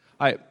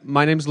Hi,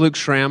 my name is Luke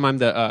Schramm. I'm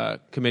the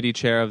committee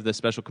chair of the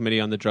Special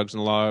Committee on the Drugs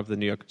and Law of the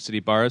New York City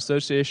Bar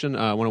Association.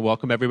 I want to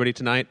welcome everybody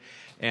tonight,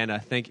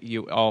 and thank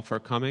you all for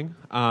coming.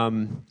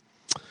 New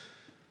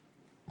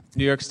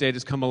York State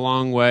has come a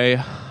long way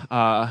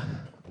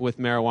with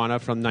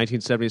marijuana from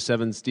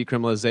 1977's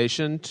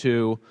decriminalization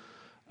to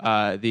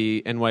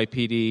the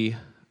NYPD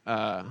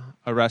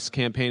arrest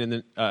campaign in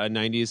the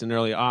 90s and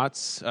early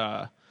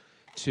aughts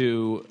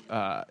to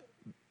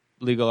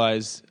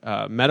legalize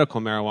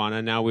medical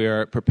marijuana. Now we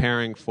are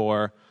preparing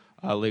for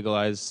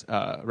legalize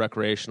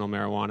recreational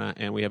marijuana,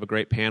 and we have a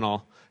great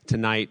panel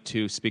tonight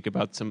to speak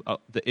about some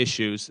the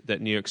issues that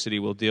New York City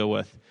will deal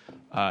with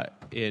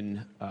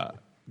in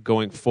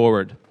going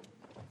forward.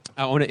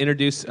 I want to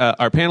introduce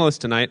our panelists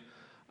tonight.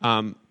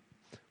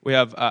 We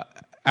have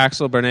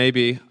Axel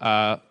Bernabe,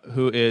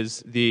 who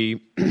is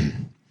the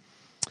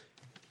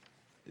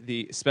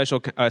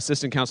Special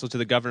Assistant Counsel to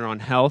the Governor on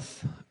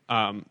Health.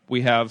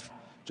 We have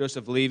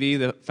Joseph Levey,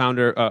 the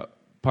founder,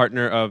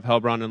 partner of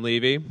Helbraun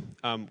Levey,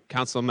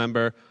 council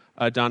member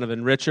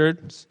Donovan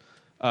Richards,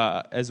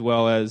 as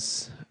well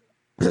as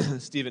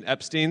Steven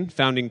Epstein,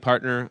 founding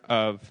partner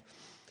of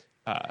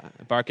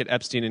Barket,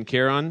 Epstein, and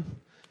Kearon,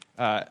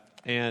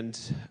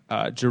 and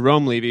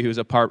Jerome Levy, who's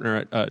a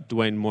partner at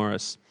Duane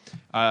Morris.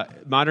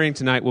 Moderating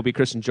tonight will be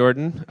Kristin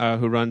Jordan,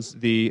 who runs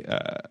the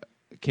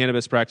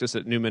Cannabis Practice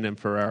at Newman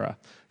Ferrara.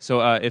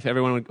 So if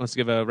everyone wants to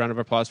give a round of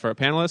applause for our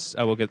panelists,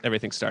 we'll get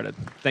everything started.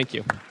 Thank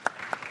you.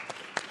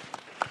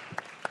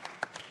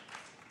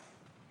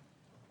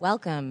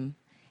 Welcome,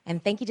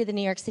 and thank you to the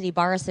New York City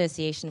Bar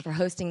Association for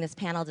hosting this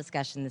panel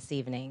discussion this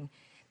evening.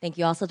 Thank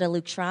you also to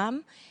Luke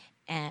Schramm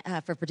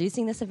for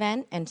producing this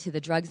event, and to the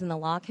Drugs and the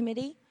Law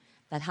Committee,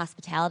 the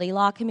Hospitality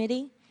Law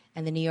Committee,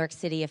 and the New York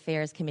City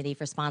Affairs Committee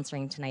for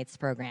sponsoring tonight's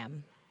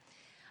program.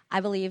 I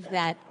believe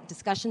that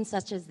discussions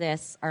such as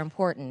this are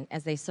important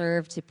as they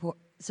serve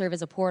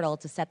as a portal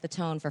to set the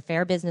tone for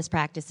fair business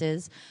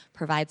practices,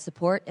 provide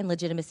support and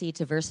legitimacy to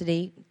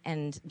diversity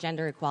and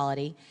gender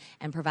equality,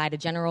 and provide a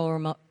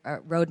general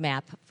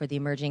roadmap for the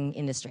emerging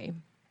industry.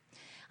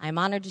 I'm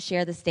honored to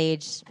share the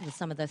stage with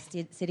some of the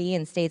city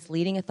and state's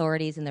leading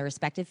authorities in their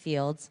respective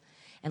fields,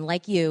 and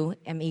like you,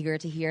 am eager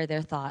to hear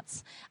their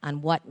thoughts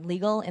on what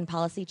legal and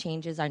policy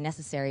changes are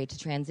necessary to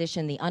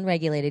transition the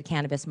unregulated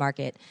cannabis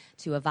market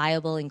to a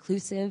viable,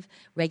 inclusive,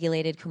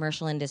 regulated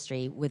commercial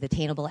industry with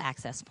attainable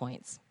access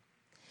points.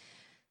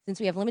 Since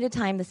we have limited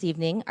time this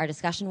evening, our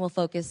discussion will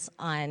focus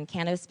on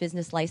cannabis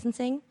business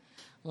licensing,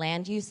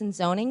 land use and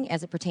zoning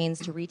as it pertains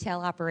to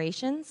retail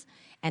operations,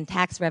 and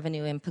tax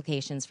revenue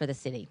implications for the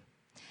city.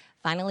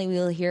 Finally, we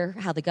will hear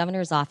how the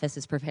governor's office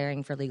is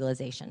preparing for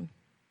legalization.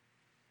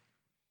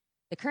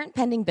 The current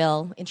pending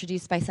bill,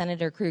 introduced by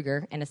Senator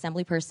Krueger and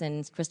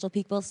Assemblyperson Crystal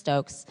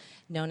Peekville-Stokes,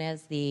 known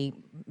as the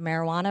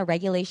Marijuana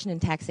Regulation and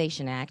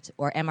Taxation Act,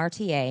 or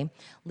MRTA,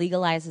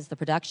 legalizes the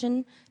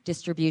production,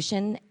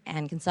 distribution,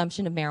 and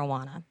consumption of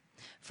marijuana.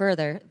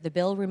 Further, the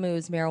bill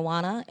removes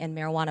marijuana and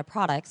marijuana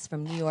products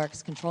from New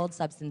York's Controlled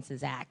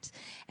Substances Act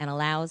and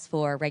allows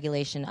for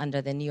regulation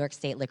under the New York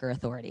State Liquor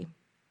Authority.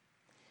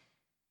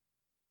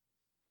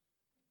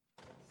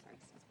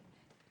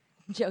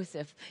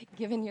 Joseph,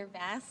 given your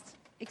vast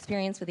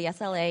experience with the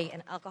SLA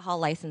and alcohol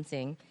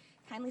licensing,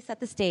 kindly set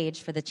the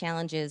stage for the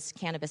challenges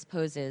cannabis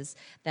poses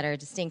that are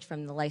distinct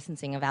from the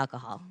licensing of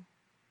alcohol.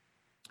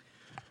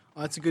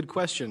 That's a good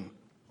question.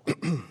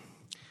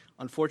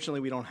 Unfortunately,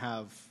 we don't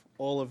have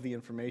all of the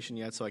information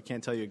yet, so I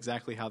can't tell you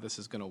exactly how this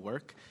is going to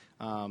work.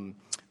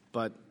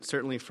 But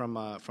certainly from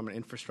an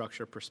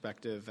infrastructure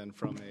perspective and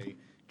from a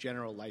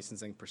general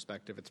licensing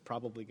perspective, it's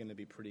probably going to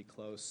be pretty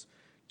close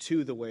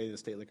to the way the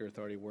State Liquor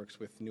Authority works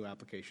with new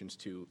applications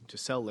to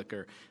sell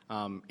liquor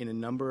in a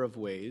number of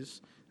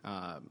ways,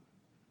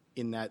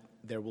 in that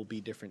there will be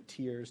different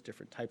tiers,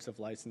 different types of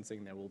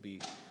licensing. There will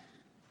be,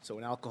 so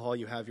in alcohol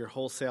you have your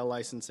wholesale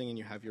licensing and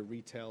you have your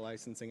retail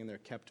licensing, and they're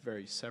kept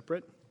very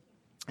separate.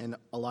 And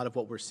a lot of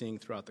what we're seeing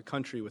throughout the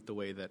country with the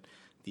way that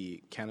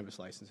the cannabis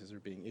licenses are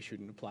being issued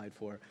and applied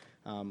for,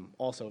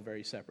 also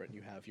very separate.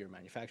 You have your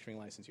manufacturing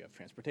license, you have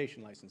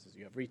transportation licenses,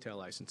 you have retail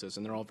licenses,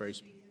 and they're all very...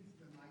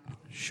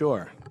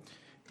 Sure.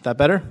 That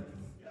better?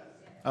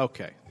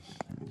 Okay.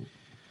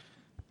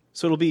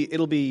 So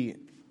it'll be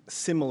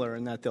similar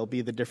in that there'll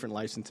be the different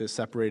licenses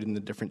separated in the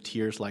different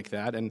tiers like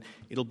that, and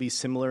it'll be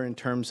similar in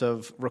terms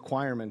of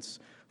requirements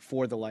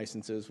for the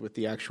licenses with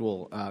the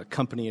actual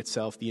company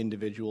itself, the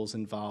individuals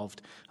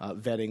involved,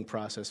 vetting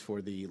process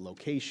for the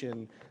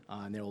location,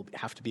 and there will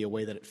have to be a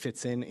way that it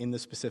fits in the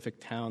specific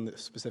town, the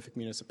specific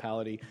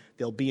municipality.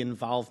 There'll be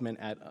involvement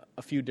at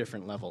a few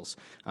different levels.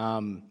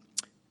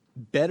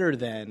 Better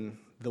than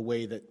the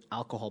way that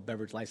alcohol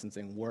beverage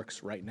licensing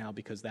works right now,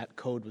 because that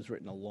code was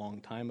written a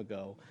long time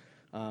ago.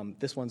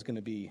 This one's going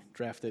to be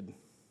drafted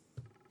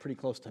pretty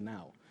close to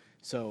now.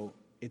 So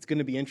it's going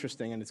to be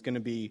interesting, and it's going to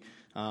be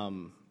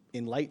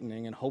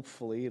enlightening, and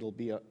hopefully it'll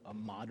be a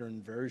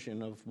modern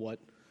version of what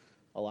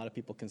a lot of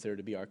people consider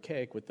to be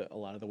archaic with a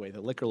lot of the way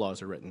the liquor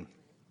laws are written.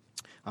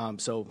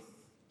 So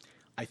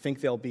I think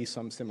there'll be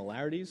some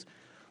similarities.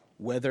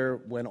 Whether,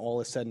 when all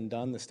is said and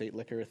done, the State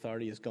Liquor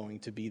Authority is going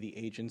to be the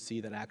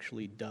agency that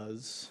actually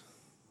does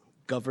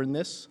govern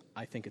this,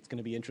 I think it's going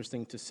to be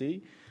interesting to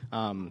see.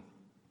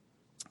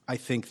 I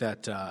think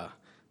that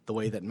the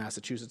way that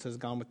Massachusetts has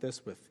gone with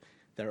this, with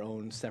their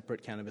own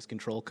separate Cannabis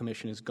Control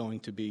Commission, is going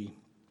to be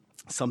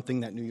something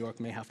that New York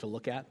may have to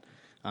look at.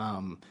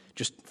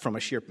 Just from a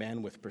sheer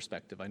bandwidth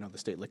perspective, I know the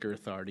State Liquor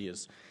Authority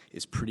is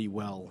pretty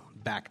well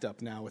backed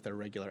up now with their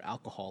regular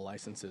alcohol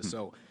licenses.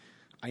 So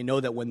I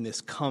know that when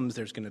this comes,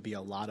 there's going to be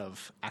a lot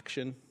of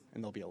action,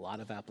 and there'll be a lot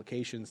of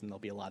applications, and there'll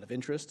be a lot of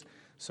interest.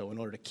 So in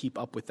order to keep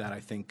up with that, I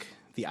think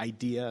the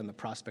idea and the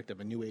prospect of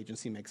a new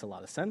agency makes a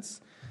lot of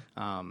sense.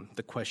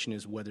 The question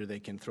is whether they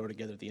can throw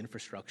together the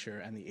infrastructure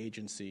and the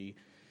agency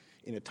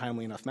in a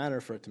timely enough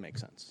manner for it to make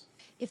sense.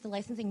 If the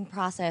licensing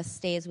process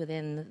stays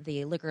within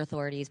the liquor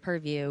authority's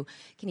purview,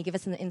 can you give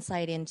us an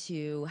insight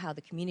into how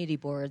the community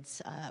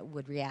boards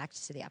would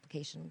react to the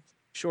applications?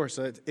 Sure.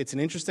 So it's an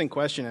interesting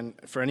question, and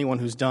for anyone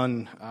who's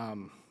done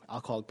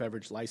alcoholic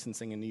beverage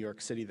licensing in New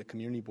York City, the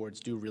community boards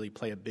do really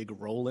play a big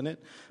role in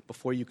it.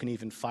 Before you can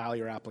even file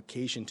your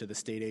application to the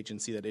state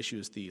agency that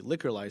issues the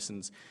liquor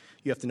license,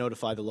 you have to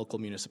notify the local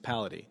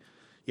municipality.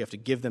 You have to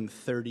give them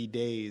 30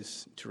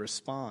 days to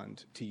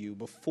respond to you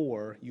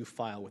before you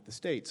file with the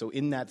state. So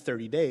in that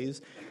 30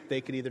 days,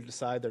 they can either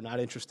decide they're not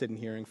interested in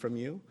hearing from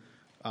you,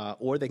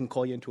 or they can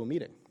call you into a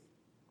meeting.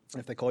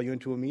 If they call you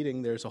into a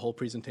meeting, there's a whole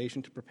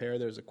presentation to prepare,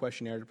 there's a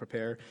questionnaire to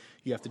prepare.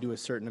 You have to do a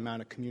certain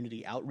amount of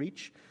community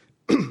outreach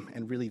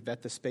and really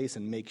vet the space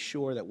and make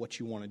sure that what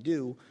you want to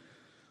do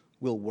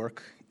will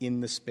work in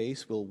the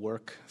space, will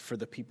work for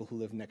the people who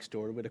live next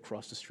door to it,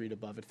 across the street,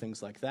 above it,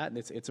 things like that. And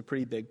it's a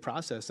pretty big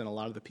process, and a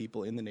lot of the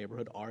people in the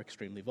neighborhood are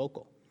extremely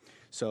vocal.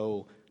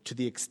 So to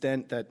the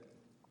extent that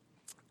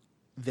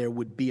there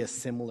would be a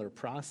similar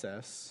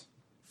process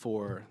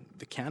for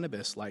the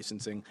cannabis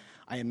licensing,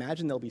 I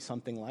imagine there'll be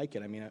something like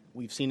it. I mean,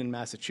 we've seen in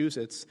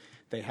Massachusetts,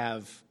 they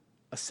have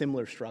a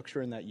similar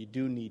structure in that you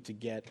do need to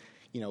get,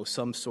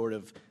 some sort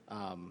of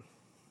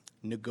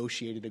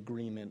negotiated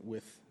agreement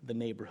with the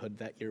neighborhood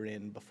that you're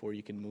in before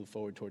you can move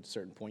forward towards a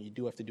certain point. You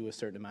do have to do a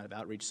certain amount of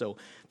outreach. So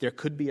there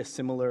could be a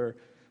similar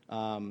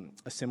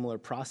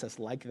process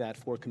like that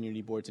for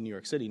community boards in New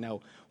York City. Now,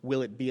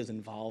 will it be as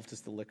involved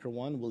as the liquor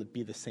one? Will it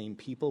be the same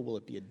people? Will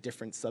it be a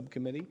different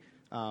subcommittee?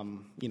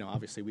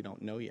 Obviously we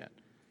don't know yet.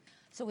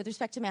 So with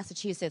respect to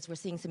Massachusetts, we're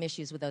seeing some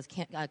issues with those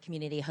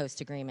community host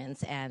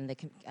agreements and the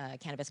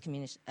Cannabis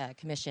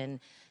Commission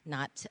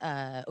not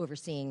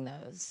overseeing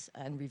those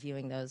and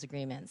reviewing those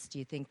agreements. Do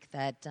you think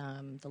that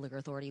the Liquor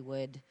Authority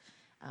would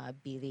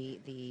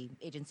be the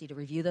agency to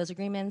review those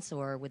agreements,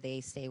 or would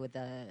they stay with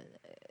the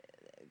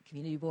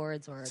community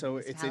boards or So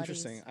it's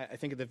interesting. I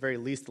think at the very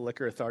least the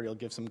Liquor Authority will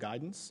give some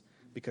guidance,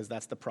 because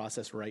that's the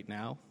process right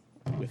now.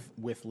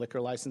 With liquor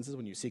licenses,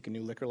 when you seek a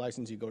new liquor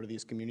license, you go to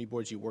these community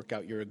boards, you work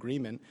out your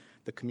agreement.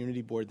 The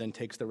community board then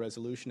takes the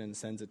resolution and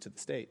sends it to the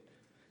state.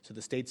 So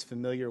the state's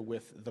familiar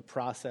with the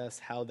process,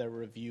 how they're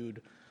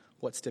reviewed,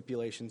 what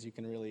stipulations you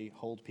can really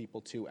hold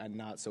people to and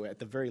not. So at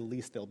the very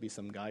least, there'll be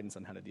some guidance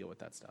on how to deal with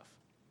that stuff.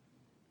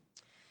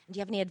 Do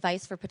you have any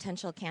advice for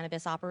potential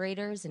cannabis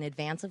operators in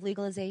advance of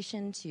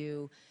legalization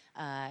to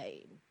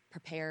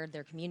prepare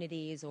their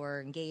communities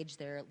or engage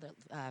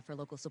for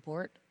local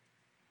support?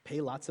 Pay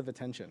lots of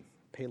attention.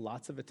 Pay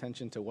lots of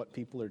attention to what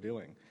people are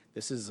doing.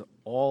 This is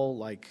all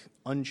like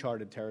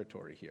uncharted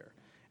territory here.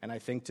 And I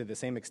think to the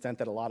same extent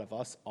that a lot of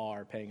us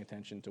are paying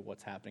attention to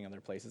what's happening in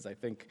other places, I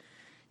think,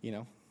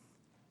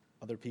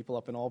 other people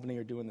up in Albany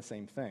are doing the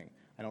same thing.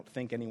 I don't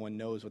think anyone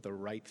knows what the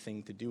right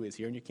thing to do is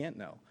here, and you can't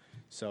know.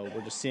 So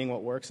we're just seeing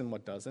what works and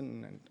what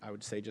doesn't, and I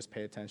would say just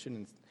pay attention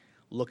and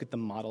look at the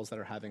models that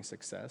are having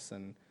success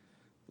and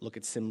look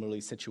at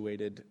similarly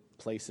situated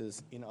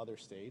places in other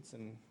states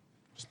and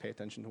just pay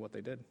attention to what they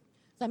did.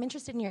 So I'm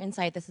interested in your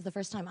insight. This is the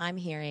first time I'm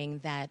hearing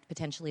that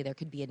potentially there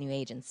could be a new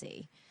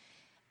agency.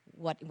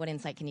 What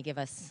insight can you give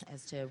us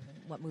as to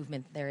what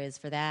movement there is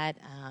for that,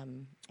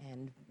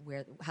 and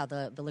how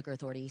the Liquor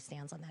Authority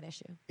stands on that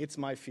issue? It's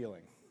my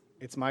feeling.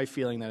 It's my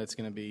feeling that it's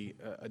going to be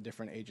a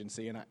different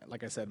agency. And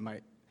like I said,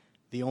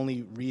 the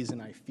only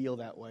reason I feel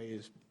that way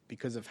is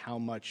because of how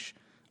much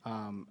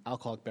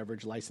alcoholic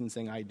beverage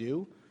licensing I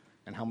do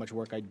and how much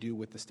work I do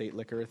with the State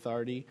Liquor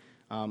Authority.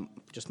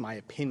 Just my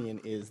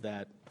opinion is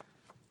that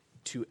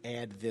to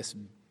add this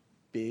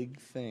big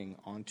thing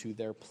onto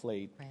their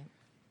plate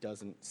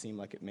doesn't seem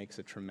like it makes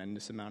a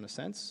tremendous amount of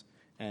sense.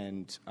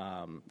 And,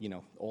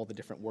 all the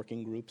different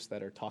working groups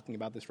that are talking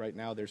about this right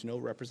now, there's no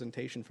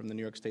representation from the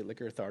New York State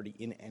Liquor Authority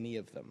in any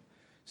of them.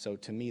 So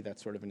to me,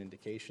 that's sort of an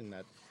indication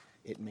that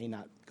it may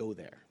not go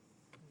there,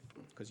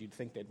 because you'd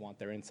think they'd want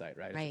their insight,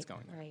 right? If it's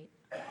going there. Right.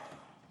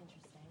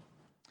 Interesting.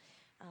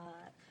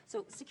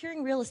 So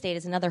securing real estate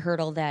is another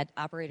hurdle that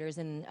operators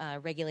in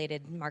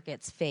regulated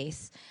markets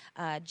face.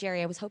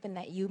 Jerry, I was hoping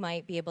that you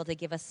might be able to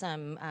give us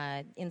some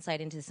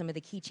insight into some of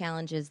the key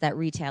challenges that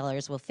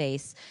retailers will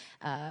face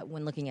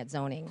when looking at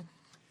zoning.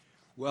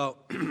 Well,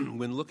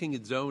 when looking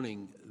at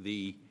zoning,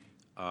 the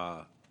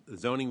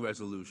zoning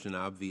resolution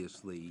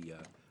obviously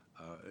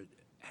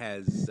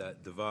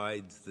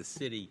divides the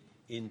city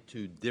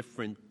into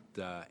different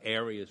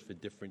areas for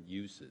different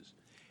uses.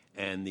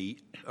 And the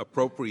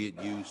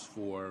appropriate use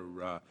for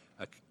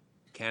a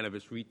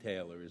cannabis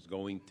retailer is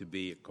going to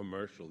be a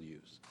commercial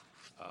use.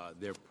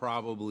 There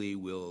probably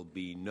will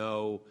be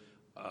no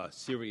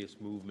serious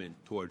movement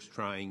towards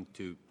trying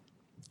to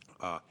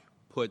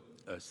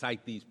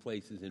site these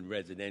places in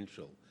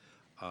residential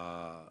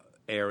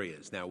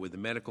areas. Now, with the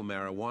medical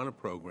marijuana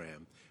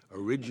program,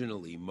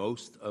 originally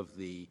most of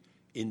the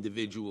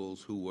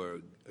individuals who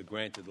were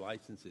granted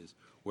licenses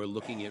were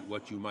looking at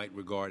what you might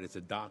regard as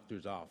a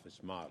doctor's office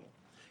model.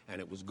 And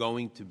it was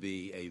going to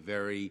be a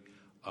very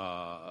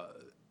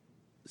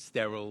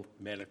sterile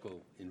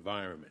medical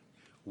environment.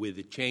 With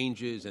the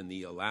changes and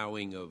the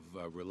allowing of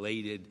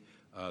related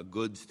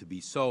goods to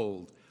be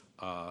sold,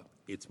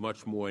 it's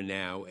much more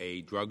now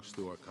a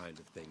drugstore kind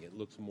of thing. It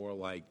looks more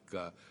like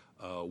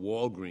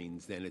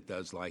Walgreens than it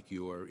does like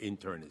your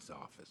internist's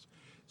office.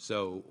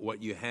 So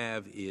what you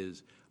have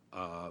is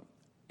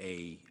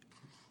a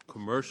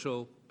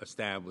commercial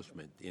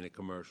establishment in a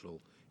commercial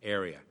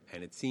area.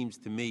 And it seems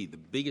to me the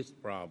biggest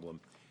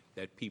problem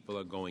that people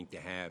are going to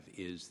have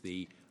is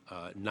the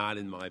not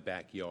in my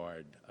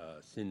backyard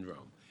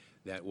syndrome.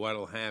 That what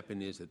will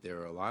happen is that there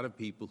are a lot of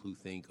people who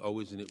think, oh,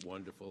 isn't it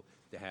wonderful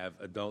to have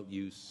adult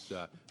use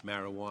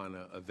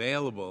marijuana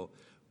available,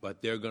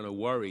 but they're going to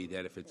worry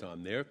that if it's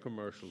on their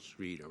commercial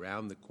street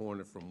around the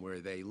corner from where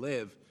they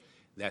live,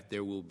 that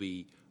there will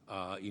be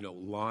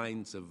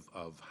lines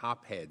of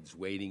hopheads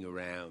waiting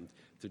around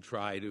to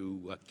try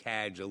to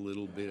cadge a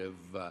little bit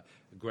of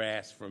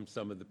grass from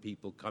some of the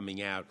people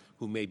coming out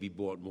who maybe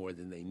bought more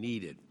than they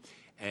needed.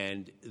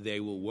 And they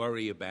will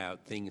worry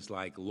about things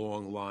like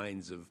long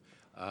lines of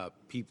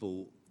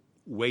people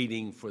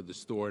waiting for the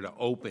store to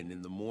open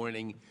in the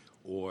morning,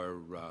 or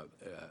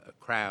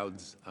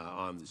crowds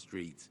on the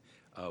streets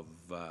of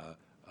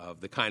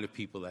the kind of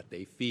people that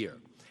they fear.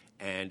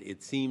 And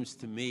it seems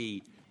to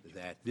me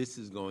that this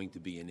is going to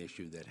be an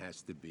issue that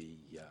has to be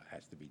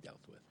dealt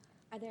with.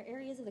 Are there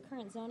areas of the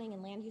current zoning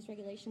and land use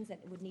regulations that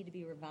would need to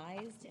be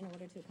revised in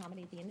order to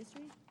accommodate the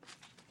industry?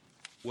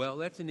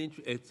 Well, it's an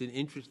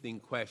interesting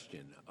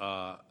question.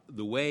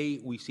 The way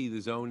we see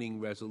the zoning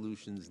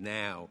resolutions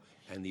now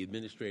and the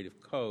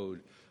administrative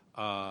code,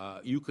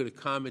 you could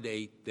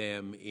accommodate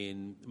them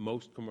in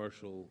most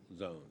commercial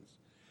zones.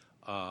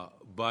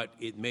 But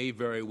it may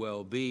very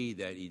well be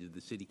that either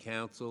the City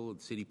Council or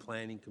the City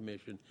Planning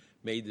Commission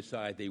may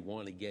decide they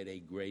want to get a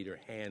greater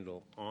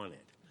handle on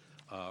it.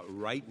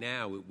 Right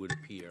now, it would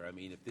appear, I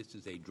mean, if this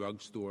is a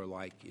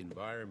drugstore-like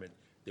environment,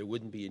 there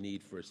wouldn't be a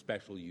need for a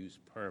special use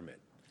permit.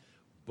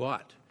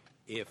 But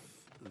if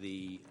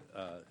the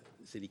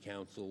City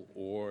Council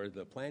or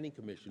the Planning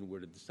Commission were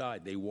to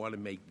decide they want to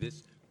make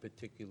this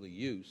particular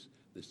use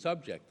the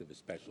subject of a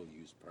special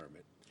use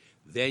permit,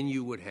 then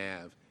you would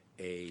have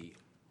a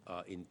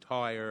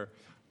entire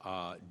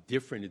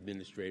different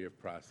administrative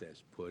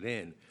process put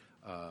in.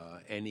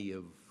 Any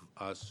of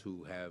us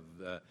who have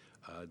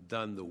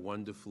done the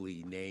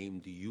wonderfully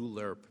named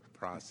ULURP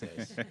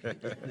process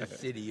in the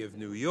city of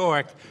New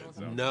York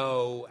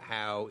know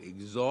how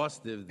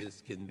exhaustive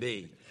this can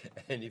be.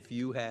 And if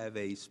you have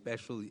a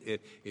special,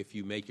 if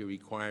you make a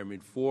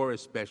requirement for a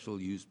special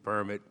use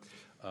permit,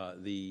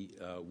 the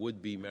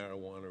would-be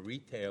marijuana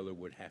retailer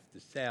would have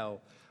to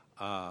sell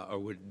or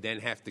would then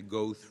have to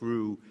go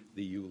through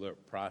the ULURP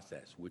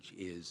process, which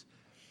is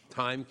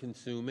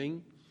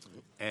time-consuming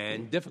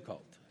and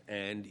difficult.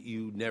 And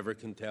you never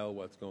can tell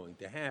what's going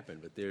to happen.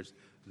 But there's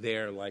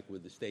like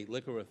with the State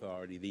Liquor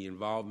Authority, the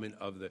involvement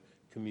of the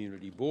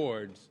community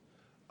boards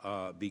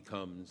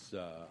becomes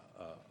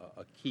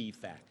a key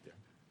factor.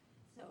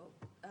 So,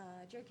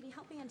 Jerry, can you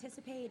help me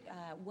anticipate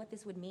what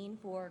this would mean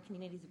for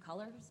communities of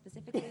color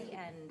specifically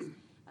and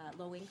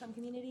low-income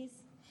communities?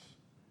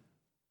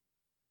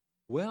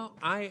 Well,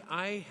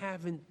 I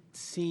haven't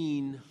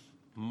seen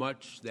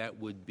much that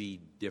would be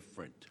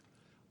different.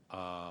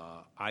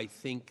 I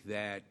think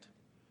that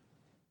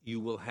you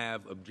will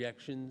have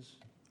objections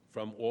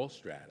from all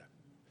strata,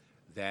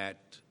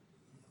 that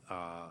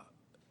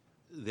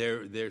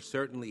there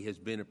certainly has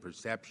been a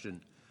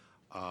perception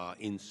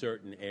in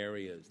certain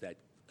areas that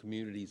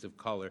communities of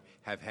color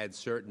have had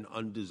certain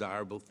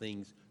undesirable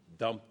things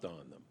dumped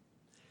on them.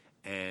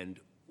 And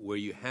where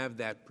you have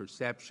that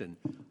perception,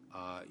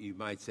 you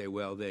might say,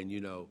 well, then,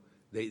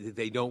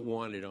 they don't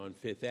want it on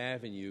Fifth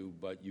Avenue,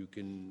 but you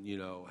can,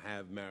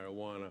 have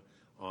marijuana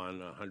on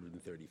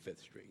 135th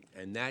Street.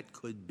 And that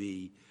could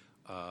be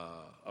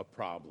a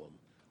problem,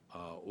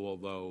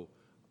 although,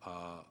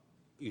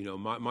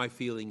 my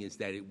feeling is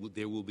that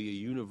there will be a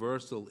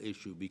universal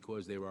issue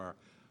because there are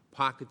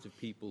pockets of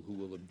people who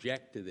will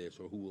object to this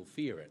or who will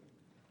fear it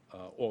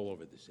all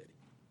over the city.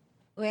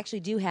 We actually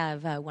do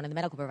have one of the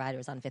medical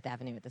providers on Fifth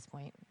Avenue at this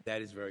point.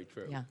 That is very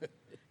true. Yeah,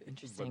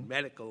 interesting. But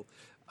medical,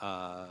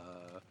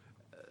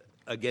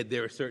 again,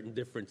 there are certain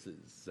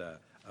differences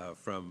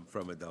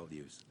from adult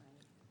use.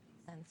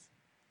 Makes sense.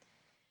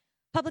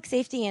 Public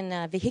safety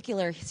and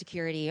vehicular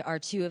security are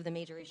two of the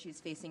major issues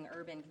facing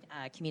urban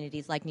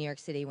communities like New York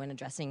City when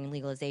addressing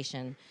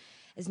legalization.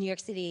 as New York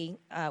City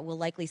will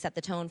likely set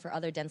the tone for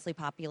other densely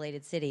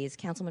populated cities.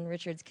 Councilman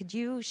Richards, could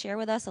you share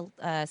with us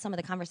some of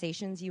the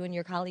conversations you and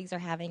your colleagues are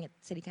having at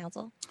City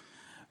Council?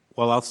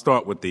 Well, I'll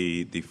start with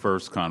the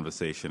first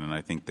conversation, and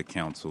I think the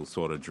council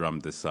sort of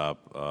drummed this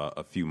up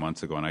a few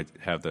months ago, and I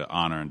have the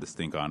honor and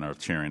distinct honor of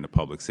chairing the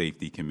Public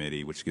Safety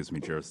Committee, which gives me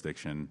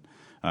jurisdiction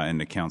in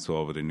the council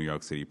over the New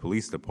York City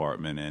Police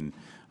Department. And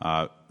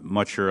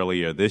much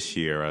earlier this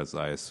year, as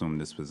I assumed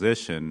this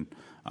position,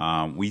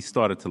 we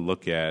started to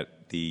look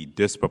at the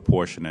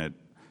disproportionate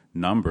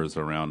numbers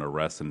around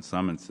arrests and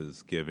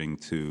summonses given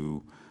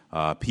to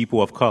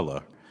people of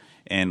color.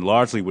 And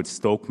largely what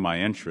stoked my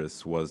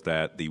interest was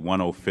that the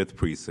 105th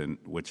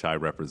Precinct, which I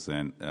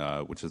represent,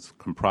 which is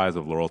comprised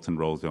of Laurelton,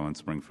 Roseville, and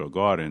Springfield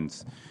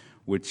Gardens,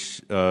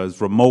 which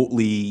is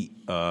remotely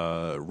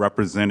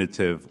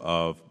representative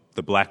of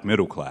the black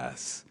middle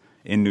class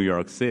in New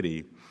York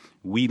City,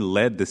 we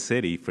led the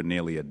city for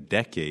nearly a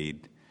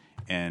decade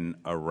in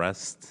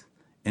arrests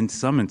and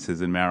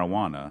summonses in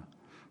marijuana.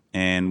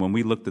 And when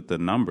we looked at the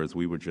numbers,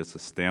 we were just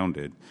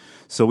astounded.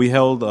 So we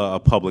held a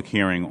public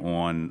hearing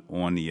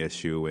on the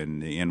issue, and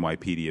the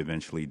NYPD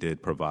eventually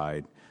did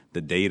provide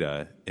the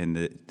data. And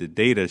the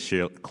data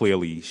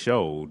clearly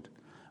showed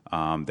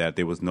that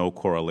there was no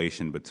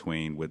correlation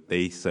between what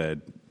they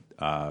said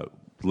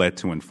led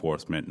to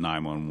enforcement,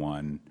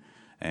 911,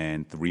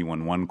 and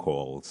 311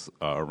 calls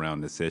around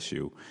this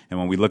issue. And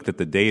when we looked at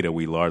the data,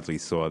 we largely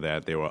saw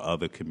that there were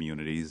other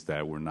communities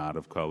that were not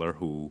of color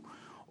who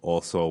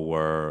also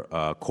were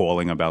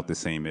calling about the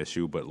same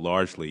issue, but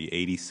largely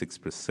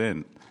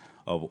 86%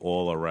 of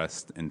all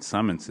arrests and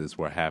summonses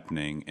were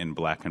happening in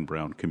black and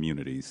brown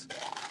communities.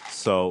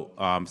 So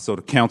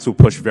the council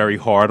pushed very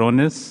hard on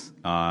this,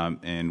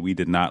 and we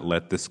did not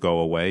let this go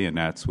away, and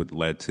that's what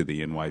led to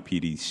the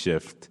NYPD's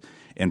shift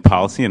in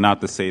policy. And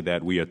not to say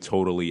that we are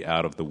totally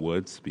out of the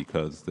woods,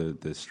 because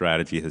the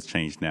strategy has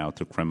changed now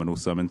to criminal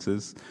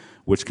summonses,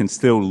 which can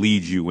still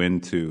lead you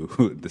into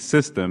the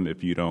system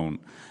if you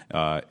don't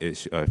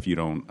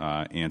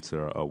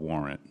answer a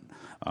warrant,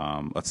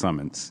 a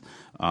summons.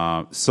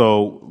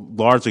 So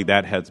largely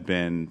that has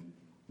been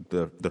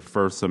the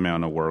first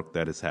amount of work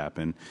that has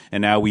happened.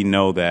 And now we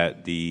know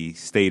that the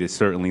state is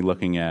certainly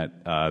looking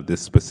at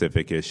this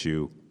specific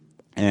issue.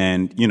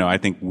 And, I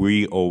think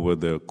we, over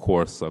the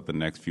course of the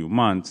next few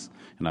months,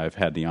 and I've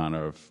had the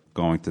honor of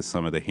going to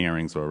some of the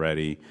hearings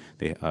already.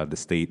 The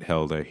state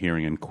held a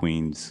hearing in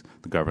Queens,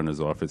 the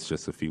governor's office,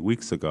 just a few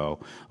weeks ago.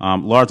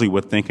 Largely,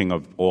 we're thinking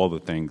of all the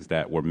things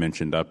that were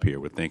mentioned up here.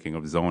 We're thinking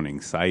of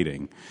zoning,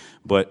 citing.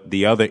 But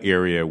the other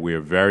area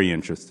we're very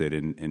interested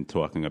in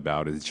talking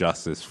about is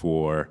justice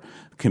for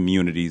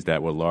communities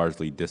that were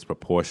largely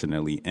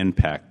disproportionately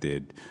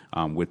impacted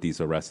with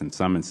these arrests and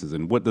summonses.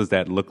 And what does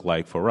that look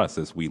like for us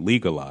as we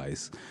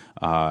legalize?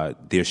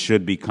 There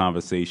should be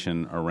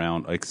conversation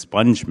around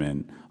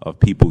expungement of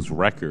people's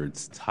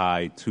records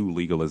tied to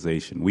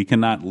legalization. We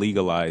cannot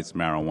legalize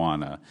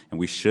marijuana, and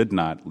we should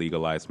not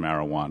legalize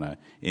marijuana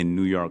in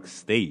New York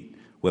State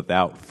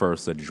without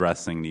first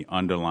addressing the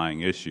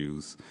underlying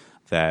issues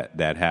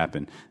that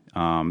happen.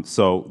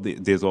 So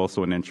there's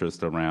also an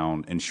interest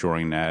around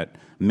ensuring that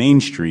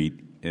Main Street,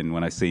 and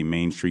when I say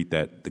Main Street,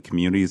 that the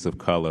communities of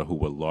color who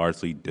were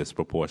largely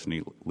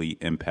disproportionately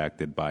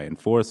impacted by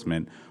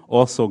enforcement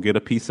also get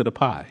a piece of the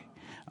pie.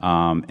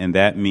 And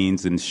that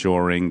means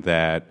ensuring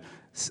that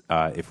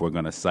if we're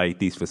going to cite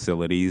these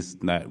facilities,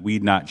 that we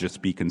not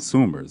just be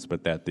consumers,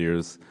 but that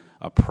there's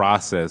a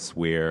process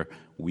where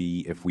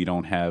if we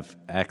don't have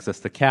access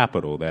to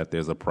capital, that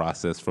there's a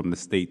process from the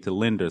state to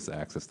lend us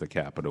access to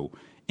capital.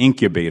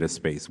 Incubator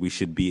space, we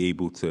should be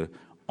able to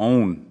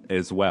own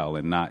as well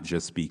and not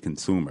just be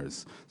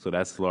consumers. So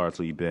that's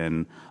largely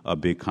been a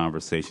big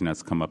conversation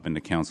that's come up in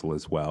the council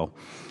as well.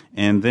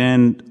 And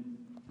then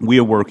we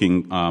are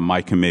working,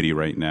 my committee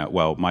right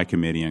now, my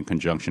committee in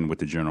conjunction with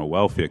the General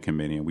Welfare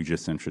Committee, and we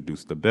just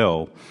introduced a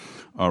bill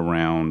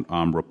around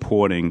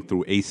reporting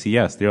through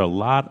ACS. There are a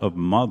lot of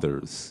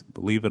mothers,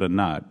 believe it or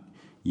not,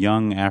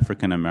 young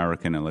African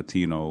American and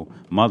Latino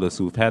mothers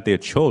who've had their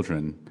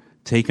children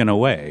taken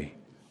away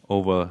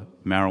over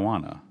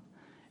marijuana.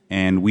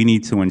 And we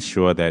need to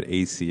ensure that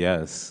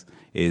ACS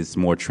is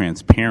more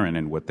transparent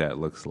in what that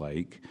looks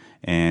like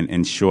and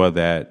ensure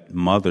that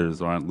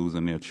mothers aren't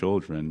losing their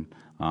children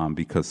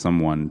because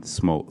someone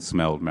smelled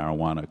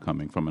marijuana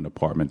coming from an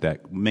apartment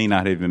that may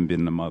not have even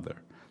been the mother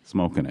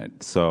smoking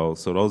it. So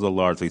those are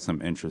largely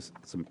some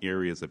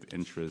areas of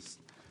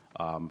interest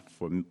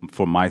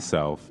for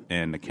myself,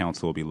 and the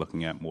council will be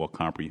looking at more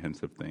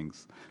comprehensive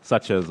things,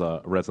 such as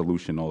a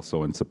resolution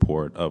also in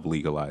support of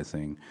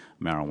legalizing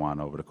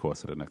marijuana over the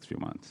course of the next few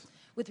months.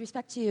 With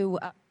respect to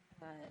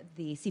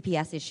the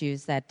CPS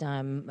issues that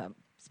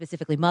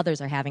specifically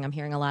mothers are having, I'm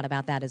hearing a lot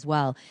about that as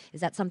well.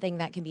 Is that something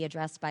that can be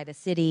addressed by the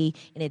city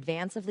in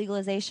advance of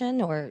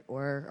legalization, or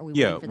are we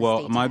waiting for the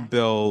state to my act?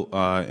 bill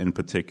in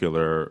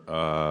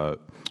particular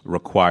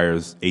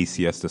requires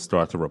ACS to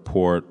start to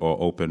report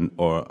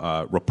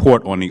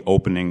report on the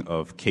opening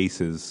of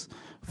cases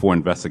for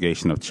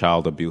investigation of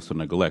child abuse or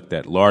neglect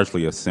that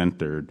largely are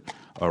centered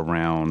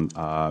around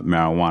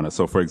marijuana.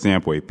 So, for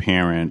example, a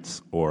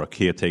parent's or a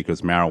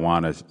caretaker's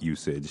marijuana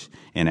usage,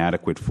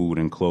 inadequate food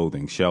and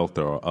clothing,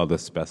 shelter, or other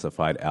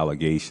specified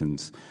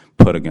allegations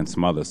put against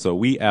mothers. So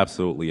we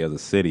absolutely, as a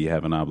city,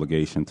 have an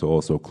obligation to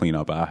also clean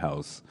up our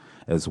house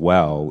as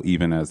well,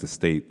 even as the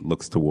state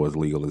looks towards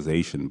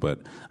legalization. But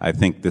I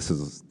think this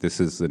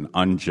is an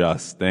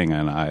unjust thing.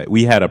 And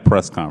we had a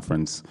press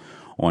conference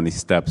on the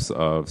steps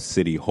of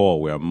City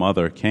Hall where a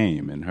mother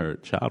came and her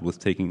child was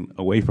taken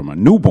away from her,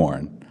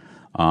 newborn,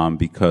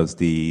 because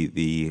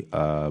the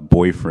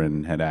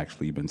boyfriend had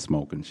actually been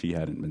smoking. She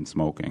hadn't been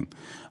smoking.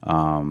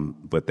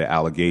 But the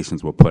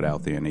allegations were put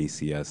out there, and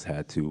ACS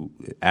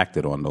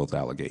acted on those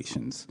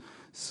allegations.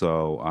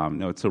 So,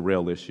 no, it's a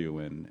real issue,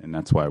 and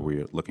that's why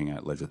we're looking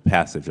at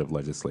passage of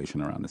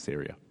legislation around this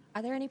area.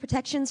 Are there any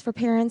protections for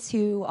parents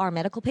who are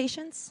medical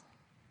patients?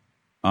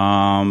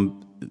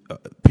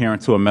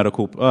 Parents who are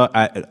medical,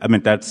 I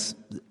mean, that's,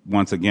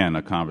 once again,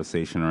 a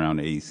conversation around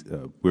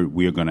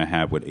we're going to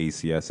have with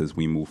ACS as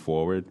we move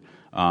forward.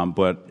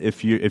 But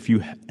if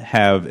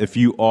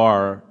you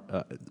are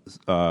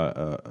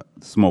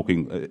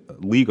smoking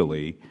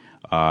legally,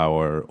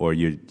 or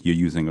you're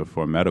using it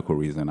for a medical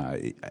reason,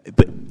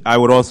 but I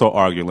would also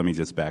argue, let me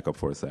just back up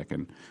for a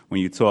second.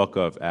 When you talk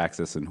of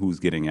access and who's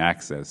getting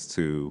access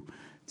to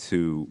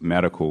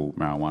medical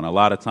marijuana, a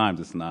lot of times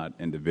it's not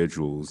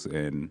individuals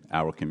in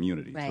our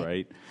communities,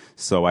 right?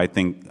 So I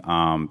think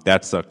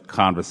that's a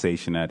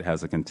conversation that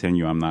has a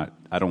continuum.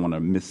 I don't want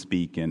to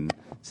misspeak and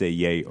say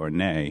yay or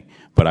nay,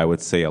 but I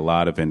would say a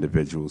lot of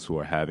individuals who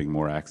are having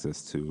more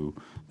access to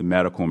the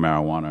medical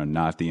marijuana are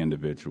not the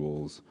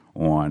individuals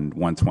on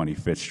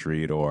 125th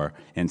Street or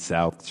in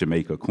South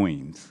Jamaica,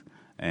 Queens.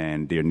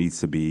 And there needs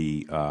to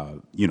be,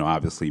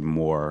 obviously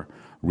more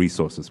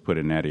resources put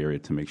in that area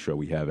to make sure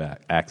we have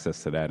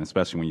access to that, and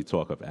especially when you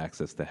talk of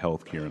access to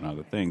health care and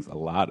other things. A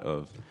lot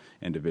of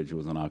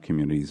individuals in our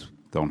communities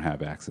don't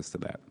have access to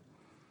that.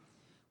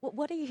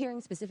 What are you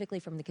hearing specifically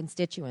from the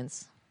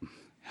constituents?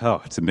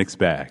 Oh, it's a mixed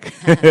bag.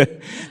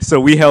 So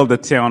we held a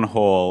town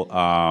hall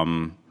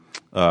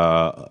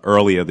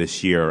earlier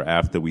this year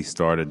after we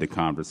started the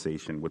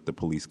conversation with the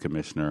police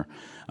commissioner.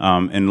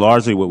 And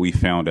largely what we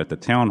found at the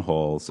town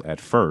halls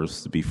at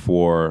first,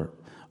 before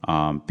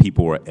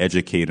people were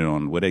educated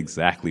on what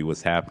exactly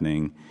was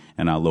happening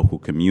in our local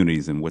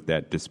communities and what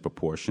that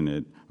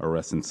disproportionate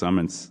arrest and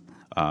summons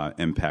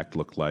impact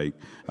looked like.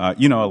 A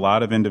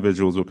lot of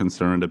individuals were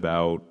concerned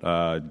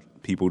about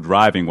people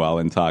driving while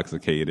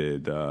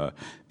intoxicated.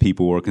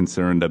 People were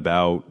concerned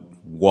about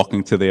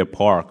walking to their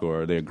park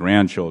or their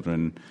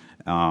grandchildren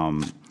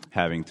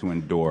having to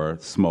endure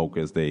smoke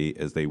as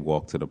they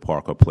walk to the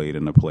park or played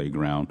in the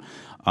playground.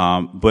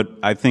 But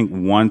I think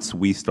once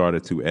we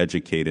started to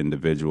educate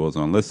individuals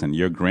on, listen,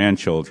 your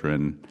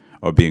grandchildren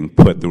are being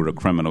put through the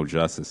criminal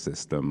justice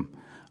system,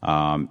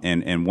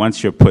 and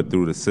once you're put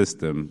through the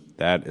system,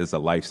 that is a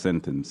life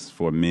sentence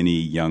for many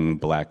young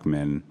black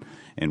men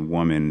and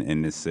women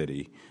in this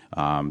city.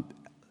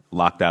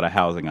 Locked out of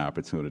housing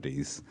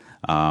opportunities,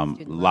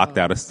 locked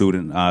out of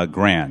student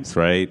grants,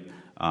 right?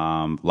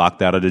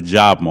 Locked out of the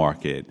job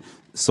market.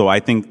 So I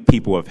think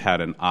people have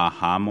had an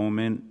aha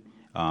moment.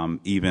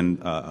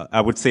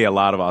 I would say a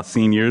lot of our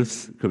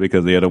seniors,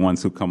 because they're the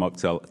ones who come out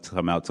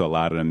to a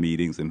lot of the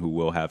meetings and who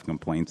will have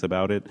complaints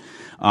about it.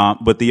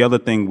 But the other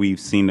thing we've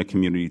seen the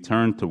community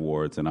turn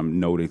towards, and I'm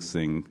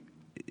noticing,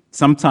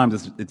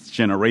 sometimes it's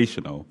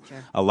generational.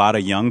 Sure. A lot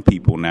of young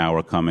people now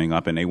are coming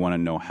up and they want to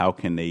know how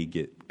can they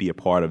be a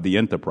part of the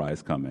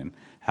enterprise coming.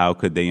 How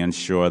could they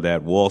ensure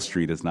that Wall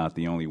Street is not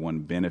the only one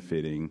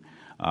benefiting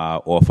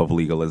off of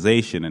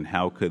legalization, and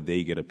how could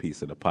they get a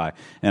piece of the pie?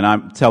 And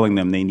I'm telling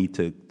them they need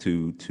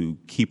to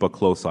keep a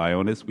close eye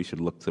on this. We should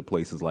look to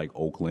places like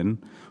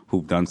Oakland,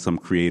 who've done some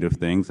creative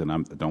things, and I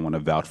don't want to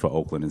vouch for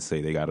Oakland and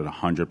say they got it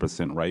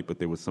 100% right, but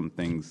there were some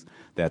things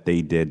that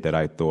they did that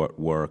I thought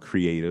were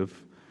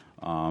creative.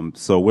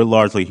 So we're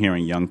largely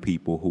hearing young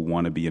people who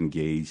want to be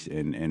engaged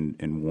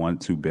and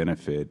want to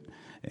benefit.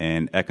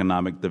 And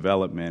economic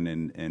development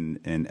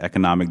and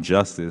economic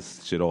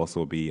justice should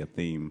also be a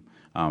theme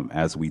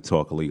as we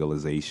talk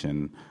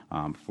legalization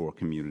for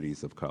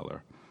communities of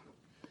color.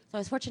 So I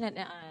was fortunate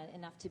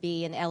enough to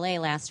be in LA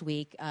last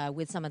week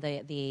with some of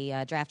the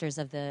drafters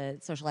of the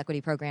social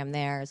equity program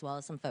there, as well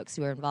as some folks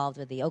who are involved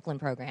with the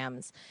Oakland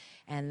programs,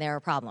 and there are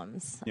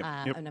problems. Yep.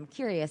 And I'm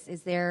curious,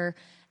 is there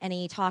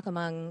any talk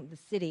among the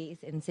cities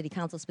and city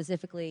council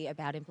specifically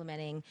about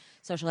implementing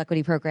social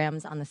equity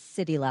programs on the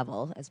city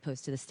level as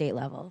opposed to the state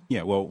level?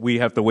 Yeah, well, we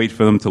have to wait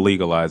for them to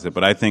legalize it,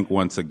 but I think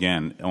once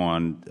again,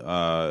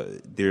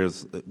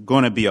 there's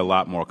going to be a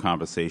lot more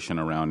conversation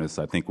around this.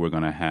 I think we're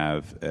going to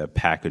have a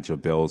package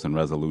of bills and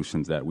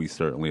resolutions that we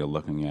certainly are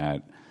looking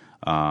at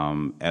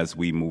as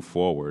we move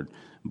forward.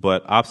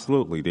 But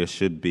absolutely, there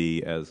should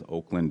be, as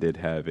Oakland did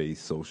have a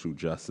social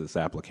justice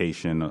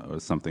application or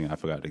something, I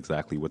forgot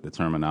exactly what the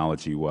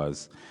terminology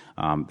was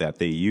that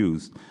they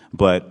used,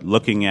 but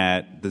looking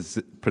at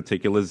the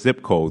particular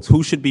zip codes,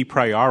 who should be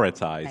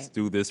prioritized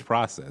through this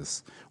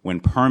process? When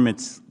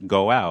permits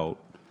go out,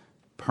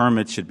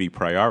 permits should be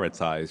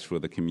prioritized for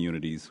the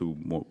communities who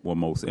were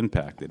most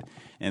impacted.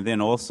 And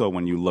then also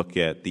when you look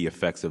at the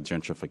effects of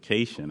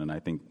gentrification, and I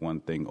think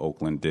one thing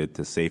Oakland did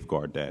to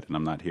safeguard that, and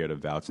I'm not here to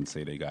vouch and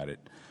say they got it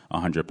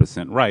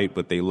 100% right,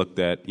 but they looked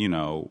at,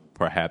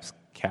 perhaps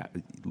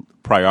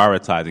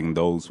prioritizing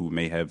those who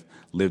may have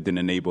lived in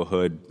a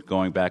neighborhood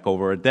going back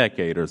over a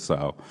decade or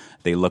so.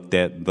 They looked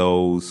at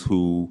those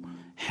who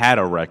had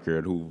a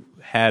record, who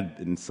had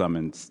been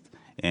summoned,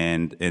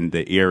 and in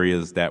the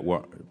areas that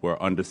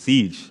were under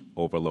siege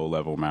over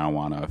low-level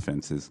marijuana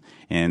offenses,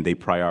 and they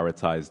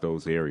prioritized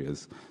those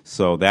areas.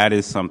 So that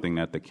is something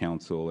that the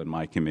council and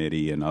my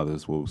committee and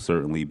others will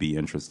certainly be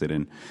interested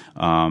in.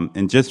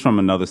 And just from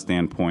another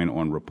standpoint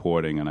on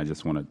reporting, and I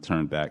just want to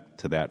turn back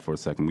to that for a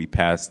second, we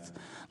passed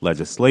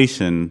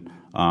legislation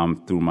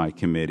through my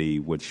committee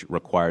which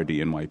required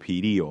the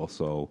NYPD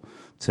also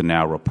to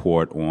now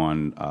report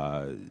on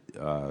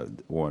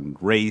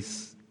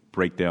race,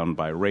 breakdown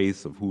by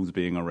race of who's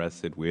being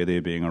arrested, where they're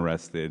being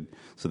arrested,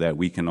 so that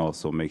we can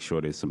also make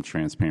sure there's some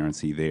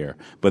transparency there.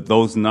 But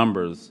those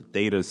numbers,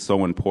 data is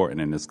so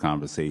important in this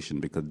conversation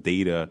because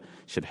data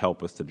should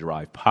help us to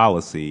drive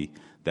policy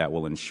that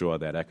will ensure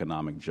that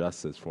economic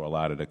justice for a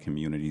lot of the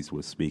communities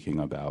we're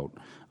speaking about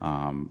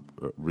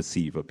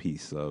receive a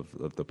piece of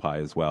the pie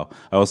as well.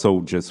 I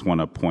also just want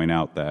to point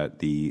out that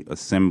the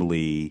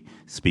Assembly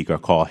Speaker,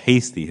 Carl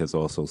Hastie, has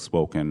also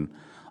spoken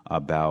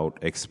about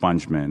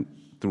expungement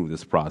through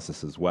this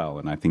process as well,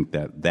 and I think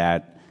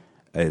that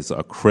is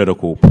a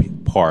critical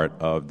part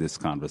of this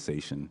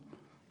conversation.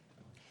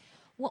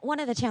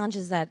 One of the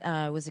challenges that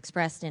was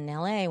expressed in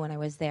LA when I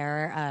was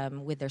there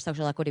with their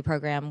social equity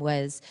program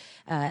was,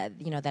 that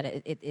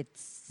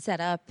it's set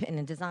up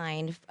and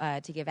designed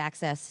to give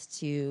access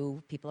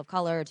to people of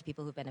color, to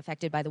people who've been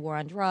affected by the war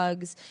on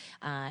drugs,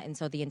 and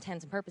so the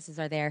intents and purposes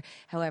are there.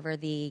 However,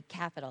 the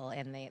capital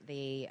and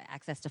the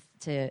access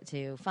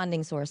to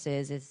funding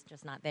sources is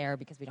just not there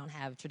because we don't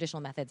have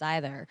traditional methods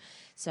either.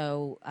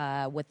 So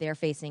what they're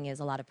facing is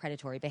a lot of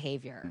predatory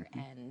behavior,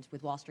 and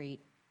with Wall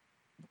Street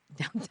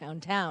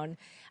downtown,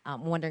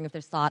 wondering if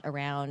there's thought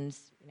around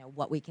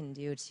what we can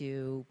do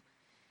to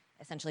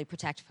essentially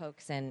protect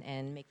folks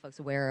and make folks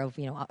aware of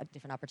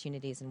different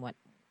opportunities and what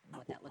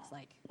that looks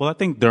like. Well, I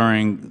think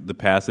during the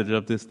passage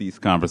of these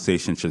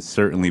conversations should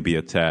certainly be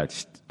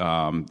attached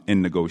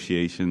in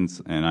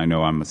negotiations. And I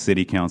know I'm a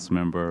city council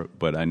member,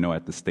 but I know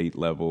at the state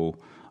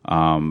level,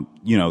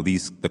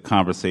 the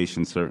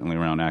conversation certainly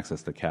around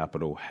access to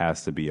capital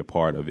has to be a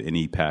part of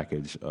any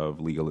package of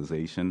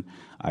legalization.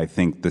 I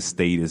think the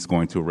state is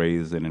going to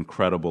raise an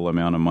incredible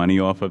amount of money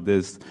off of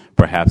this.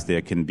 Perhaps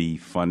there can be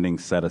funding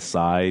set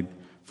aside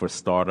for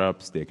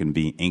startups. There can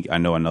be, I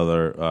know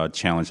another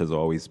challenge has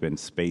always been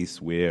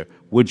space. Where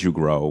would you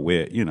grow?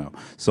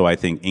 So I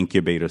think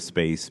incubator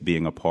space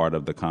being a part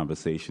of the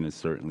conversation is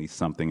certainly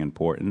something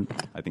important.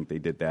 I think they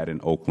did that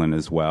in Oakland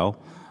as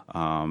well.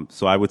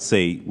 So I would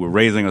say we're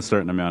raising a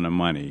certain amount of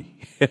money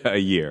a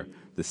year.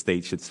 The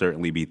state should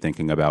certainly be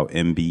thinking about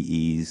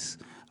MBEs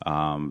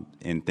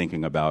and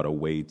thinking about a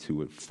way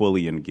to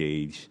fully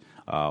engage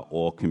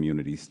all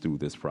communities through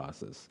this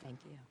process. Thank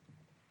you.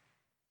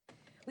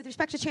 With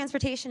respect to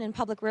transportation and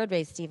public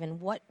roadways, Stephen,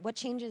 what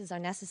changes are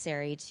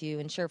necessary to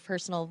ensure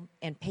personal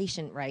and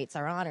patient rights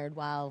are honored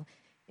while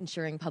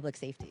ensuring public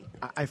safety?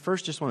 I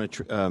first just want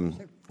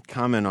to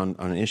comment on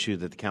an issue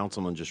that the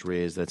councilman just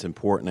raised that's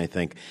important, I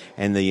think,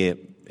 and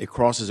it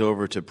crosses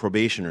over to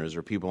probationers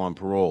or people on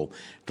parole.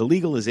 The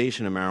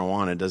legalization of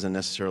marijuana doesn't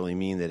necessarily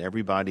mean that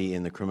everybody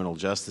in the criminal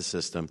justice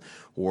system,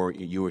 or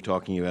you were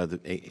talking about the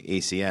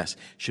ACS,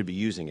 should be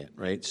using it,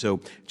 right? So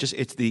just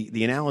it's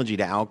the analogy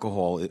to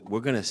alcohol.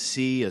 We're going to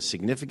see a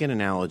significant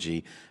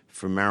analogy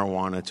from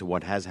marijuana to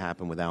what has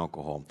happened with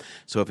alcohol.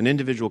 So if an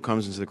individual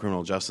comes into the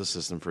criminal justice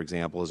system, for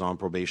example, is on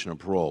probation or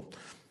parole,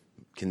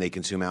 can they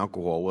consume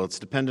alcohol? Well, it's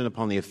dependent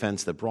upon the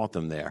offense that brought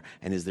them there.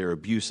 And is there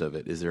abuse of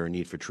it? Is there a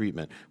need for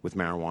treatment? With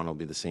marijuana, it'll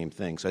be the same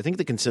thing. So I think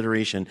the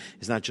consideration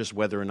is not just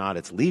whether or not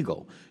it's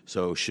legal.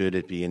 So should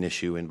it be an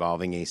issue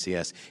involving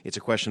ACS? It's a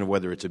question of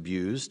whether it's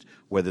abused,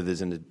 whether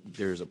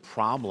there's a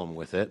problem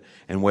with it,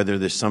 and whether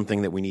there's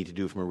something that we need to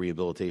do from a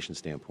rehabilitation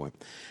standpoint.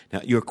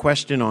 Now, your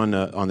question on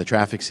the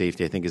traffic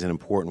safety, I think, is an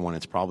important one.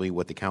 It's probably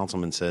what the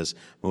councilman says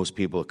most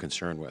people are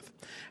concerned with.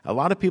 A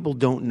lot of people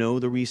don't know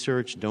the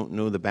research, don't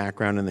know the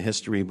background and the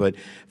history. But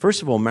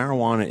first of all,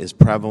 marijuana is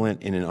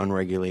prevalent in an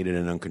unregulated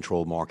and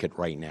uncontrolled market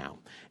right now.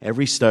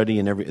 Every study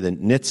and the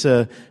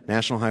NHTSA,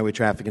 National Highway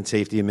Traffic and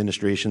Safety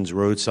Administration's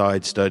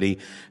roadside study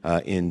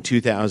in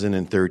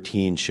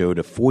 2013 showed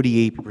a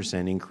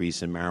 48%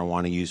 increase in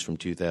marijuana use from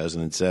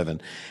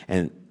 2007.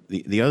 And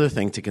the other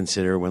thing to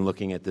consider when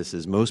looking at this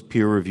is most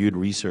peer-reviewed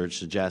research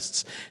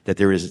suggests that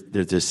there's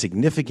a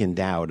significant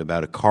doubt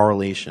about a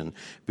correlation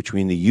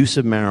between the use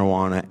of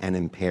marijuana and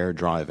impaired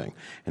driving.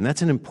 And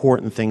that's an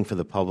important thing for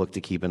the public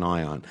to keep an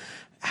eye on.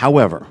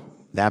 However,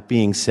 that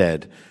being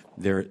said,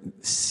 there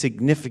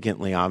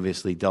significantly,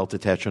 obviously,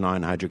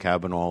 delta-tetranine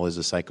hydrocarbonol is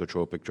a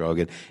psychotropic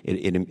drug.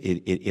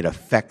 It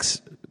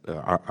affects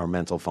our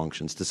mental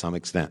functions to some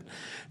extent.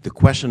 The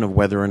question of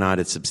whether or not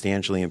it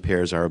substantially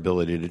impairs our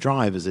ability to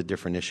drive is a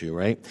different issue,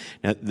 right?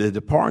 Now, the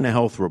Department of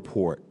Health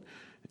report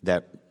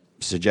that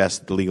suggests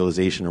the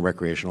legalization of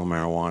recreational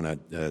marijuana,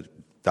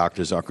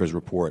 Dr. Zucker's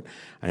report,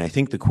 and I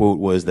think the quote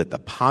was that the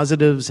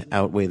positives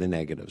outweigh the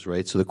negatives,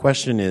 right? So the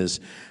question is,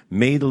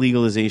 may the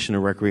legalization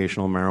of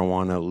recreational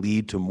marijuana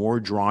lead to more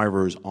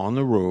drivers on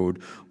the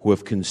road who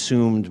have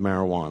consumed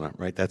marijuana,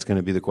 right? That's going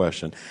to be the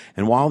question.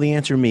 And while the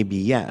answer may be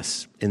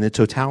yes, in the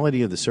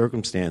totality of the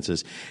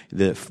circumstances,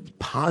 the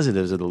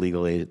positives of the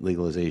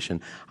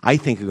legalization, I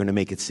think are going to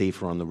make it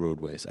safer on the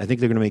roadways. I think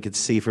they're going to make it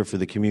safer for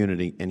the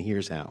community, and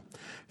here's how.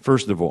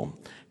 First of all,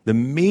 the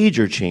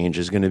major change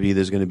is going to be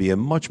there's going to be a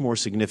much more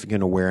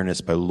significant awareness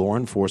by law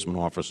enforcement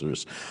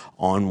officers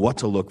on what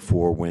to look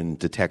for when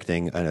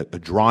detecting a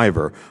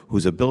driver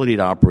whose ability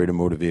to operate a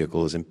motor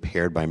vehicle is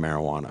impaired by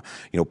marijuana.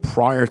 You know,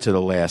 prior to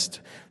the last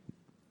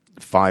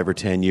 5 or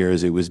 10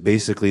 years, it was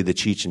basically the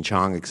Cheech and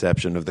Chong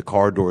exception of the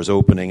car doors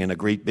opening and a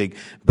great big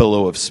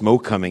billow of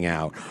smoke coming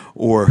out,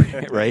 or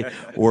right,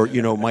 or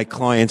you know, my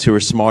clients who are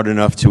smart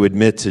enough to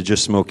admit to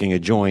just smoking a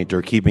joint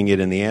or keeping it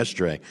in the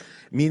ashtray.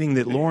 Meaning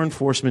that law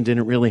enforcement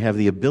didn't really have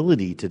the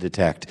ability to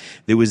detect.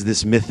 There was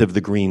this myth of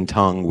the green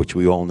tongue, which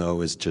we all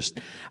know is just,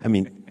 I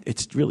mean,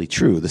 it's really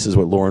true. This is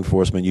what law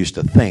enforcement used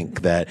to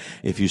think, that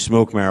if you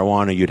smoke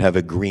marijuana, you'd have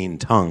a green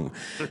tongue.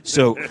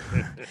 So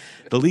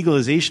the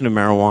legalization of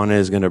marijuana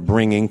is going to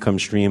bring income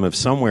stream of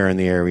somewhere in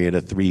the area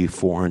to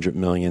 400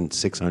 million,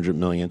 600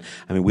 million.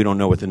 I mean, we don't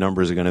know what the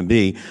numbers are going to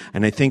be.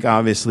 And I think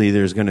obviously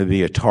there's going to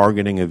be a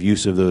targeting of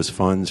use of those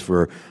funds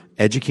for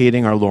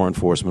educating our law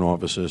enforcement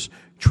officers,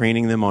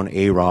 training them on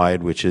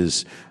A-RIDE, which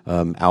is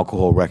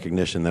alcohol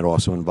recognition that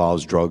also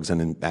involves drugs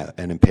and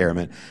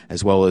impairment,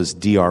 as well as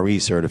DRE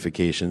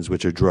certifications,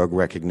 which are drug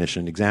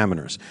recognition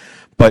examiners.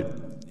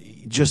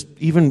 But just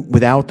even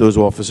without those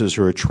officers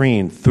who are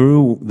trained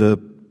through the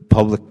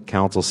public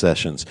counsel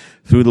sessions,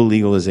 through the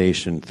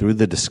legalization, through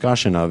the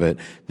discussion of it,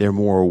 they're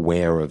more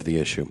aware of the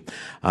issue.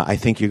 I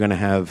think you're going to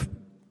have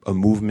a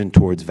movement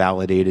towards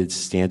validated,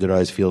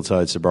 standardized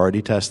field-side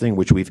sobriety testing,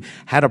 which we've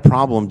had a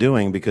problem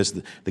doing because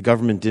the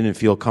government didn't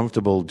feel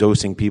comfortable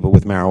dosing people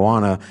with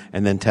marijuana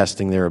and then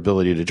testing their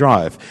ability to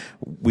drive.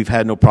 We've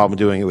had no problem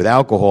doing it with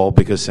alcohol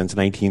because since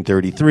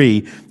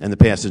 1933 and the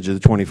passage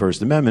of the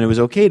 21st Amendment, it was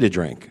okay to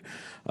drink.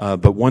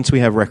 But once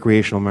we have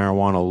recreational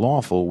marijuana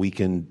lawful, we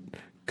can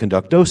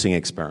conduct dosing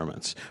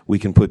experiments. We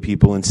can put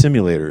people in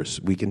simulators.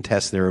 We can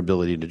test their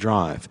ability to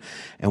drive.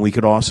 And we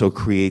could also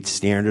create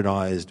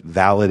standardized,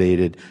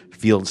 validated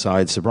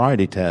field-side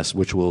sobriety tests,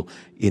 which will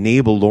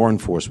enable law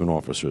enforcement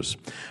officers.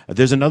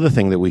 There's another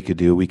thing that we could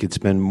do. We could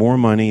spend more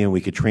money and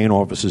we could train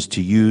officers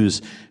to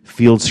use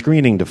field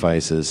screening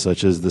devices,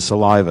 such as the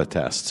saliva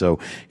test. So,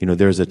 you know,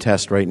 there's a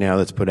test right now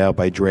that's put out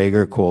by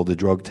Draeger called the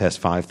Drug Test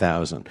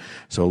 5000.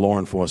 So a law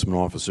enforcement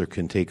officer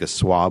can take a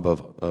swab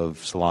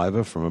of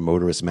saliva from a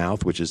motorist's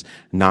mouth, which is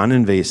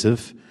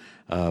non-invasive,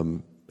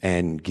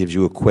 and gives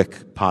you a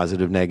quick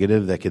positive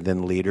negative that could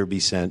then later be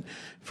sent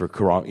for,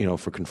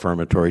 for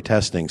confirmatory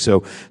testing.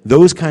 So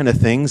those kind of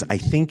things, I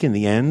think in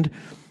the end,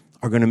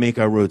 are going to make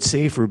our roads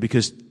safer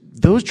because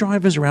those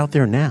drivers are out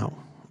there now,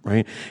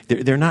 right?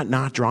 They're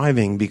not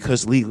driving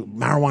because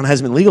marijuana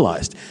hasn't been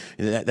legalized.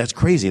 That's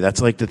crazy.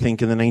 That's like to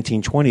think in the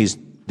 1920s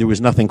there was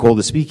nothing called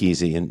a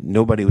speakeasy and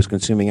nobody was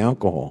consuming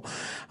alcohol.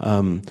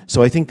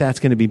 So I think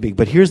that's going to be big.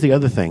 But here's the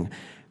other thing.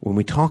 When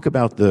we talk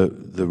about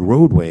the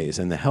roadways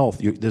and the health,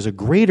 there's a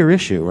greater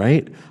issue,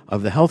 right,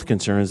 of the health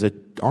concerns that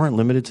aren't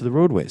limited to the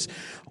roadways.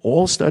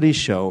 All studies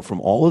show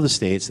from all of the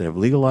states that have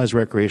legalized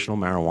recreational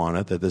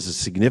marijuana that there's a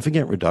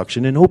significant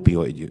reduction in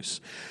opioid use.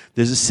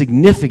 There's a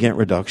significant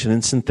reduction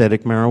in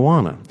synthetic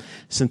marijuana.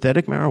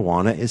 Synthetic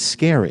marijuana is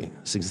scary.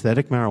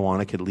 Synthetic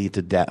marijuana could lead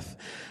to death.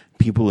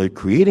 People are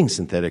creating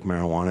synthetic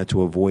marijuana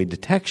to avoid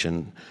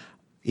detection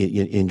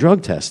in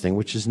drug testing,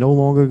 which is no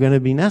longer going to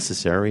be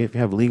necessary if you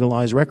have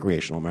legalized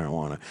recreational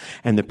marijuana.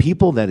 And the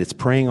people that it's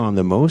preying on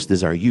the most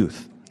is our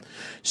youth.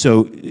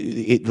 So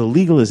the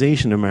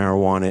legalization of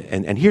marijuana,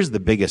 and here's the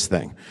biggest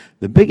thing.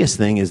 The biggest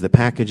thing is the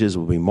packages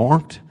will be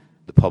marked,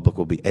 the public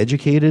will be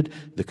educated,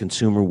 the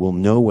consumer will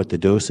know what the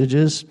dosage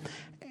is,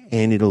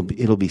 and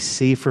it'll be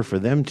safer for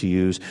them to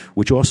use,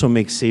 which also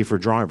makes safer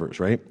drivers,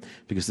 right?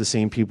 Because the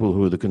same people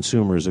who are the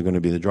consumers are going to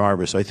be the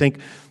drivers. So I think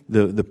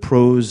the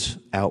pros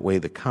outweigh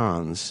the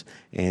cons,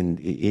 and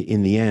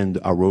in the end,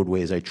 our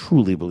roadways, I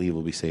truly believe,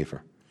 will be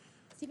safer.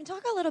 Stephen,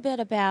 talk a little bit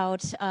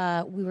about,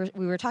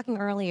 we were talking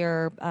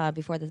earlier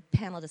before the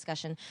panel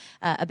discussion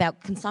about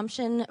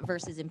consumption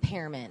versus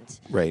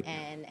impairment. Right.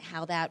 And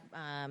how that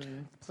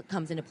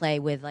comes into play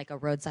with like a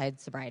roadside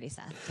sobriety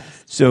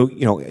test. So,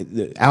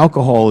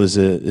 alcohol is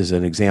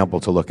an example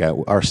to look at.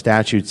 Our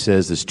statute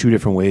says there's two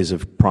different ways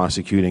of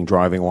prosecuting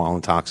driving while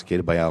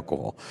intoxicated by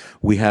alcohol.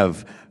 We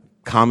have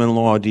common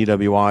law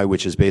DWI,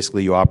 which is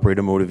basically you operate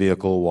a motor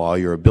vehicle while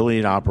your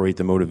ability to operate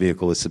the motor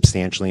vehicle is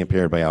substantially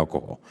impaired by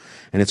alcohol.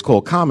 And it's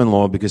called common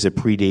law because it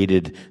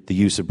predated the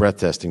use of breath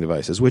testing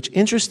devices, which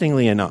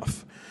interestingly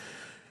enough,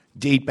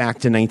 date back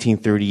to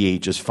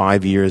 1938, just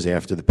 5 years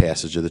after the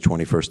passage of the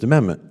 21st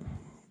Amendment.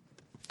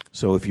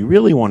 So if you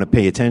really want to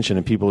pay attention,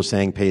 and people are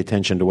saying pay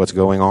attention to what's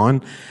going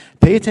on,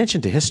 pay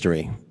attention to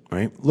history,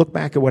 right? Look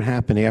back at what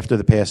happened after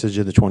the passage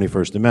of the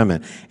 21st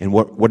Amendment, and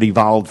what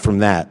evolved from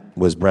that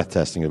was breath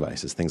testing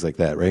devices, things like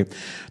that, right?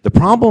 The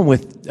problem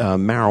with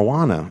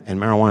marijuana and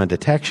marijuana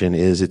detection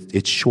is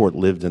it's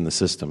short-lived in the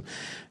system.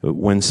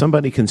 When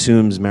somebody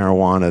consumes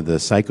marijuana, the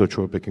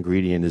psychotropic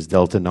ingredient is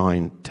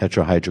delta-9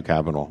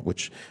 tetrahydrocannabinol,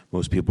 which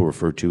most people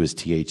refer to as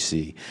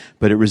THC.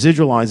 But it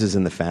residualizes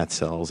in the fat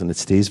cells, and it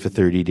stays for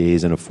 30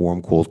 days in a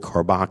form called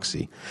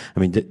carboxy. I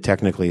mean,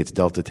 technically it's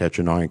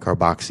delta-tetra-9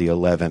 carboxy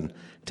 11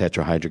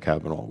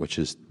 tetrahydrocannabinol, which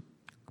is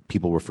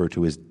people refer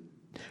to as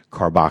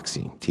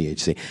carboxy,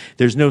 THC.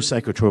 There's no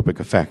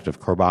psychotropic effect of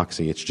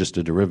carboxy. It's just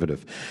a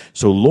derivative.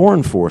 So law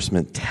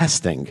enforcement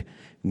testing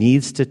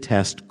needs to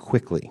test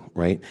quickly,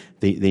 right?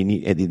 They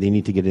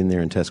need to get in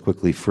there and test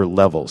quickly for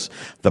levels.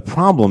 The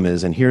problem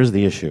is, and here's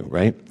the issue,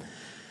 right?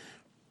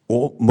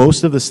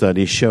 Most of the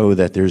studies show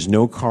that there's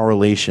no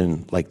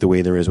correlation like the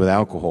way there is with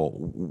alcohol.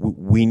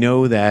 We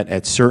know that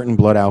at certain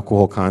blood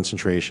alcohol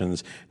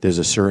concentrations, there's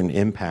a certain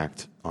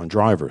impact on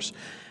drivers.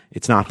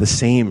 It's not the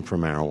same for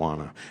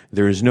marijuana.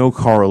 There is no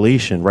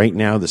correlation. Right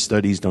now, the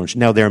studies don't.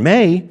 Now, there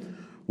may,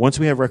 once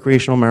we have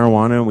recreational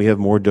marijuana and we have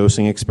more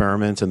dosing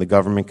experiments and the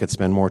government could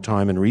spend more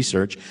time in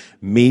research,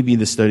 maybe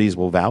the studies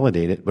will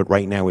validate it, but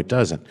right now it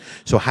doesn't.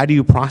 So how do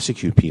you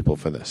prosecute people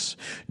for this?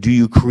 Do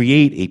you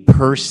create a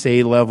per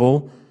se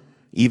level,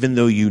 even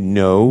though you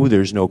know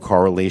there's no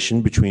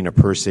correlation between a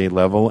per se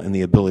level and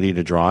the ability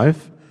to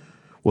drive?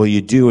 Well,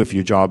 you do if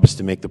your job is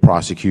to make the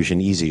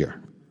prosecution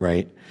easier,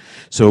 right?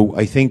 So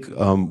I think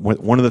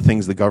one of the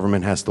things the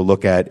government has to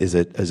look at is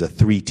a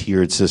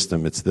three-tiered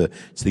system. It's the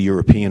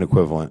European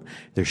equivalent.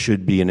 There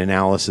should be an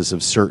analysis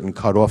of certain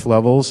cutoff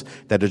levels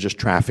that are just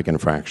traffic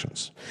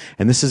infractions.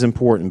 And this is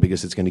important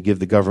because it's going to give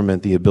the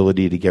government the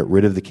ability to get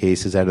rid of the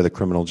cases out of the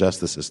criminal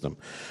justice system.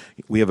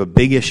 We have a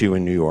big issue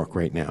in New York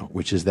right now,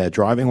 which is that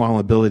driving while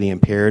ability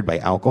impaired by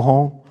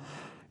alcohol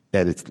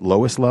at its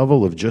lowest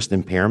level of just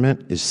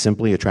impairment is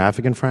simply a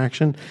traffic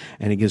infraction,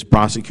 and it gives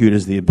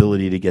prosecutors the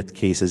ability to get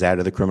cases out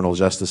of the criminal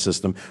justice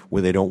system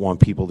where they don't want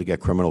people to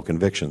get criminal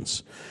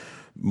convictions.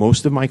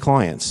 Most of my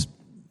clients,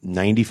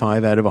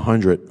 95 out of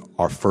 100,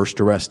 are first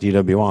arrest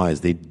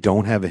DWIs. They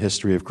don't have a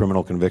history of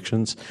criminal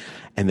convictions,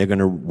 and they're going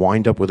to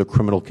wind up with a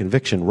criminal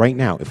conviction right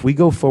now. If we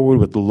go forward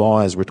with the law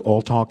as we're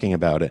all talking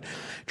about it,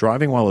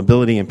 driving while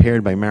ability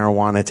impaired by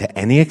marijuana to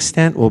any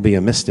extent will be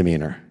a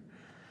misdemeanor.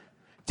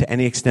 To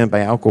any extent by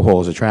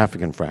alcohol is a traffic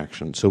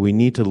infraction. So we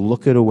need to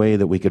look at a way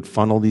that we could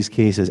funnel these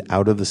cases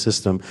out of the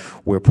system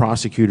where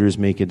prosecutors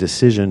make a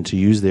decision to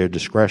use their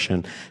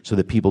discretion so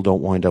that people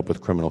don't wind up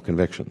with criminal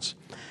convictions.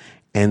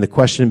 And the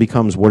question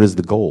becomes, what is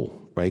the goal,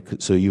 right?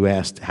 So you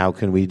asked, how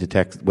can we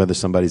detect whether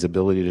somebody's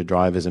ability to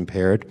drive is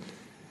impaired?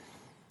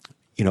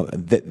 You know,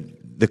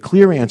 the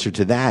clear answer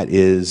to that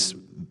is,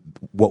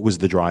 what was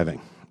the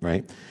driving,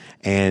 right?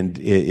 And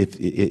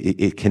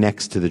it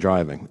connects to the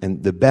driving.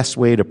 And the best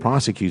way to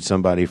prosecute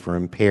somebody for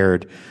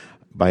impaired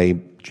by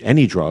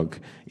any drug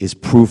is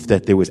proof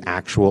that there was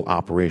actual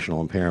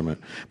operational impairment.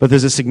 But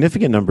there's a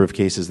significant number of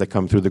cases that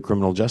come through the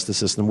criminal justice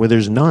system where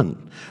there's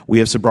none. We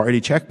have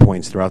sobriety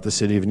checkpoints throughout the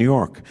city of New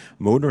York.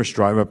 Motorists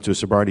drive up to a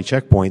sobriety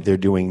checkpoint, they're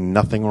doing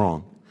nothing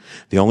wrong.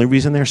 The only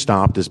reason they're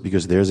stopped is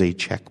because there's a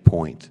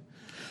checkpoint.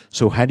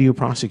 So how do you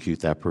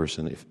prosecute that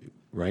person,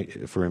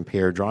 for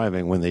impaired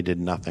driving when they did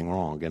nothing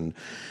wrong? And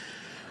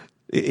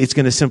it's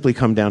going to simply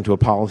come down to a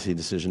policy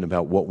decision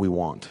about what we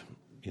want,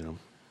 you know.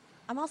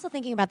 I'm also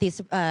thinking about these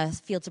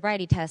field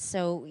sobriety tests.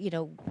 So, you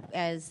know,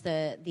 as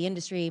the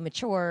industry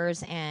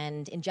matures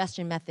and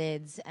ingestion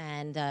methods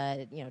and,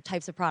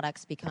 types of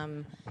products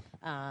become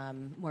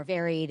more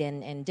varied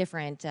and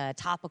different,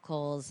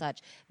 topicals,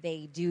 such,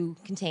 they do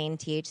contain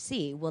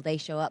THC. Will they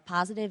show up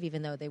positive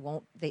even though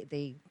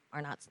they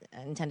are not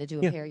intended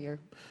to impair your...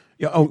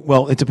 Yeah,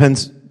 well, it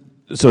depends.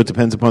 So it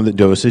depends upon the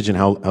dosage and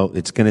how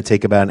it's going to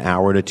take about an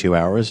hour to 2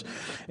 hours,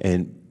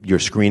 and your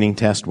screening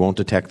test won't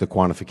detect the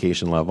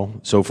quantification level.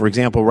 So, for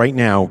example, right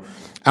now,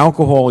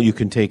 alcohol, you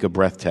can take a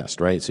breath test,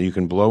 right? So you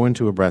can blow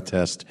into a breath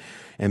test,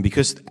 and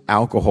because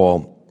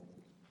alcohol,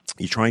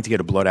 you're trying to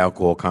get a blood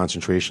alcohol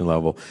concentration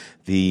level,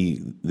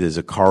 there's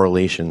a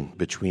correlation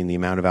between the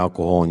amount of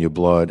alcohol in your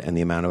blood and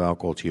the amount of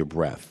alcohol to your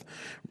breath,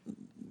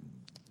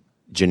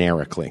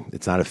 generically.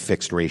 It's not a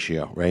fixed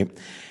ratio, right?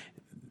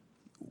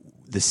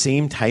 The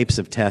same types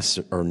of tests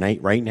are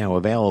right now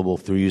available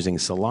through using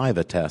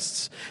saliva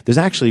tests. There's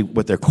actually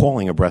what they're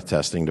calling a breath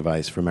testing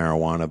device for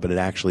marijuana, but it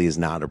actually is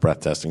not a breath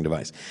testing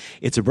device.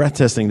 It's a breath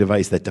testing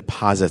device that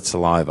deposits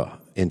saliva.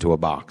 into a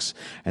box,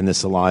 and the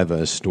saliva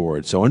is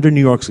stored. So under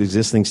New York's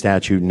existing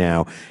statute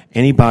now,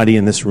 anybody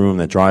in this room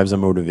that drives a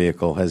motor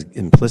vehicle has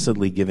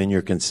implicitly given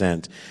your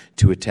consent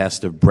to a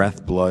test of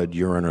breath, blood,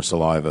 urine, or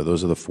saliva.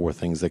 Those are the 4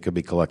 things that could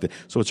be collected.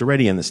 So it's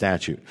already in the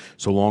statute.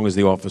 So long as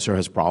the officer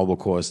has probable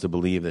cause to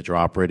believe that you're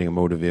operating a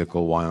motor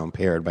vehicle while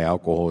impaired by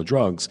alcohol or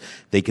drugs,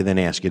 they can then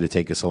ask you to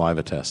take a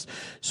saliva test.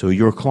 So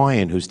your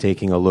client who's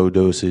taking a low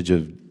dosage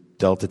of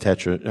delta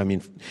tetra, I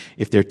mean,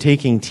 if they're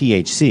taking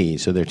THC,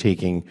 so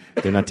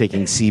they're not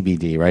taking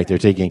CBD, right? They're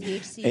taking,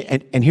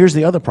 and here's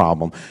the other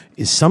problem,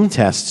 is some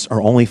tests are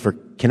only for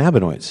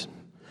cannabinoids.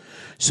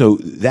 So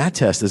that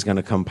test is going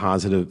to come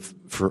positive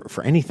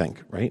for anything,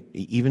 right?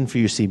 Even for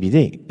your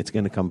CBD, it's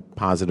going to come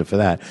positive for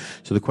that.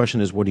 So the question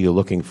is, what are you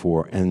looking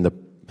for? And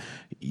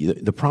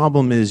the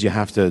problem is you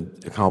have to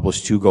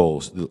accomplish 2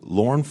 goals.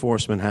 Law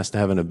enforcement has to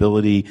have an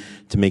ability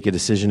to make a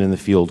decision in the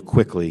field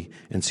quickly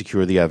and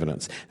secure the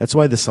evidence. That's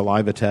why the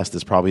saliva test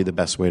is probably the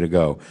best way to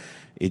go.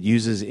 It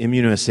uses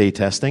immunoassay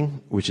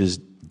testing, which is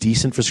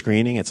decent for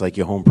screening. It's like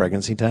your home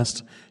pregnancy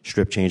test.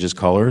 Strip changes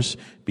colors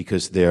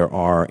because there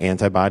are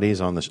antibodies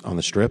on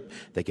the strip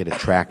that get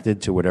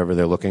attracted to whatever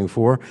they're looking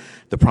for.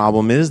 The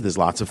problem is there's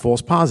lots of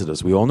false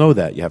positives. We all know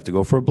that. You have to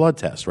go for a blood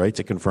test, right,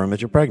 to confirm that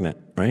you're pregnant,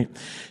 right?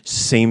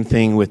 Same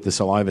thing with the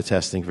saliva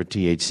testing for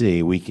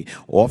THC.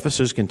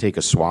 Officers can take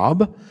a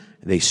swab,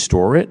 they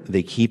store it,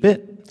 they keep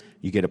it.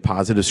 You get a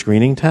positive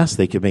screening test,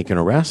 they can make an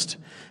arrest.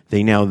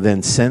 They now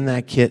then send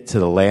that kit to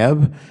the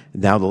lab.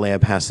 Now the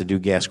lab has to do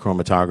gas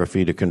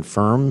chromatography to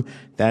confirm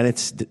that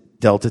it's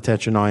delta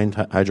tetra 9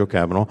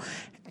 hydrocannabinol,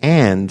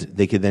 and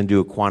they could then do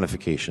a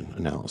quantification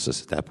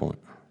analysis at that point.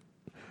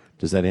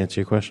 Does that answer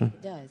your question?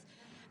 It does.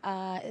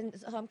 And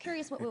so I'm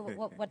curious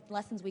what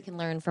lessons we can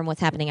learn from what's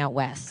happening out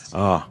west.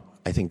 I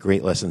think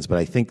great lessons, but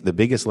I think the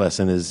biggest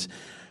lesson is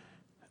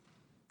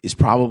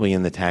probably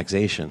in the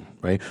taxation,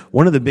 right?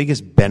 One of the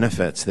biggest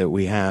benefits that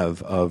we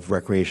have of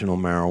recreational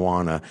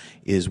marijuana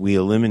is we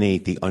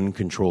eliminate the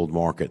uncontrolled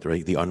market,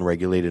 right? The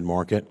unregulated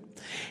market.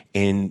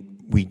 And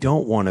we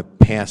don't want to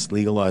pass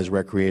legalized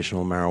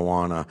recreational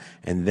marijuana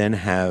and then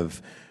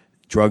have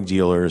drug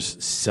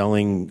dealers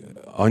selling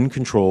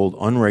uncontrolled,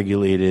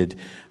 unregulated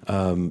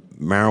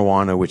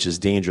marijuana, which is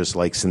dangerous,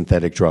 like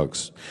synthetic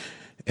drugs.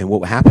 And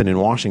what happened in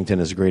Washington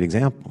is a great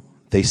example.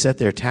 They set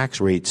their tax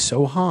rate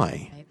so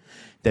high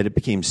that it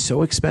became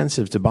so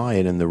expensive to buy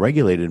it in the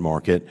regulated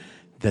market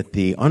that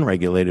the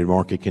unregulated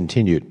market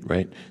continued,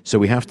 right? So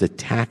we have to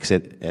tax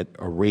it at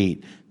a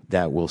rate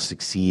that will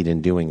succeed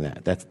in doing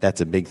that.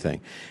 That's a big thing.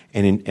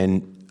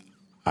 And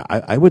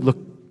I would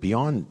look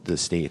beyond the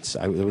states.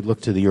 I would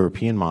look to the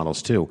European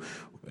models too,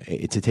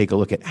 to take a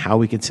look at how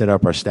we can set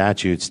up our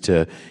statutes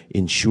to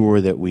ensure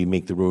that we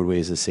make the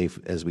roadways as safe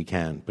as we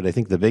can. But I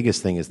think the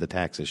biggest thing is the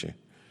tax issue.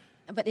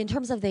 But in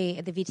terms of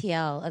the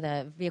VTL,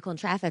 the Vehicle and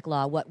Traffic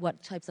Law,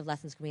 what types of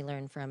lessons can we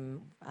learn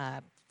from,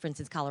 for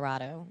instance,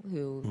 Colorado,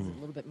 who is a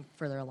little bit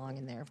further along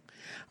in their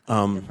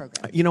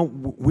program? You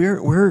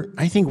know,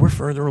 I think we're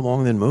further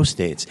along than most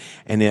states,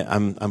 and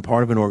I'm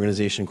part of an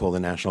organization called the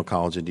National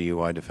College of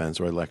DUI Defense,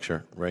 where I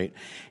lecture, right?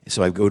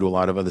 So I go to a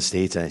lot of other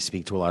states and I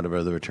speak to a lot of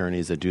other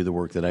attorneys that do the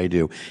work that I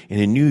do. And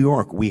in New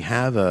York, we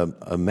have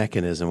a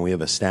mechanism, we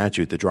have a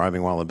statute, the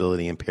driving while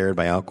ability impaired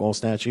by alcohol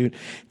statute,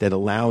 that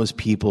allows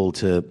people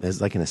to, as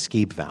like an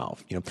escape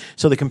valve, you know.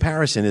 So the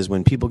comparison is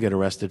when people get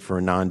arrested for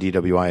a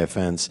non-DWI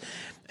offense,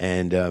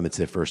 and it's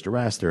their first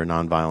arrest, they're a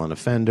nonviolent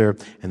offender,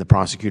 and the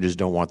prosecutors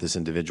don't want this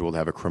individual to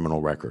have a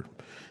criminal record.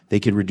 They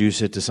could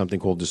reduce it to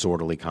something called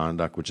disorderly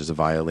conduct, which is a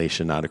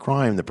violation, not a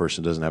crime. The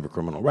person doesn't have a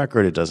criminal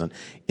record. It doesn't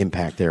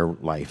impact their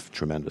life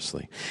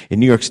tremendously. In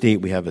New York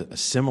State, we have a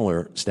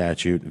similar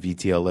statute,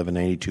 VTL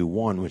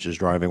 1192-1, which is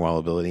driving while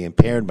ability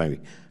impaired by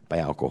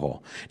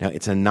alcohol. Now,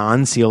 it's a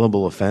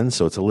non-sealable offense,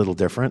 so it's a little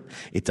different.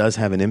 It does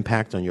have an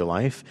impact on your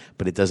life,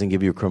 but it doesn't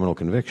give you a criminal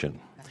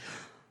conviction.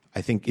 I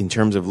think in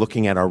terms of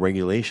looking at our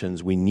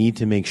regulations, we need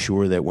to make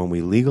sure that when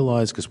we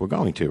legalize, because we're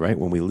going to, right?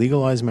 When we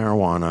legalize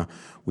marijuana,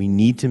 we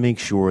need to make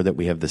sure that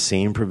we have the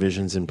same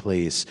provisions in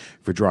place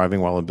for driving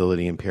while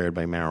ability impaired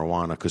by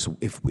marijuana. Because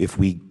if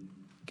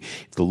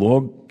the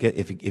law,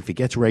 if it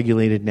gets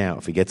regulated now,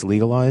 if it gets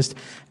legalized,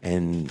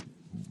 and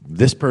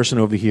this person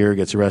over here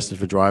gets arrested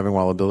for driving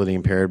while ability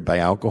impaired by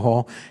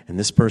alcohol, and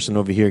this person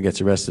over here gets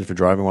arrested for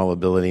driving while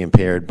ability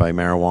impaired by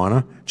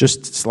marijuana,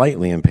 just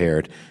slightly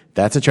impaired,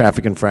 that's a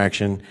traffic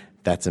infraction,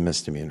 that's a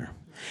misdemeanor.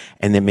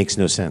 And that makes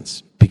no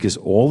sense, because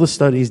all the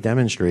studies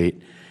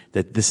demonstrate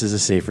that this is a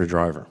safer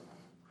driver,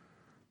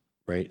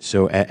 right?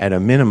 So at a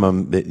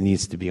minimum, it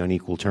needs to be on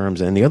equal terms.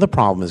 And the other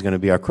problem is going to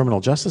be our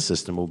criminal justice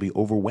system will be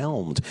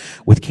overwhelmed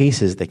with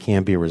cases that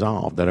can't be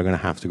resolved, that are going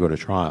to have to go to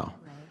trial,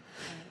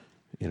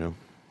 you know?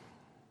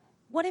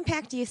 What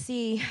impact do you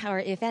see, or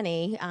if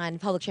any, on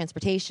public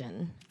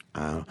transportation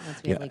once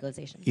we have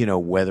legalization? You know,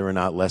 whether or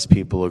not less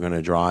people are going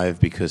to drive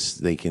because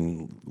they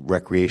can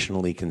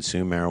recreationally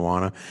consume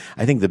marijuana.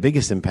 I think the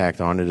biggest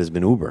impact on it has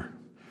been Uber,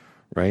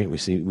 right?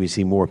 We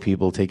see more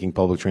people taking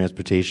public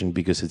transportation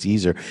because it's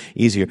easier.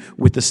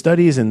 With the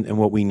studies and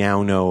what we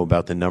now know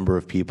about the number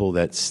of people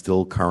that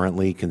still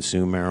currently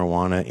consume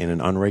marijuana in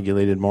an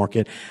unregulated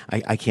market,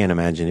 I can't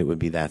imagine it would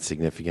be that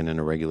significant in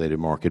a regulated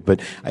market.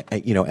 But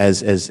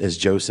as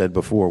Joe said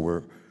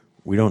before,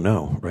 we don't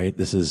know, right?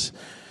 This is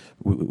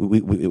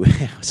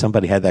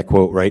somebody had that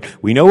quote, right?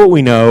 We know what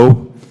we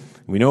know,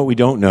 we know what we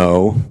don't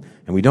know,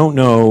 and we don't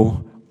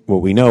know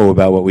what we know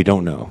about what we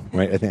don't know,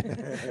 right?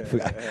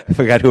 I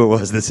forgot who it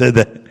was that said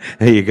that.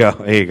 There you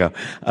go.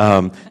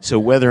 So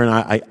whether or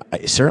not,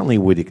 I certainly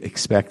would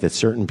expect that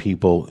certain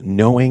people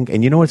knowing,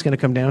 and you know what it's going to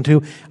come down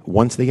to?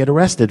 Once they get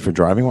arrested for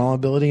driving while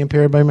ability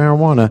impaired by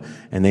marijuana,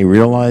 and they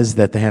realize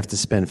that they have to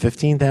spend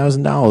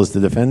 $15,000 to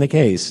defend the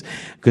case,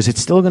 because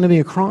it's still going to be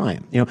a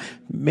crime.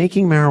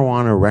 Making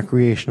marijuana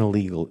recreational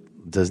legal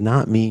does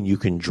not mean you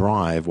can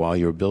drive while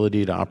your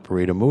ability to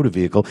operate a motor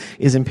vehicle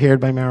is impaired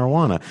by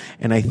marijuana.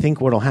 And I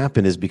think what will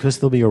happen is, because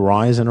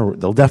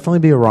there'll definitely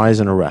be a rise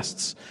in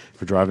arrests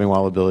for driving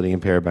while ability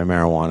impaired by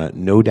marijuana,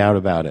 no doubt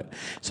about it.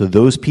 So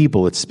those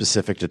people, it's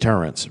specific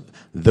deterrence.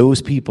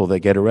 Those people that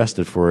get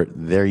arrested for it,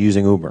 they're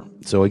using Uber.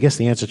 So I guess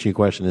the answer to your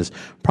question is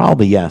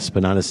probably yes,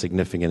 but not as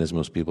significant as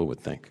most people would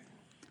think.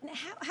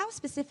 How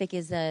specific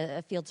is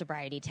a field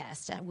sobriety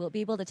test? Will it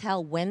be able to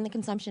tell when the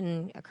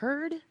consumption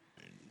occurred?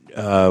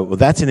 Well,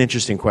 that's an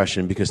interesting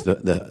question, because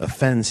the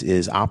offense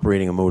is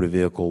operating a motor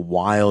vehicle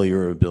while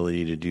your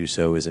ability to do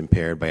so is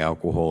impaired by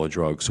alcohol or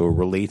drugs. So it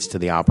relates to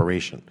the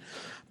operation.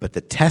 But the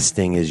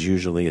testing is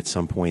usually at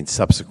some point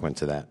subsequent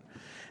to that,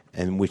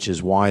 and which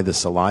is why the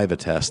saliva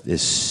test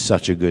is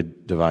such a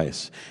good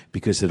device,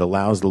 because it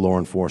allows the law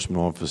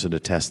enforcement officer to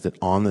test it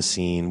on the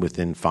scene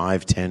within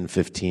 5, 10,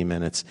 15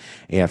 minutes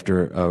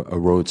after a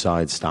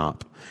roadside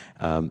stop.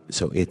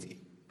 So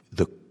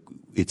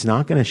it's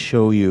not going to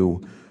show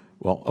you.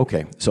 Well,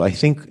 okay, so I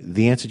think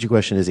the answer to your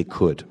question is it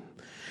could.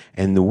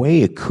 And the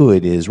way it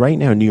could is, right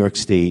now in New York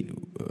State,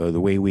 the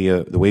way we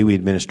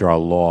administer our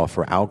law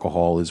for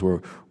alcohol is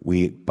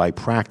we by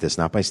practice,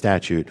 not by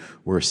statute,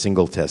 we're a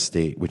single test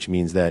state, which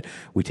means that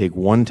we take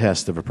one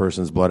test of a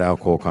person's blood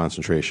alcohol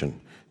concentration.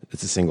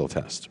 It's a single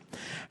test.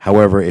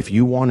 However, if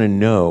you want to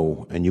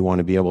know and you want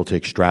to be able to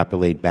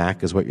extrapolate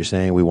back, is what you're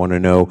saying, we want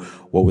to know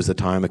what was the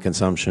time of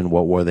consumption,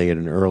 what were they at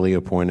an earlier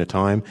point of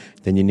time,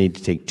 then you need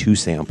to take 2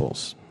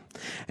 samples.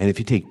 And if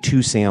you take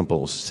 2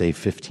 samples, say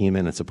 15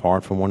 minutes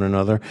apart from one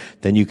another,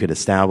 then you could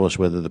establish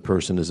whether the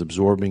person is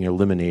absorbing or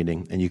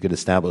eliminating, and you could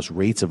establish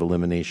rates of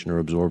elimination or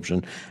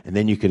absorption, and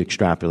then you could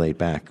extrapolate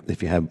back.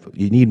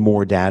 You need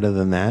more data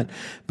than that,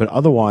 but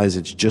otherwise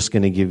it's just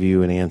going to give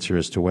you an answer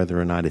as to whether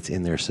or not it's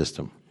in their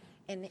system.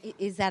 And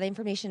is that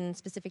information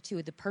specific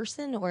to the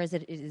person, or is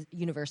it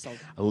universal?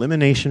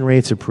 Elimination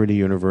rates are pretty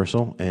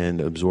universal, and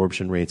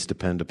absorption rates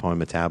depend upon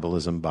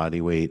metabolism,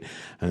 body weight,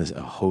 and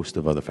a host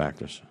of other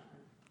factors.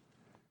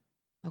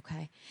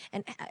 Okay.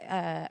 And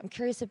I'm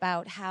curious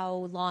about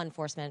how law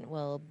enforcement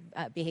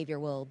behavior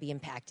will be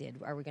impacted.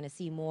 Are we going to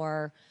see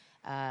more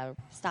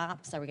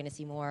stops? Are we going to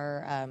see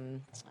more,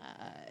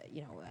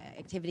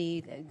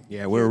 activity?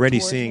 Yeah, we're already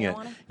seeing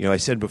marijuana? It. I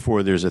said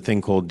before, there's a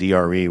thing called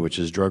DRE, which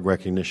is Drug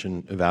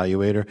Recognition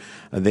Evaluator.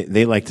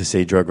 They like to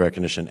say Drug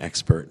Recognition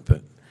Expert,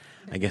 but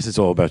I guess it's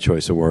all about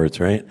choice of words,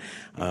 right?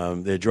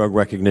 They're Drug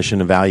Recognition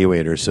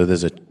Evaluators, so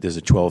there's a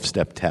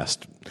 12-step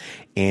test.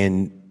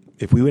 And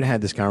if we would have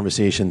had this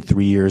conversation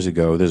 3 years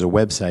ago, there's a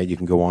website you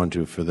can go on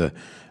to for the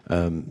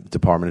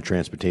Department of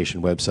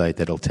Transportation website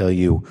that'll tell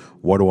you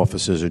what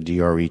officers are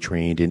DRE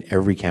trained in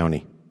every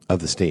county of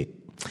the state.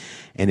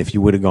 And if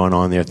you would have gone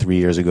on there 3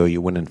 years ago,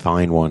 you wouldn't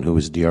find one who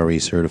was DRE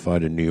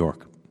certified in New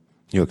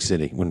York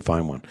City. Wouldn't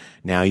find one.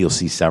 Now you'll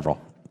see several.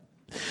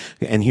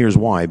 And here's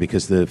why,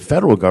 because the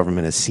federal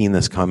government has seen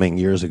this coming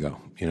years ago,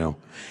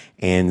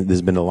 and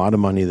there's been a lot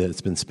of money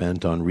that's been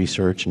spent on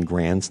research and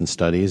grants and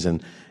studies,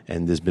 and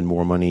there's been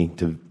more money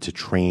to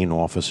train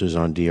officers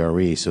on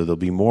DRE. So there'll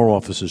be more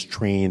officers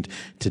trained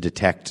to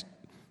detect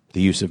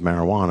the use of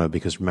marijuana,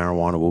 because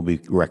marijuana will be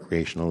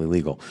recreationally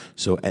legal.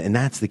 So, and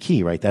that's the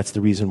key, right? That's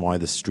the reason why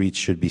the streets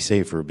should be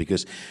safer,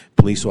 because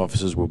police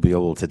officers will be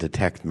able to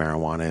detect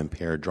marijuana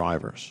impaired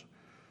drivers.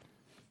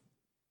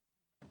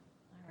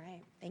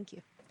 Thank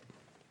you.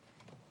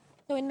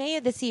 So in May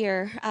of this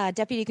year,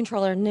 Deputy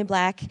Comptroller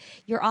Niblack,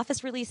 your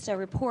office released a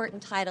report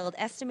entitled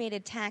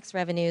Estimated Tax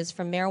Revenues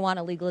from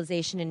Marijuana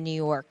Legalization in New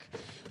York,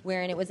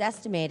 wherein it was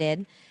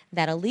estimated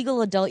that a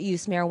legal adult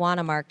use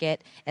marijuana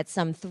market at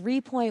some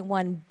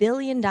 $3.1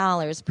 billion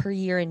per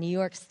year in New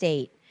York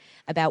State,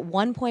 about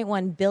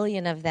 $1.1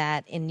 billion of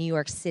that in New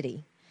York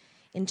City.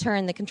 In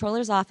turn, the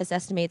Comptroller's Office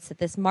estimates that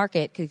this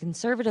market could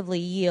conservatively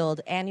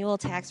yield annual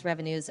tax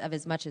revenues of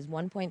as much as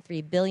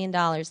 $1.3 billion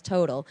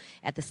total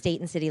at the state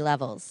and city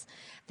levels.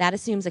 That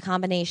assumes a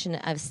combination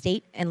of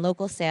state and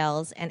local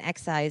sales and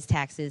excise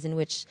taxes in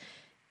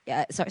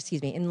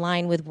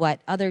line with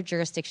what other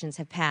jurisdictions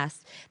have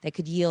passed that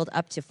could yield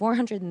up to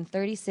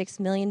 $436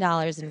 million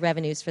in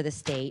revenues for the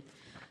state,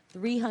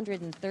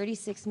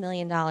 $336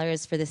 million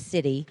for the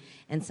city,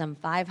 and some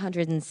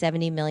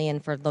 $570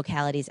 million for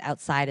localities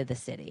outside of the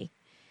city.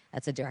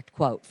 That's a direct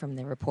quote from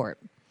the report.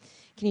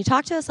 Can you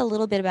talk to us a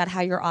little bit about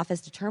how your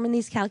office determined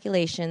these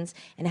calculations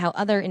and how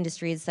other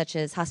industries such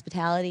as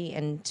hospitality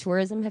and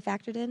tourism have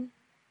factored in?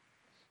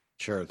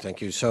 Sure,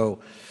 thank you. So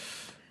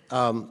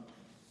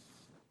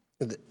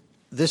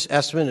this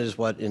estimate is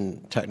what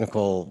in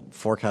technical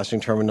forecasting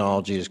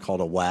terminology is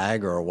called a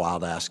WAG, or a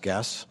wild ass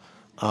guess.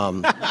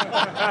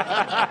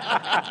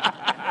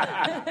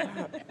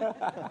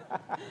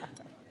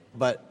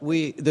 But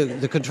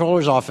the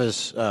controller's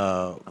office,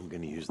 I'm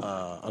going to use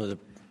under the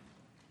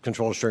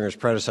Controller Stringer's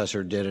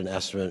predecessor, did an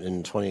estimate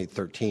in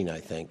 2013, I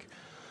think,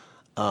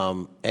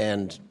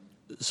 and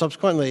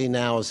subsequently,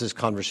 now as this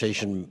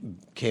conversation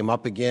came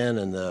up again,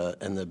 and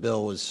the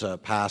bill was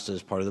passed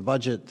as part of the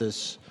budget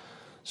this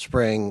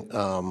spring,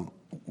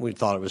 we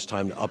thought it was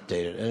time to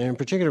update it, and in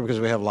particular because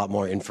we have a lot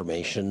more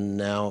information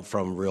now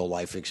from real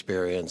life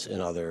experience in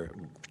other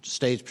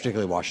states,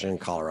 particularly Washington and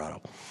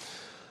Colorado.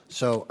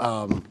 So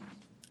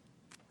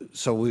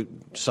we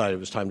decided it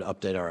was time to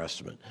update our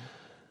estimate.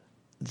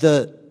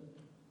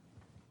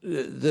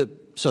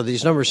 So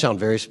these numbers sound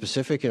very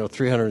specific,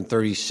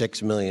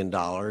 $336 million.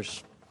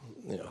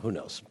 Who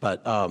knows?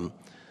 But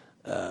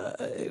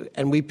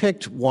and we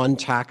picked one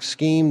tax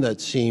scheme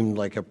that seemed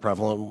like a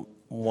prevalent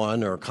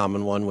one or a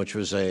common one, which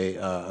was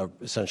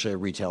essentially a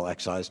retail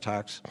excise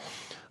tax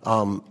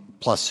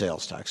plus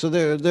sales tax. So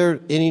there are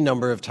any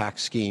number of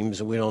tax schemes,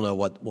 and we don't know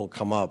what will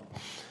come up,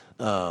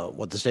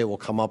 what the state will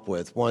come up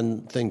with.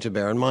 One thing to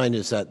bear in mind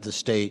is that the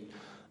state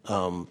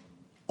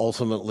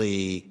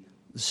ultimately,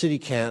 the city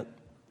can't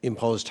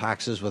impose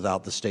taxes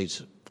without the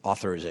state's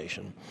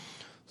authorization.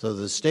 So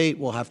the state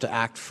will have to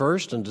act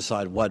first and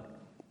decide what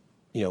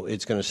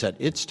it's going to set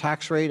its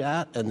tax rate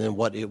at, and then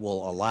what it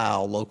will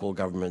allow local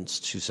governments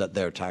to set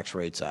their tax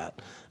rates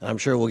at. And I'm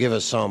sure it will give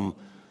us some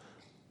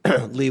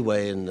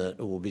leeway in that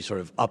it will be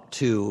sort of up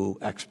to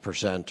X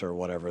percent or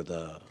whatever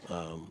the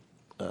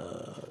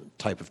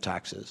type of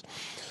tax is.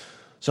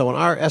 So in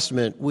our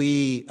estimate,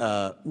 we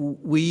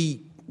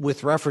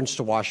with reference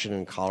to Washington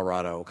and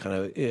Colorado, kind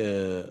of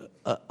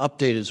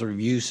updated sort of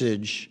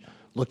usage,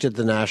 looked at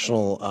the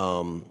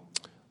national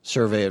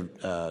survey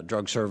of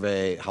drug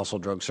survey,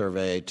 household drug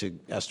survey to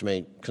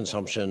estimate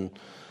consumption,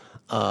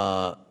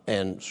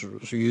 and sort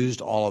of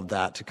used all of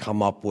that to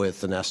come up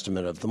with an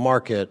estimate of the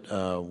market,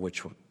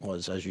 which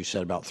was, as you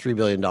said, about $3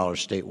 billion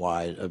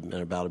statewide and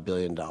about $1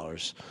 billion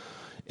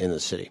in the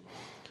city.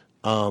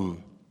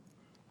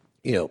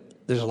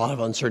 There's a lot of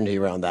uncertainty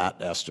around that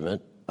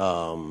estimate.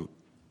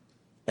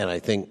 And I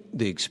think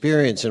the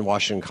experience in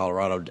Washington,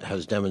 Colorado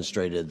has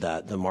demonstrated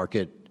that the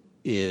market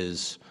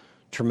is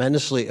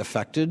tremendously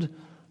affected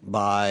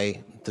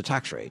by the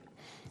tax rate.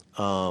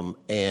 As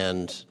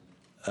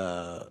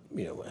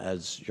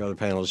your other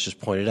panelists just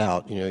pointed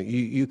out,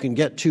 you can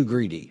get too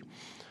greedy.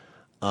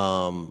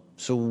 So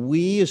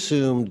we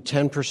assumed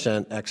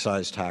 10%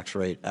 excise tax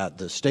rate at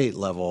the state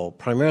level,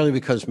 primarily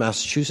because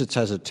Massachusetts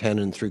has a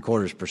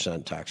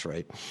 10.75% tax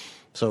rate.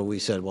 So we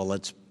said, well,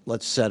 let's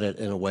set it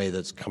in a way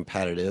that's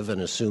competitive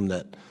and assume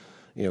that,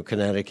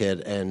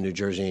 Connecticut and New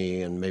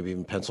Jersey and maybe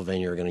even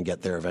Pennsylvania are going to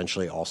get there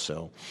eventually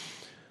also.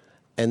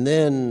 And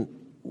then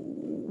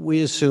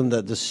we assumed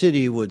that the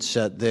city would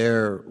set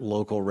their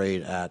local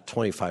rate at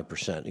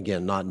 25%,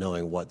 again, not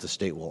knowing what the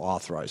state will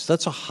authorize.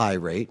 That's a high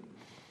rate.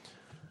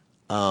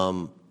 There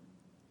are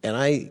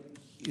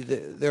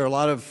a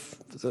lot of,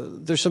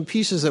 there's some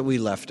pieces that we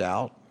left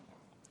out.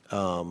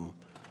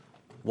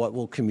 What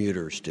will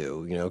commuters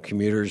do?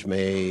 Commuters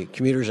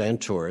and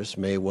tourists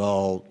may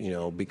well,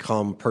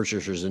 become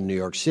purchasers in New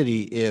York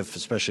City if,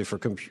 especially for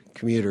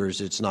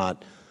commuters, it's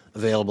not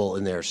available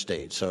in their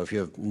state. So if you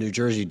have New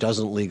Jersey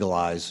doesn't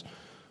legalize,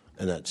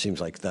 and that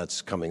seems like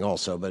that's coming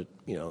also, but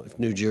if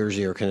New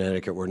Jersey or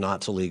Connecticut were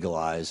not to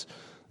legalize,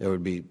 there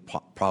would be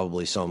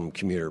probably some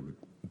commuter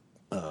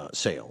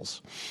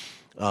sales.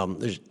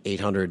 There's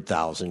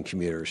 800,000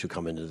 commuters who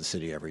come into the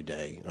city every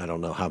day. I don't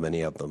know how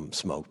many of them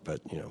smoke,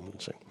 but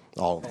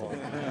all of them.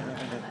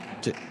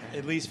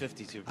 At least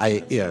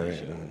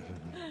 52%.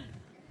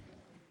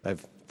 I've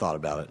thought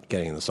about it,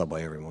 getting in the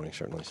subway every morning,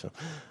 certainly. So.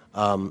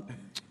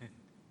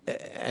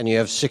 And you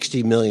have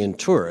 60 million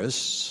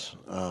tourists,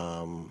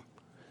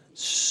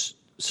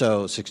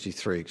 so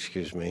 63,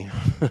 excuse me.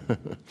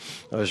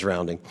 I was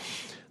rounding.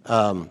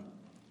 So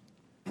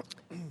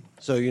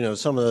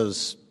some of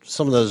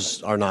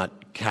those are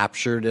not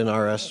captured in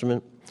our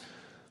estimate.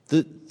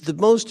 The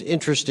most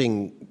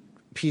interesting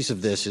piece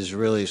of this is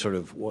really sort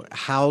of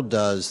how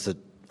does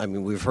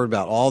we've heard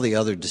about all the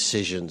other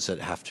decisions that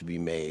have to be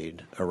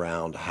made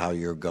around how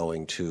you're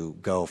going to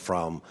go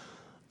from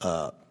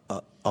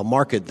a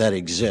market that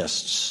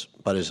exists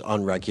but is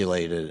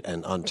unregulated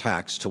and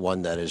untaxed to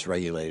one that is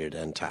regulated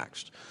and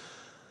taxed.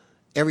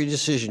 Every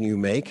decision you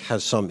make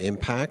has some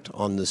impact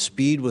on the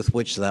speed with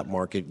which that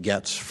market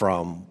gets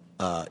from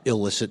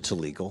illicit to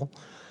legal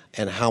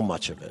and how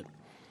much of it.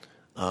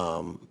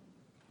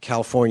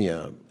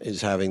 California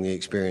is having the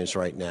experience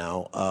right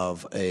now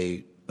of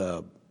a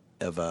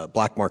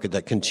black market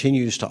that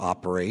continues to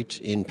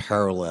operate in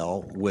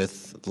parallel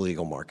with the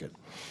legal market.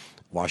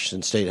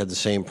 Washington State had the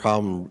same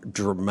problem,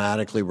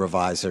 dramatically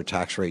revised their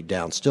tax rate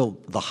down, still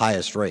the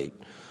highest rate.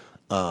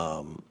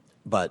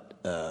 But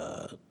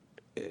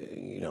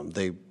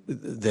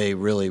they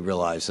really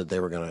realized that they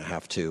were going to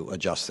have to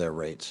adjust their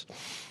rates,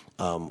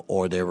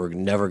 or they were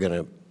never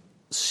going to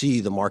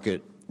see the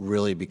market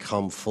really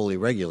become fully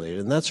regulated.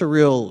 And that's a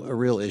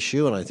real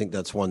issue, and I think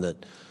that's one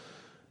that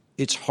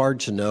it's hard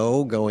to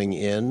know going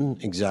in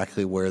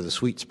exactly where the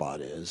sweet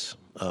spot is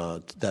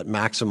that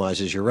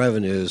maximizes your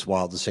revenues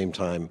while at the same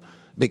time,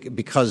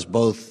 because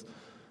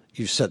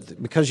you've set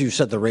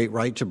the rate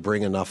right to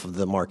bring enough of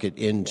the market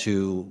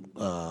into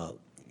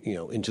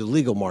into the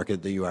legal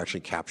market that you actually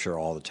capture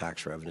all the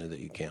tax revenue that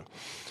you can.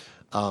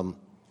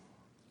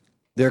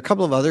 There are a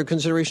couple of other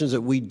considerations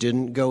that we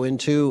didn't go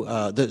into.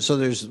 So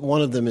there's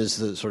one of them is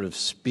the sort of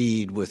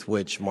speed with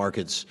which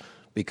markets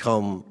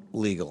become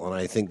legal, and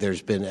I think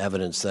there's been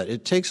evidence that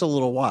it takes a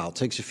little while. It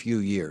takes a few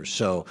years.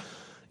 So,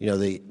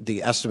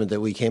 the estimate that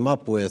we came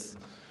up with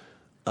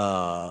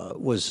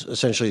was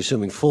essentially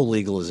assuming full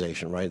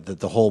legalization, right?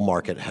 That the whole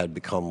market had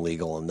become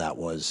legal, and that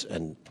was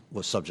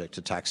subject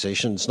to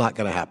taxation. It's not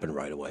going to happen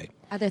right away.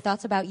 Are there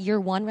thoughts about year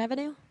one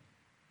revenue?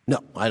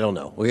 No, I don't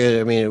know.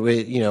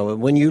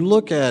 When you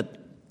look at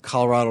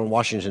Colorado and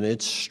Washington,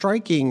 it's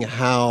striking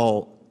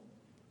how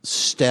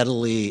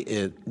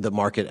steadily the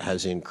market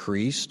has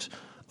increased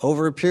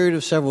over a period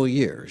of several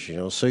years.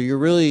 So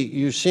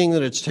you're seeing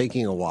that it's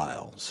taking a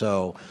while.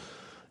 So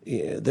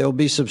there'll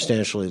be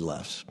substantially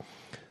less.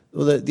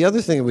 Well, the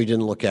other thing that we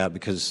didn't look at,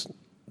 because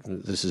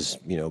this is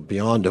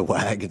beyond a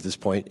wag at this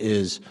point,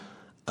 is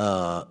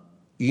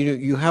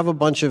you have a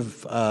bunch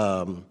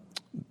of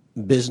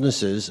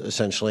businesses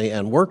essentially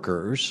and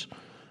workers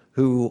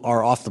who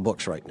are off the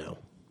books right now.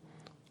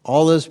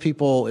 All those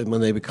people,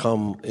 when they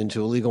become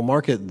into a legal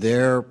market,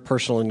 their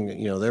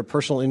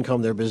personal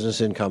income, their business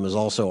income is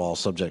also all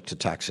subject to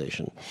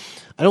taxation.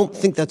 I don't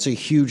think that's a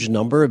huge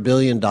number. $1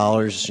 billion,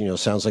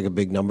 sounds like a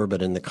big number,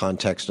 but in the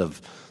context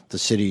of the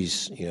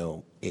city's,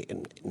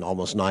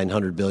 almost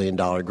 $900 billion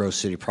gross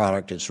city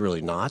product, it's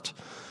really not.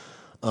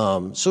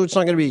 So it's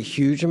not going to be a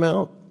huge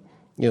amount.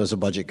 As a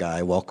budget guy,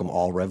 I welcome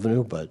all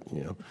revenue, but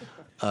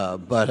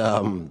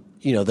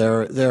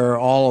there are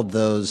all of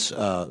those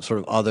sort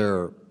of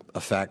other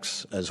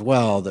effects as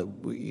well that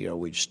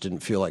we just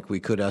didn't feel like we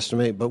could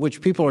estimate, but which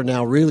people are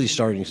now really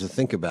starting to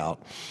think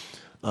about.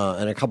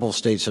 And a couple of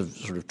states have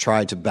sort of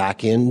tried to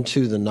back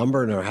into the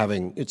number and are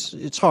having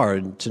it's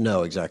hard to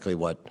know exactly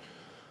what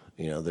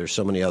there's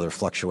so many other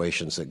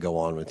fluctuations that go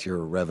on with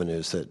your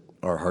revenues that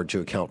are hard to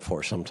account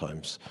for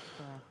sometimes.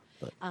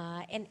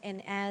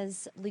 And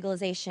as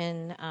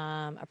legalization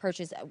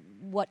approaches,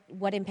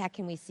 what impact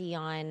can we see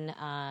on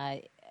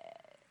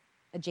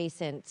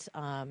adjacent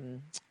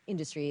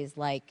industries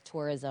like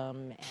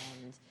tourism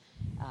and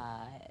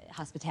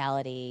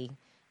hospitality,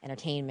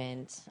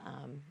 entertainment?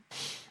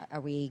 Are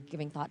we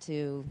giving thought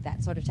to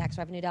that sort of tax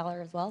revenue dollar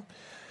as well?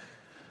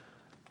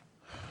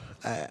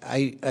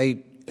 I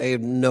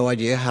have no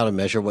idea how to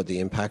measure what the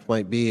impact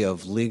might be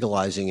of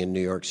legalizing in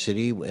New York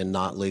City and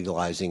not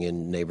legalizing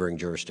in neighboring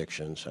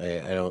jurisdictions.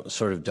 I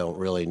don't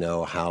really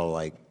know how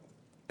to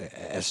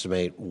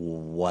estimate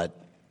what.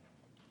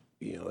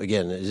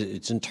 Again,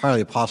 it's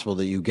entirely possible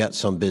that you get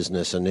some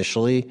business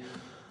initially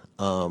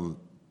from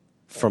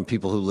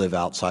people who live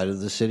outside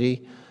of the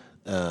city,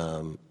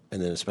 and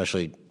then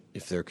especially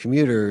if they're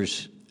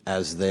commuters,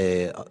 as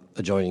the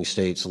adjoining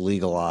states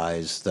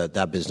legalize,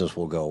 that business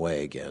will go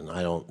away again.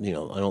 I don't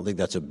think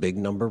that's a big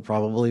number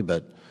probably,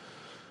 but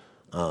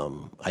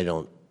I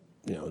don't.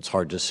 It's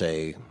hard to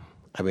say.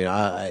 I mean,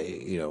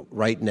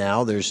 right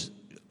now there's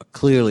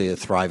clearly a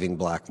thriving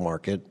black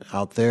market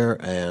out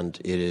there, and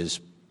it is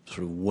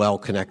sort of well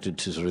connected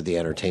to sort of the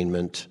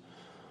entertainment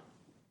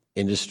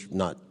industry,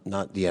 not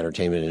the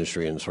entertainment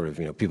industry, and sort of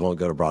people don't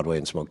go to Broadway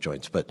and smoke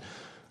joints, but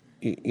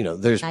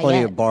there's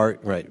plenty of bars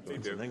and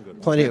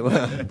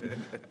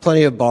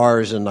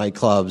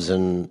nightclubs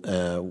and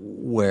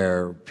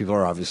where people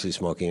are obviously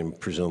smoking and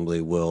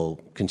presumably will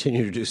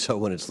continue to do so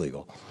when it's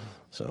legal.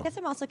 So I guess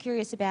I'm also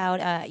curious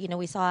about,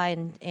 we saw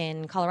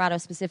in Colorado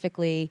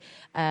specifically,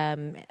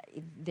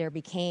 there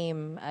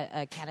became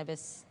a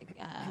cannabis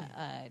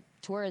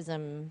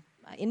tourism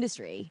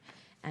industry,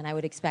 and I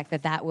would expect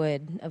that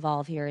would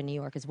evolve here in New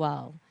York as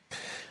well.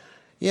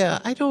 Yeah,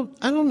 I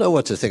don't know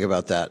what to think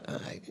about that.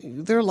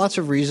 There are lots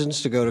of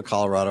reasons to go to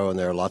Colorado, and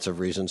there are lots of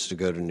reasons to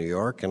go to New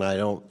York, and I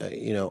don't,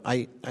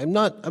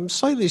 I'm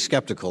slightly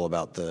skeptical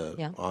about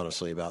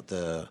honestly about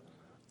the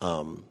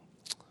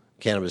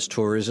cannabis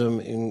tourism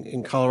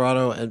in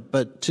Colorado,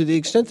 but to the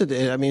extent that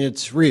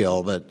it's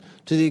real, but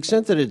to the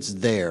extent that it's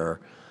there,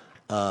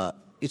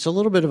 it's a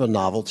little bit of a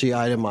novelty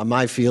item.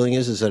 My feeling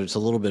is that it's a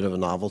little bit of a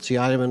novelty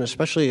item, and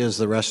especially as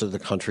the rest of the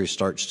country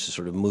starts to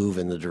sort of move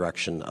in the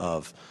direction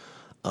of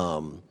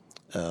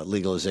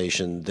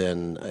legalization,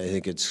 then I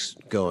think it's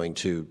going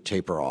to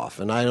taper off.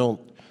 And I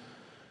don't,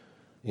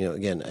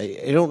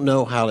 I don't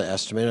know how to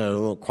estimate it. I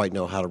don't quite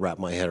know how to wrap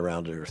my head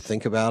around it or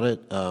think about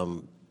it.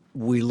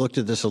 we looked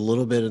at this a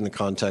little bit in the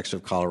context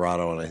of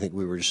Colorado, and I think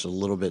we were just a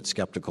little bit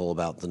skeptical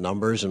about the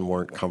numbers and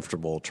weren't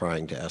comfortable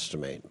trying to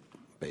estimate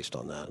based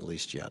on that, at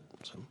least yet.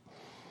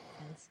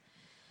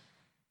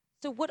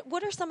 So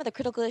what are some of the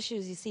critical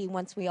issues you see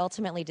once we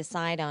ultimately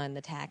decide on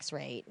the tax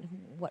rate?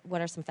 What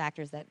are some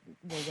factors that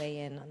will weigh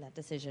in on that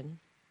decision?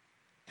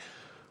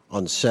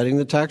 On setting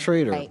the tax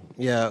rate? Or, right.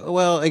 Yeah,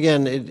 well,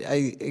 again,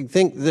 I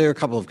think there are a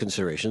couple of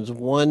considerations.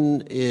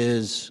 One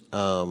is,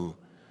 so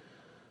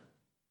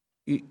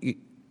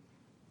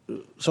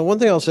one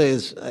thing I'll say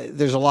is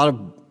there's a lot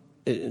of,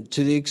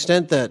 to the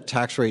extent that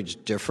tax rates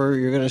differ,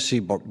 you're going to see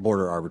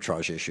border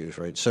arbitrage issues,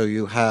 right? So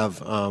you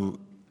have,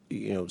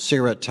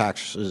 cigarette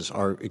taxes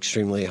are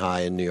extremely high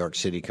in New York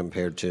City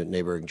compared to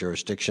neighboring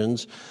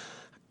jurisdictions.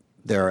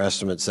 There are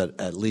estimates that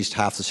at least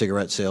half the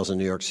cigarette sales in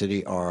New York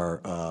City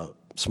are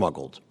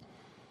smuggled.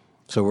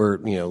 So we're,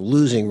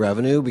 losing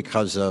revenue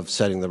because of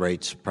setting the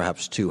rates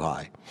perhaps too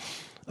high.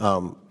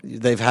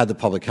 They've had the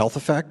public health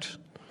effect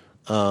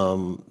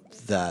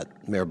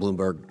that Mayor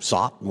Bloomberg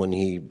sought when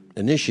he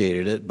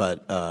initiated it,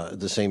 but at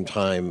the same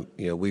time,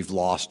 we've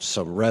lost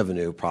some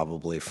revenue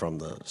probably from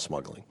the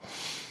smuggling.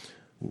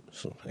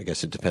 So I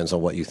guess it depends on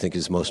what you think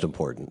is most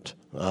important.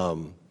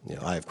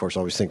 I, of course,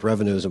 always think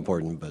revenue is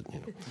important, but,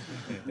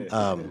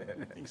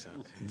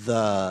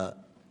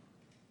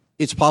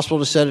 it's possible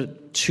to set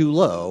it too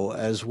low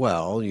as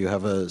well. You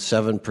have a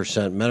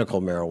 7%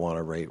 medical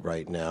marijuana rate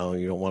right now.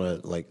 You don't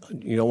want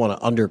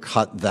to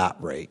undercut that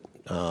rate.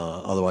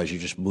 Otherwise, you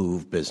just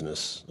move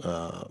business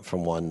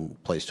from one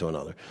place to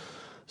another.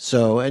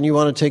 So, and you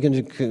want to take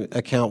into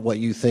account what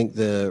you think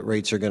the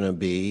rates are going to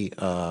be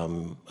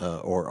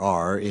or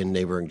are in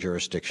neighboring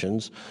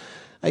jurisdictions.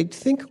 I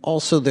think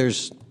also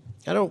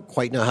I don't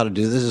quite know how to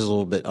do this. This is a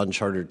little bit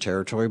uncharted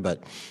territory,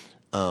 but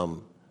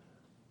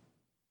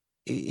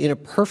in a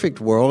perfect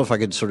world, if I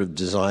could sort of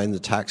design the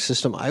tax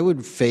system, I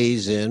would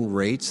phase in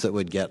rates that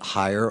would get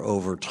higher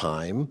over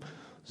time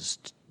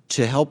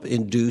to help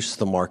induce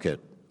the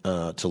market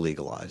to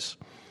legalize.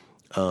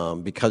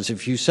 Because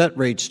if you set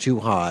rates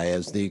too high,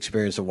 as the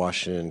experience of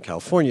Washington and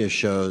California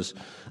shows,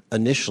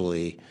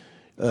 initially,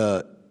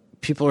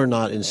 people are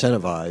not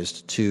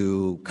incentivized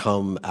to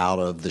come out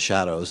of the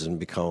shadows and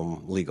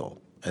become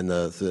legal. And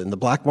the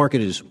black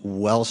market is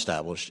well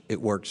established. It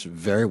works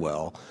very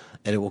well,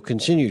 and it will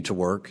continue to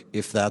work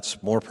if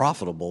that's more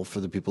profitable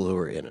for the people who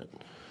are in it.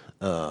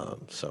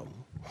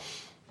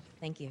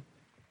 Thank you.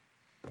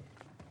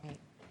 Right.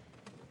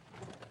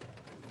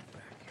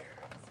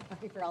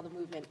 Sorry for all the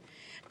movement.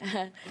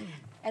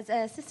 As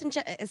assistant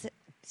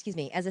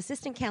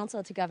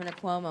counsel to Governor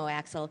Cuomo,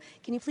 Axel,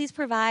 can you please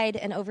provide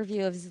an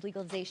overview of his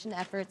legalization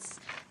efforts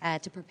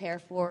to prepare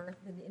for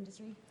the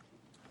industry?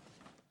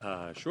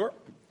 Sure.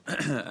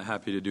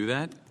 Happy to do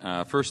that.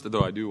 First,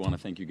 though, I do want to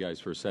thank you guys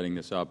for setting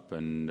this up,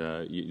 and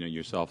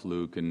yourself,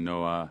 Luke, and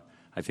Noah.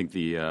 I think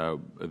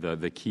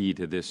the key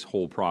to this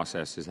whole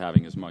process is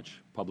having as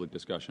much public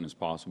discussion as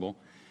possible.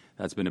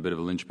 That's been a bit of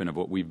a linchpin of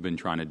what we've been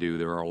trying to do.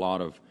 There are a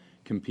lot of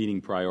competing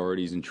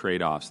priorities and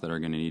trade-offs that are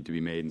going to need to be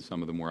made, and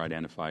some of them were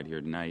identified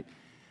here tonight.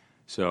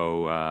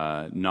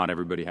 So not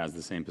everybody has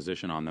the same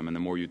position on them, and the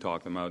more you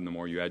talk them out and the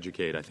more you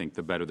educate, I think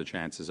the better the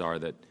chances are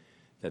that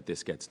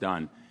this gets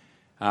done.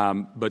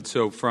 But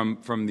so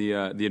from the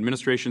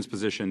administration's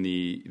position,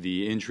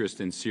 the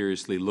interest in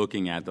seriously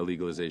looking at the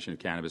legalization of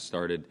cannabis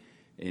started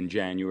in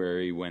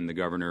January when the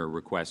governor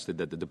requested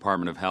that the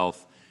Department of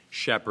Health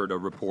shepherd a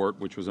report,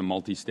 which was a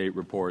multi-state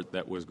report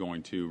that was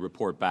going to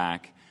report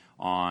back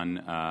on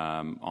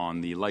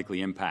the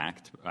likely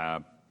impact,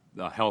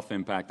 the health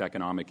impact,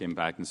 economic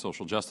impact, and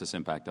social justice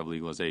impact of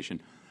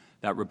legalization.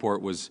 That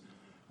report was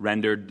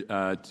rendered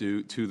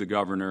to the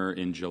governor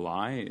in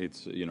July.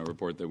 It's a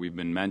report that we've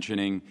been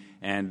mentioning,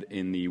 and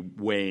in the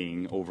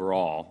weighing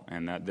overall,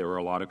 and that there were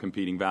a lot of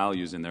competing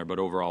values in there, but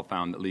overall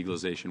found that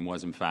legalization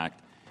was in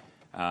fact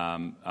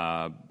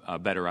a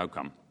better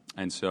outcome.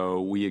 And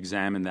so we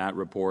examined that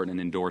report and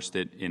endorsed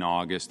it in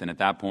August, and at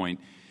that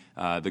point,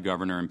 the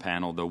governor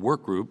impaneled a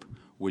work group,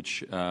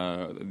 which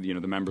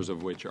the members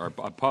of which are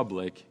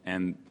public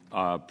and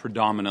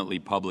predominantly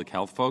public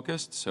health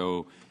focused.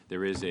 So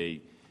there is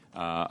a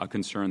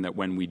concern that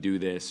when we do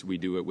this, we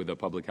do it with a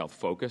public health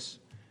focus.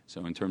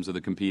 So in terms of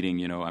the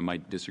competing, I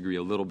might disagree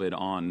a little bit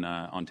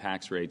on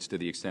tax rates to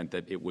the extent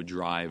that it would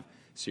drive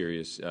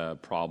serious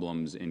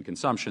problems in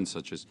consumption,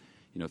 such as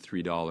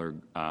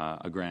 $3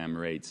 a gram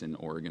rates in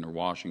Oregon or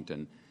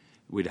Washington.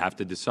 We'd have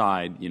to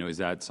decide, is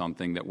that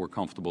something that we're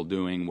comfortable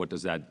doing? What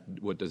does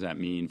that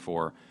mean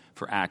for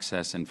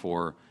access and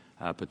for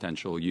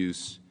potential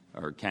use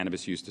or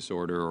cannabis use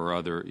disorder or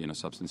other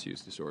substance use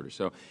disorder?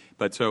 So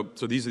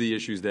these are the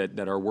issues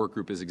that our work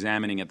group is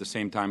examining. At the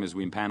same time as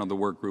we impaneled the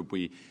work group,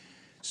 we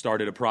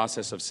started a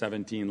process of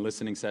 17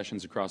 listening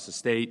sessions across the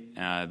state.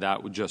 That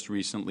just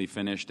recently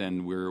finished,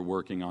 and we're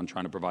working on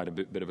trying to provide a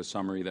bit of a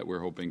summary that we're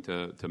hoping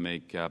to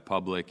make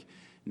public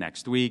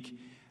next week.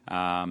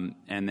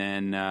 And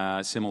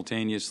then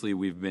simultaneously,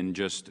 we've been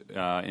just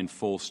in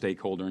full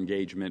stakeholder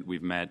engagement.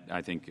 We've met,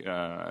 I think,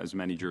 as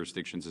many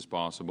jurisdictions as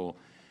possible.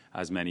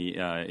 as many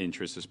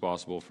interests as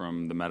possible,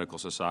 from the medical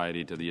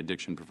society to the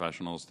addiction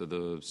professionals to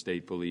the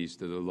state police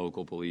to the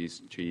local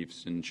police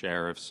chiefs and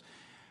sheriffs.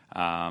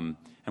 And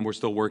we're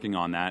still working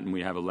on that, and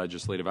we have a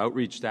legislative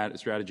outreach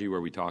strategy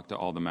where we talk to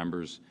all the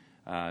members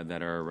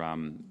that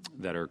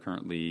are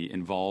currently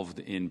involved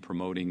in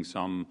promoting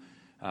some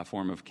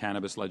form of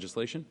cannabis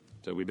legislation.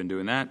 So we've been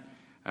doing that.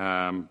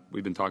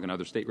 We've been talking to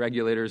other state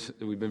regulators.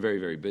 We've been very,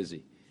 very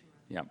busy.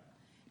 Yeah.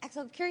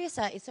 Axel, I'm curious,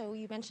 so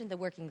you mentioned the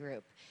working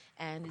group,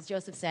 and as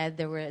Joseph said,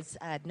 there was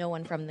no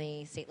one from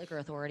the State Liquor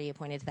Authority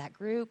appointed to that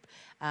group.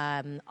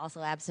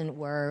 Also absent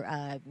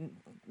were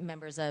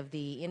members of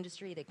the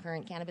industry, the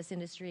current cannabis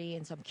industry,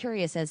 and so I'm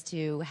curious as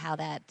to how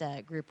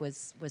that group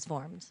was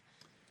formed.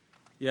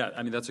 Yeah,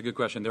 I mean, that's a good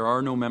question. There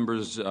are no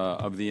members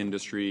of the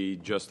industry,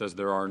 just as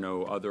there are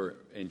no other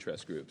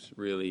interest groups.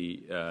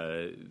 Really,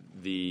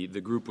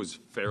 the group was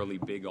fairly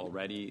big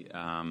already.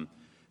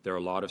 There are a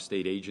lot of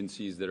state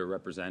agencies that are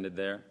represented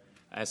there.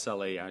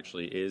 SLA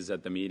actually is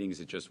at the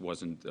meetings. It just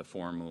wasn't a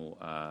formal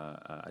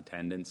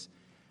attendance.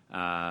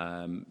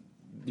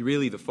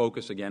 Really, the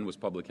focus, again, was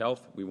public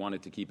health. We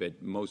wanted to keep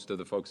it. Most of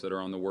the folks that are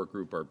on the work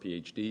group are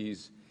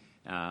PhDs.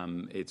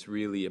 It's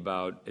really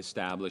about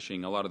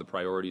establishing, a lot of the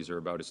priorities are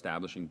about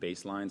establishing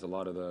baselines. A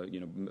lot of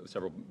the,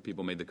 several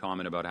people made the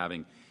comment about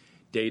having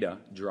data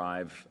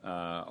drive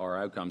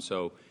our outcomes.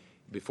 So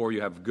before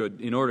you have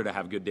in order to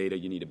have good data,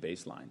 you need a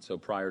baseline. So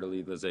prior to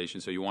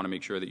legalization, so you want to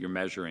make sure that you're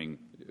measuring,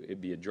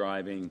 be it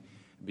driving,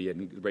 be it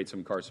rates of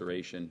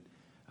incarceration,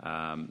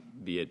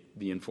 be it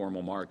the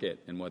informal market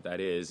and what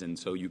that is. And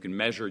so you can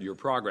measure your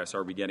progress.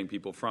 Are we getting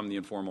people from the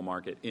informal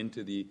market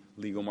into the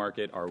legal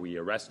market? Are we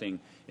arresting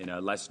in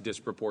a less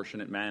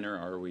disproportionate manner?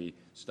 Are we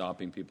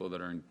stopping people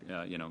that are,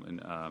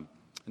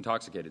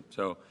 intoxicated?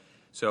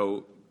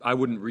 So I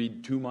wouldn't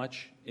read too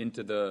much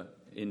into the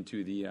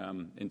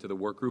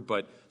work group,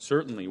 but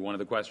certainly one of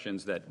the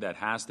questions that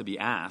has to be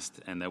asked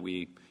and that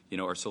we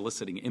are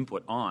soliciting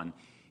input on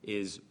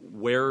is,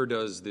 where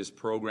does this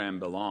program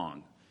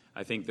belong?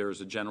 I think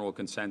there's a general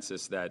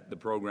consensus that the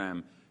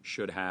program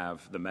should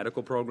have the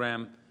medical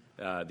program,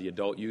 the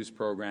adult use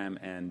program,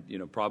 and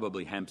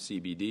probably hemp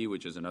CBD,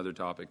 which is another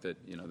topic that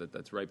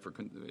that's ripe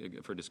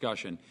for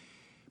discussion.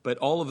 But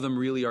all of them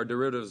really are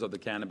derivatives of the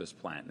cannabis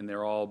plant, and they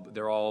all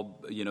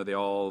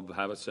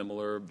have a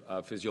similar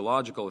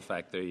physiological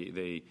effect.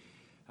 They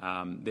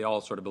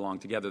all sort of belong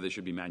together. They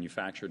should be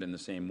manufactured in the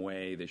same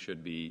way. They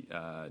should be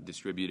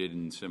distributed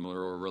in similar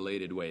or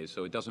related ways.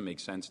 So it doesn't make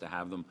sense to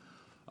have them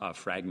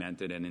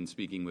fragmented. And in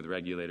speaking with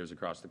regulators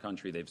across the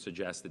country, they've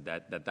suggested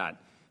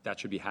that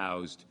should be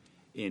housed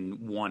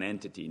in one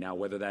entity. Now,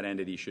 whether that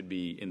entity should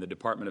be in the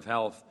Department of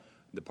Health,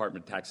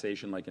 Department of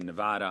Taxation, like in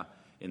Nevada,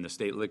 in the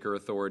State Liquor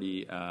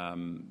Authority,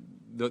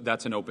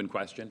 that's an open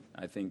question.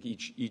 I think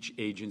each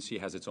agency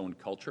has its own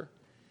culture,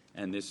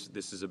 and this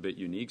is a bit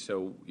unique.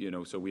 So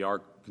so we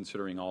are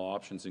considering all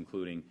options,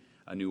 including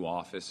a new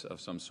office of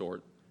some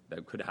sort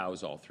that could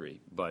house all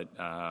three. But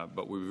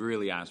we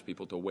really asked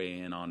people to weigh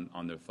in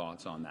on their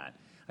thoughts on that.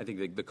 I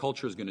think the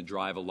culture is going to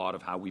drive a lot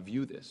of how we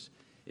view this.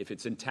 If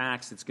it's in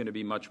tax, it's going to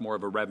be much more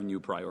of a revenue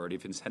priority.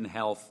 If it's in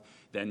health,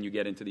 then you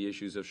get into the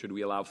issues of, should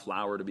we allow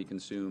flower to be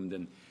consumed,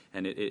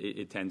 and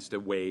it tends to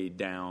weigh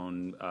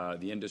down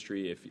the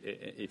industry.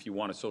 If you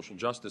want a social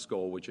justice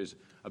goal, which is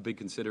a big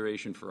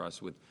consideration for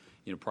us with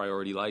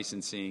priority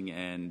licensing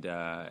and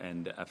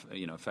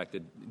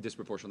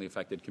disproportionately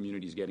affected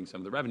communities getting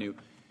some of the revenue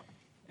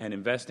and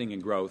investing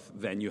in growth,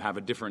 then you have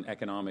a different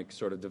economic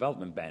sort of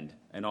development bend,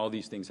 and all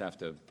these things have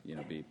to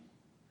be.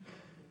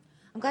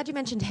 I'm glad you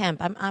mentioned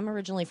hemp. I'm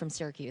originally from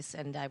Syracuse,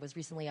 and I was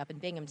recently up in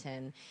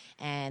Binghamton,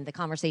 and the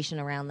conversation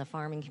around the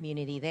farming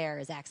community there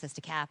is access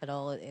to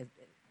capital,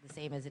 the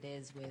same as it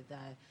is with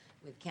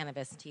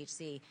cannabis and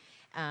THC.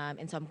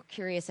 And so I'm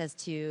curious as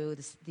to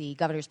the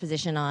governor's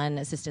position on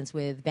assistance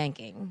with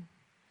banking.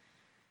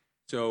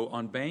 So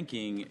on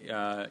banking,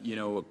 a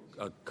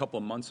couple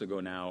of months ago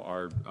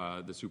now,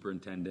 the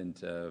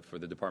superintendent for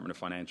the Department of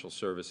Financial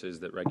Services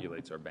that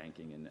regulates our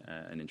banking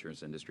and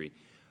insurance industry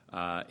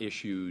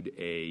issued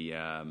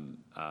a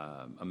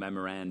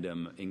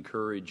memorandum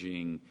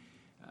encouraging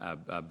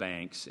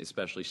banks,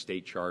 especially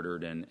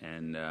state-chartered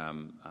and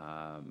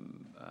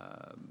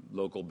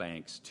local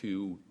banks,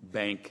 to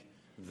bank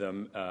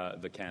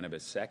the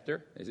cannabis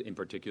sector, in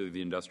particular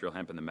the industrial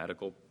hemp and the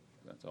medical.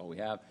 That's all we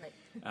have.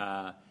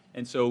 Right.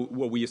 And so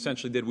what we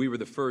essentially did, we were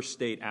the first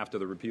state after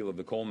the repeal of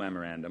the Cole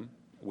Memorandum,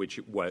 which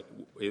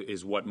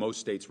is what most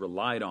states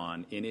relied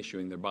on in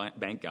issuing their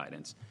bank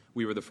guidance.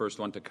 We were the first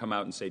one to come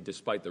out and say,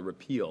 despite the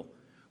repeal,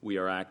 we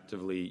are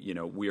actively,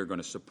 we are going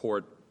to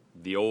support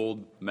the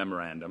old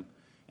memorandum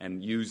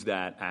and use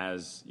that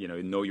as,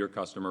 know your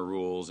customer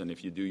rules, and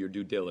if you do your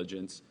due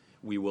diligence,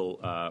 we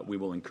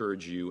will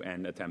encourage you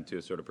and attempt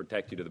to sort of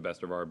protect you to the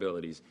best of our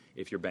abilities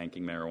if you're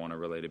banking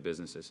marijuana-related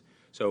businesses.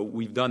 So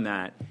we've done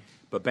that.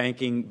 But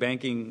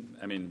banking,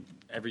 I mean,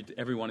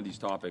 every one of these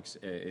topics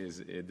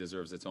it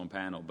deserves its own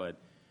panel. But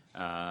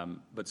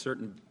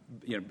certain,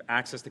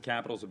 access to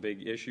capital is a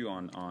big issue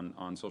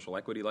on social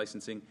equity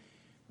licensing.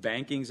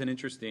 Banking's an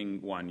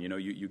interesting one. You know,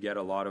 you get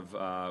a lot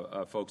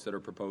of folks that are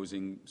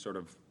proposing sort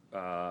of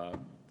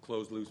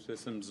closed-loop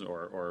systems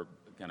or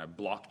kind of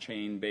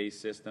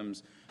blockchain-based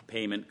systems,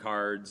 payment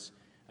cards.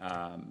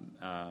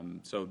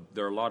 So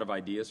there are a lot of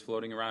ideas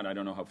floating around. I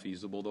don't know how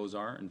feasible those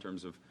are in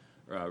terms of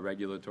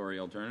regulatory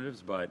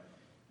alternatives, but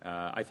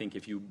I think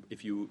if you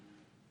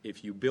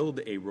build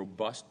a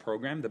robust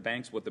program,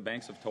 what the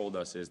banks have told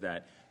us is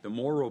that the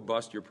more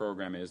robust your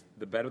program is,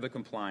 the better the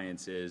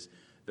compliance is,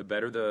 the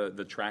better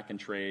the track and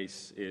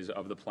trace is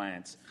of the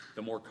plants,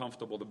 the more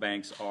comfortable the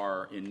banks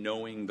are in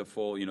knowing the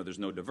full, you know, there's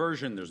no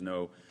diversion, there's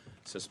no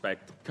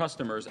suspect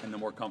customers, and the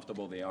more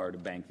comfortable they are to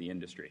bank the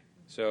industry.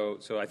 So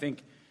I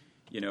think,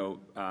 you know,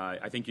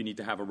 I think you need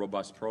to have a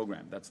robust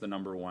program. That's the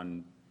number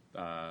one,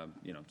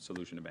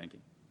 solution to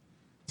banking.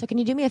 So can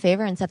you do me a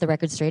favor and set the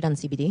record straight on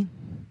CBD?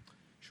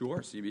 Sure,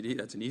 CBD,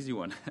 that's an easy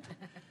one.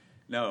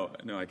 No,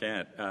 I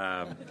can't.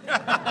 I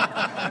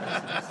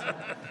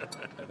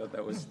thought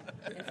that was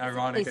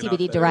ironic enough.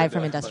 CBD derived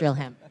from industrial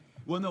hemp.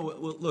 Well, no,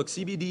 look,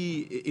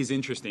 CBD is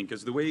interesting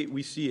because the way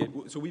we see it,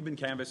 so we've been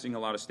canvassing a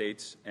lot of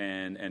states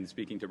and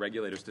speaking to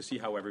regulators to see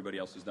how everybody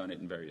else has done it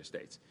in various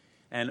states.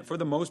 And for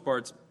the most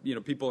part, you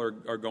know, people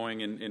are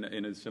going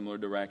in a similar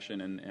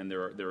direction, and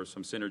there are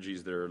some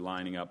synergies that are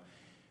lining up.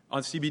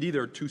 On CBD,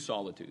 there are two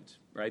solitudes,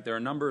 right? There are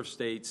a number of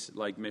states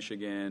like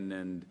Michigan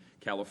and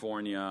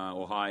California,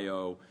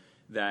 Ohio,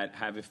 that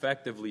have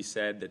effectively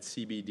said that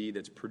CBD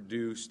that's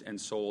produced and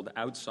sold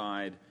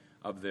outside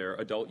of their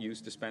adult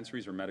use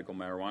dispensaries or medical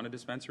marijuana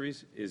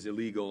dispensaries is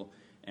illegal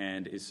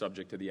and is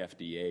subject to the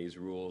FDA's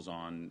rules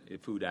on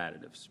food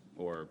additives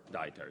or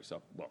dietary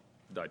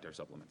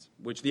supplements,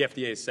 which the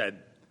FDA has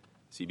said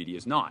CBD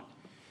is not.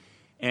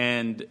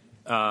 And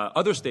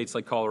other states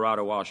like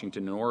Colorado,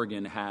 Washington, and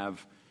Oregon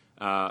have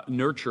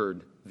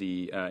nurtured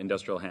the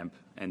industrial hemp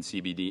and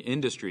CBD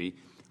industry,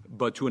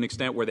 but to an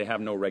extent where they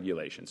have no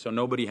regulation. So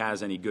nobody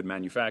has any good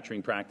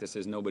manufacturing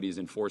practices. Nobody is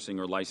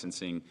enforcing or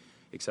licensing,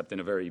 except in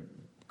a very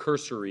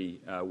cursory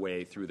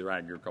way through their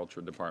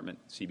agriculture department,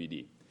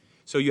 CBD.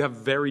 So you have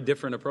very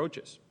different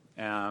approaches.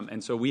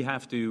 And so we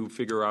have to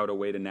figure out a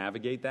way to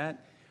navigate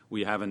that.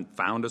 We haven't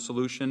found a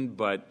solution,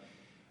 but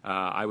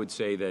I would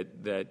say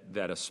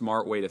that a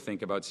smart way to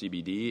think about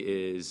CBD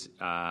is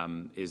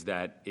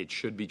that it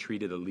should be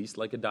treated at least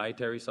like a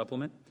dietary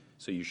supplement.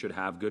 So you should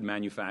have good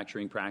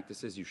manufacturing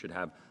practices. You should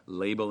have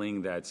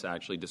labeling that's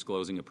actually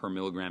disclosing a per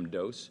milligram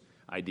dose.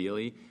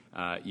 Ideally,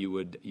 you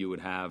would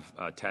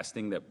have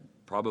testing that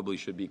probably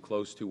should be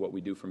close to what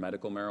we do for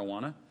medical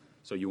marijuana.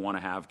 So you want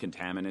to have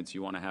contaminants,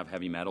 you want to have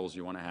heavy metals,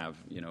 you want to have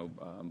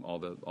all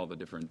the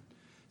different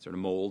sort of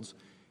molds,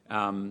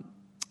 and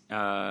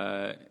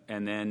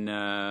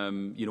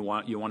then you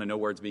want to know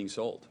where it's being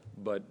sold.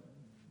 But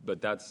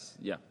that's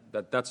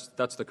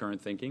the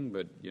current thinking.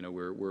 But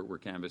we're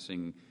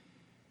canvassing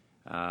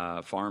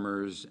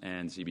farmers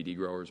and CBD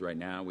growers right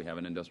now. We have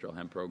an industrial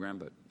hemp program,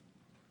 but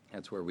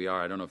that's where we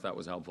are. I don't know if that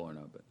was helpful or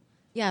not, but.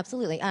 Yeah,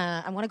 absolutely.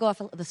 I want to go off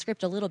the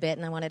script a little bit,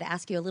 and I wanted to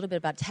ask you a little bit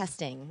about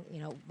testing.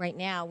 Right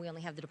now we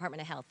only have the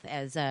Department of Health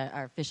as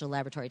our official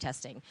laboratory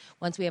testing.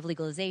 Once we have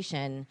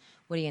legalization,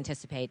 what do you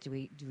anticipate? Do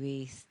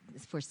we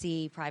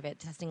foresee private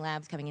testing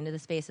labs coming into the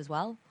space as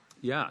well?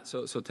 Yeah,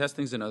 so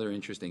testing is another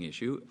interesting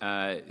issue.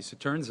 So it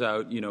turns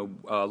out,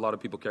 a lot of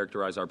people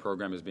characterize our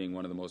program as being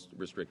one of the most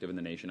restrictive in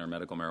the nation, our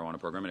medical marijuana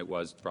program, and it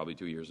was probably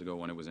 2 years ago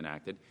when it was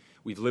enacted.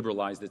 We've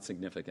liberalized it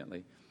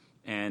significantly.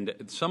 And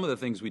some of the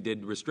things we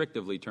did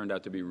restrictively turned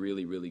out to be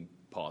really, really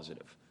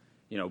positive.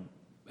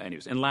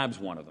 Anyways, and lab's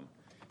one of them.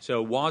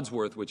 So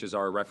Wadsworth, which is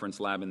our reference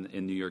lab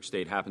in New York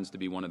State, happens to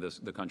be one of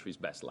the country's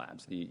best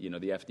labs. The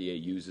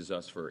FDA uses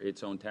us for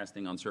its own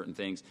testing on certain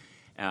things,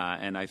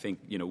 and I think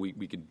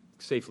we could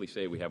safely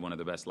say we have one of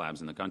the best labs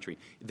in the country.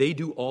 They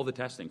do all the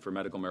testing for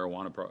medical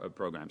marijuana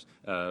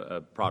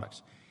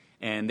products.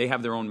 And they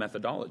have their own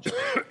methodology.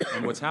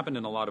 And what's happened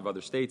in a lot of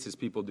other states is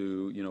people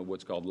do,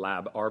 what's called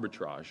lab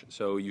arbitrage.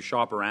 So you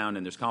shop around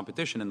and there's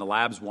competition, and the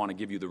labs want to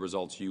give you the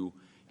results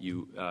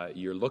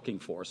you're looking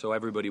for. So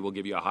everybody will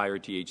give you a higher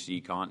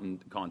THC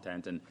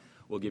content and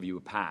will give you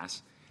a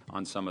pass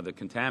on some of the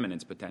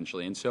contaminants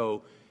potentially.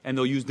 And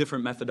they'll use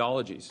different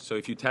methodologies. So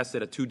if you test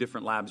it at two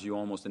different labs, you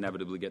almost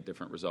inevitably get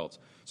different results.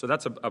 So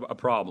that's a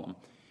problem.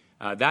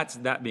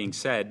 That being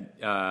said,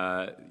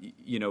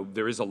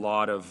 there is a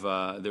lot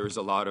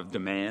of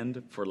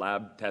demand for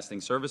lab testing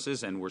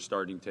services, and we're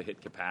starting to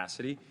hit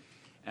capacity.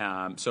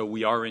 So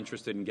we are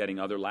interested in getting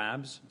other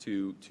labs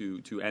to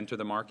enter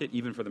the market,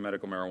 even for the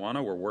medical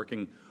marijuana. We're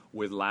working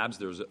with labs.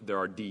 There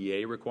are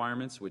DEA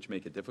requirements, which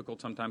make it difficult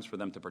sometimes for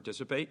them to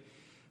participate.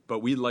 But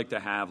we'd like to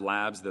have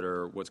labs that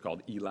are what's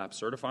called ELAP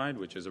certified,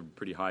 which is a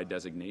pretty high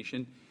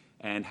designation,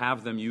 and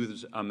have them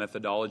use a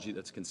methodology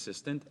that's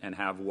consistent and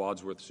have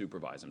Wadsworth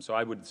supervise them. So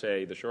I would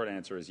say the short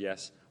answer is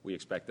yes, we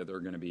expect that there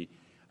are going to be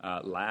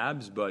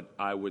labs, but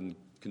I wouldn't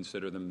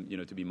consider them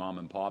to be mom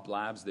and pop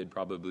labs. They'd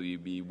probably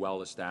be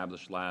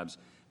well-established labs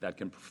that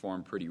can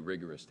perform pretty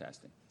rigorous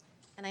testing.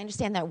 And I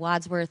understand that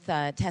Wadsworth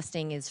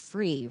testing is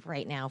free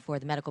right now for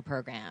the medical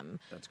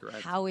program. That's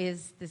correct. How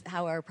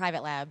are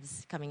private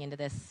labs coming into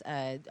this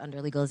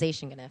under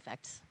legalization going to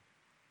affect?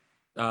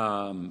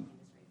 I'm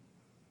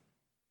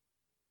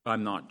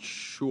not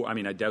sure. I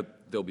mean, I doubt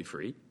they'll be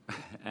free.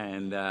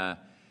 And I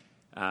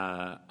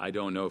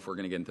don't know if we're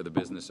going to get into the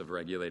business of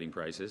regulating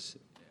prices.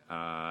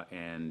 I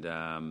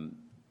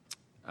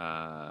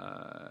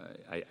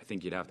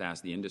think you'd have to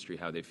ask the industry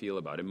how they feel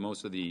about it.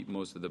 Most of the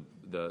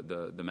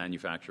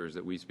manufacturers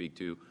that we speak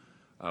to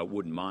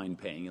wouldn't mind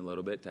paying a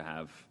little bit to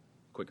have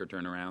quicker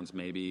turnarounds,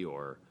 maybe.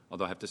 Or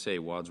although I have to say,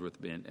 Wadsworth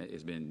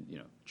has been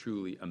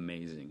truly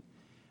amazing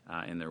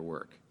in their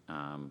work.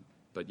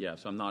 But yeah,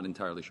 so I'm not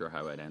entirely sure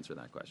how I'd answer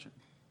that question.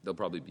 They'll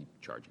probably be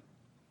charging.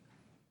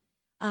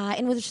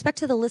 And with respect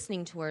to the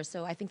listening tour,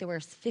 so I think there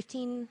were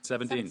 17?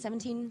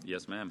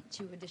 Yes, ma'am.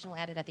 2 additional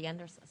added at the end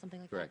or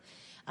something like Correct.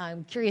 that?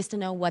 I'm curious to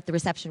know what the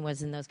reception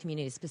was in those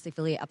communities,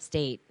 specifically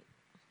upstate.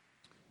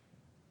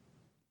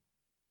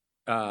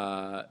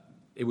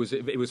 It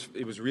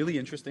was really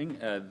interesting.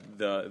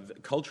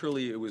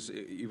 Culturally, it was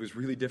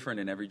really different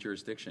in every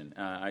jurisdiction.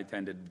 I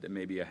attended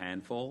maybe a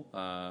handful,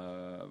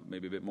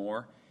 maybe a bit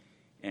more,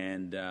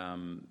 and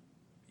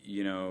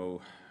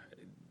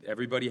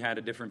everybody had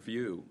a different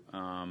view.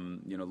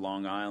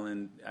 Long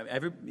Island. I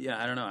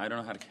don't know. I don't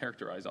know how to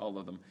characterize all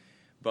of them,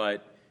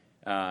 but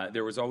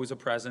there was always a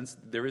presence.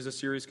 There is a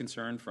serious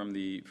concern from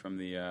the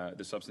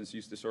substance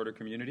use disorder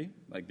community,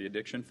 like the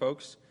addiction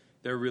folks.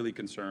 They're really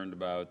concerned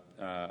about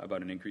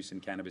an increase in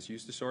cannabis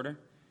use disorder,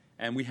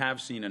 and we have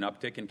seen an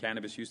uptick in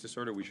cannabis use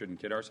disorder. We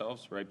shouldn't kid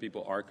ourselves, right?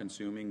 People are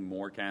consuming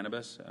more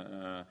cannabis,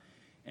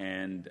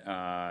 and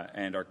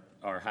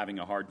are having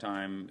a hard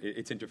time.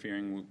 It's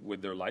interfering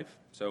with their life.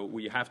 So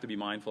we have to be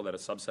mindful that a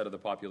subset of the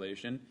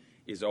population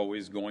is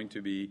always going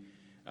to be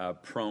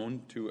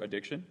prone to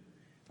addiction.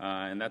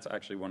 And that's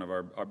actually one of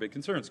our big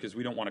concerns, because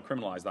we don't want to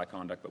criminalize that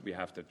conduct, but we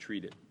have to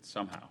treat it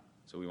somehow.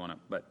 So we want to,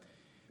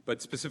 but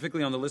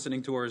specifically on the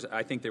listening tours,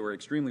 I think they were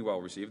extremely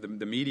well received.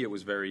 The media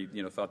was very,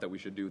 thought that we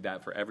should do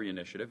that for every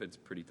initiative. It's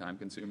pretty time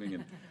consuming,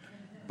 and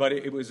but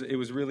it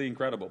was really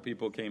incredible.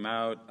 People came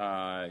out.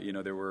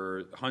 There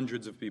were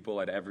hundreds of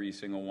people at every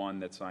single one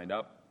that signed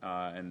up,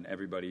 and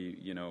everybody,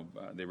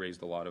 they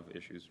raised a lot of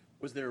issues.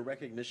 Was there a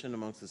recognition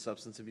amongst the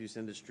substance abuse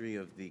industry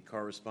of the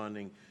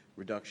corresponding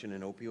reduction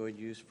in opioid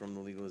use from the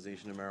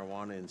legalization of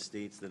marijuana in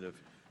states that have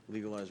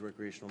legalized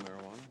recreational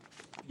marijuana?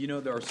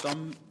 There are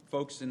some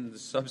folks in the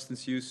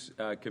substance use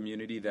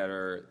community that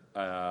are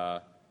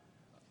a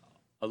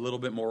little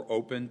bit more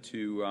open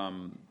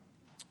to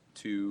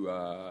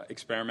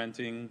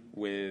experimenting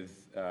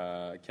with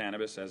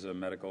cannabis as a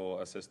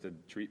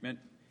medical-assisted treatment.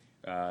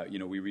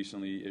 We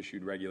recently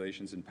issued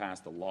regulations and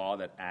passed a law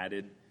that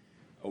added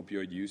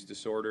opioid use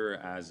disorder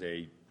as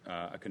a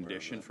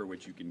condition for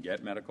which you can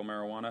get medical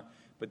marijuana.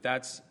 But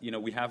that's,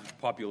 we have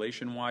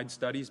population-wide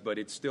studies, but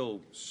it's still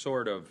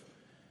sort of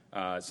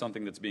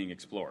something that's being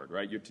explored,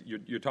 right?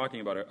 You're talking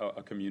about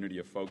a community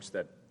of folks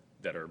that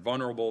are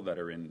vulnerable, that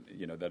are in,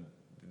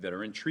 that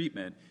are in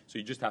treatment, so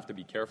you just have to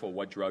be careful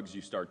what drugs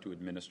you start to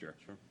administer.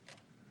 Sure.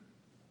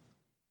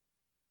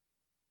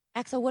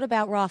 Axel, what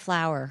about raw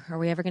flower? Are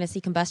we ever going to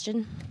see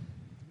combustion?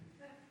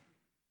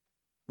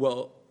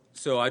 Well,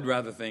 so I'd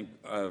rather think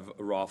of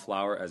raw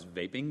flower as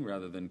vaping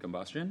rather than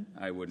combustion.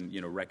 I wouldn't,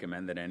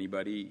 recommend that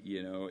anybody,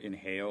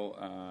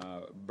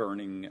 inhale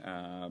burning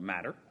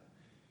matter.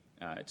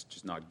 It's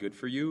just not good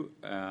for you.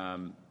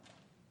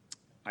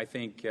 I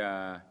think...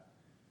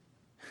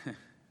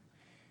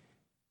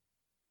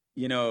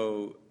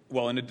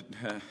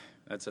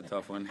 that's a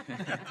tough one.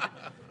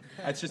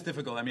 It's just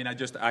difficult. I mean, I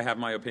have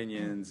my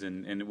opinions,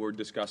 and we're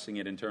discussing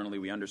it internally.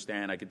 We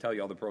understand. I can tell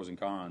you all the pros and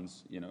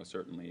cons,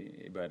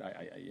 certainly, but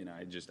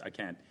I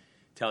can't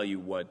tell you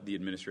what the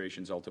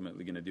administration's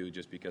ultimately going to do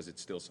just because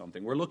it's still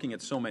something. We're looking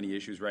at so many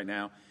issues right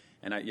now,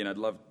 and I'd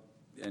love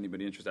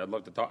anybody interested. I'd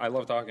love to talk. I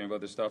love talking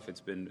about this stuff.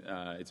 It's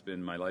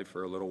been my life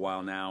for a little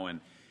while now, and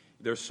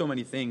there's so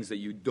many things that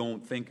you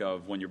don't think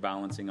of when you're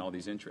balancing all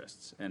these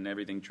interests, and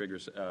everything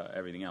triggers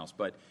everything else.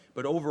 But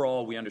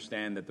overall, we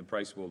understand that the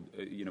price will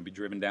be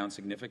driven down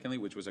significantly,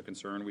 which was a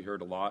concern we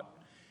heard a lot.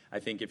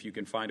 I think if you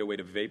can find a way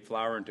to vape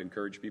flower and to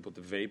encourage people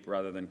to vape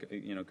rather than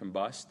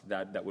combust,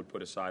 that would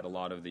put aside a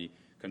lot of the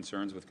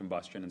concerns with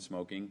combustion and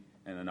smoking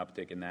and an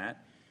uptick in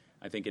that.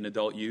 I think in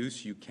adult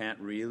use, you can't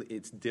really.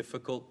 It's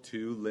difficult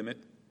to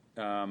limit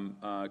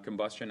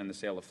combustion and the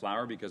sale of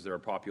flower because there are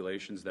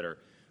populations that are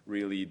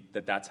really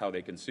that's how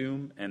they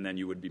consume, and then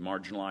you would be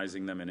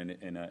marginalizing them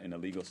in a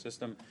legal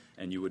system,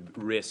 and you would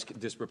risk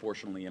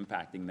disproportionately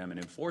impacting them in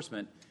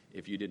enforcement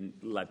if you didn't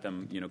let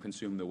them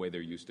consume the way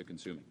they're used to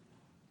consuming.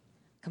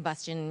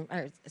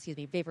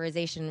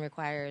 Vaporization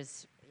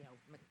requires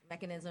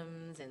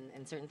mechanisms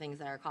and certain things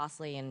that are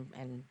costly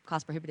and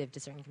cost prohibitive to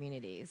certain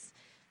communities.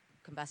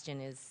 Combustion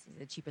is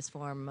the cheapest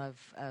form of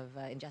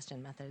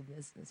ingestion method,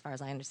 as far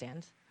as I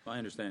understand. My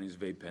understanding is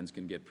vape pens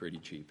can get pretty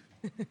cheap,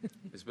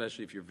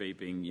 especially if you're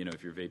vaping.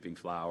 If you're vaping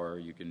flower,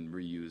 you can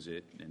reuse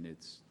it, and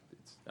it's.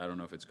 I don't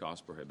know if it's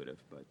cost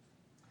prohibitive, but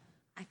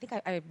I think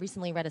I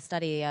recently read a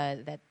study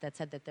that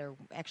said that there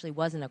actually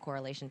wasn't a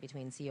correlation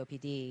between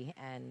COPD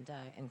and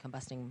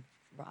combusting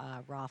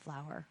raw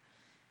flower.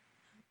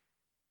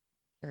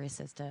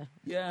 Curious as to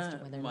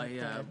whether my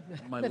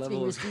that's being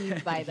levels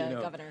received by the you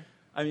know, governor.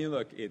 I mean,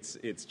 look,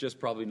 it's just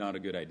probably not a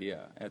good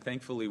idea.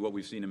 Thankfully, what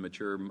we've seen in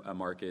mature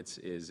markets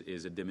is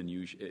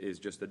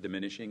just a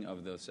diminishing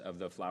of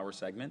the flower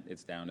segment.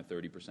 It's down to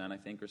 30%, I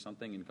think, or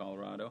something in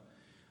Colorado.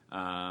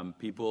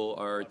 People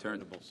are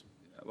turning.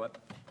 What?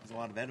 There's a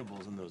lot of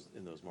edibles in those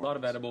markets. A lot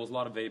of edibles, a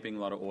lot of vaping, a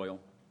lot of oil.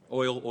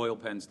 Oil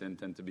pens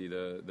tend to be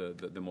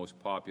the most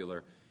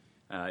popular.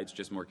 It's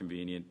just more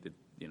convenient.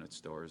 It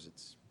stores.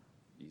 It's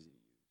easy.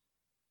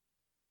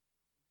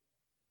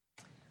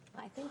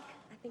 Well, I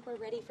think we're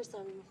ready for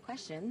some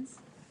questions.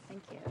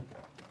 Thank you.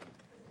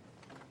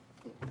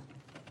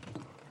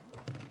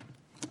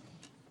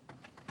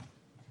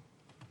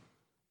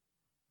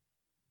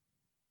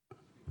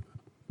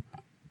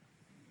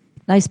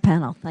 Nice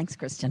panel. Thanks,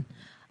 Kristin.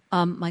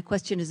 My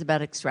question is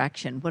about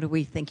extraction. What are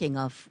we thinking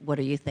of? What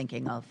are you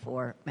thinking of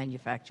for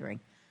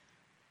manufacturing?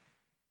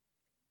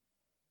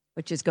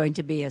 Which is going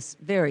to be a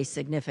very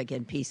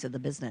significant piece of the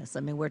business. I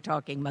mean, we're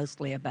talking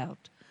mostly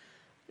about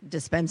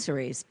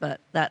dispensaries, but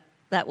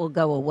that will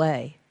go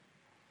away.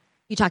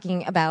 You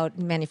talking about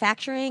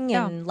manufacturing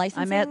and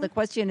licensing? The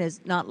question is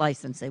not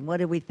licensing.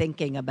 What are we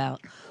thinking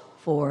about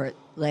for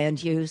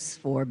land use,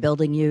 for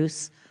building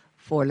use,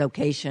 for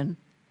location,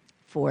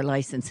 for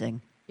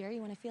licensing? Jerry,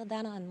 you want to field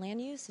that on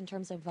land use in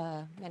terms of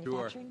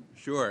manufacturing?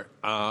 Sure.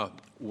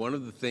 One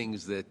of the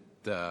things that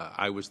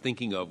I was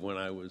thinking of when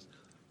I was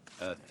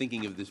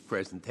thinking of this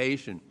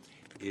presentation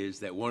is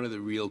that one of the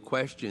real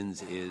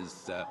questions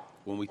is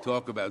when we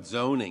talk about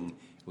zoning,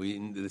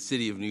 in the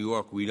city of New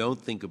York, we don't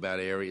think about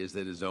areas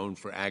that are zoned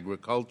for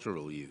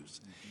agricultural use.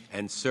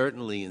 And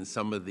certainly in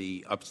some of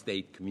the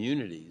upstate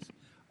communities,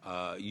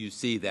 you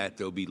see that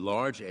there'll be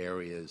large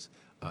areas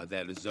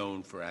that are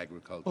zoned for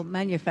agriculture. Well,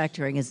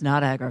 manufacturing is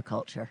not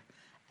agriculture.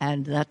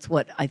 And that's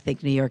what I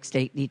think New York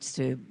State needs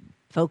to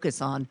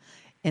focus on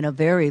in a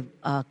very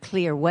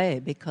clear way,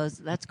 because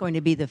that's going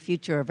to be the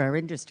future of our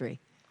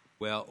industry.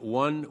 Well,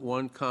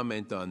 one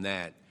comment on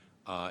that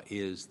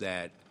is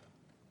that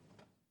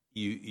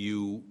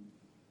you're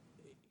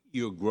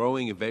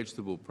growing a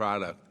vegetable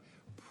product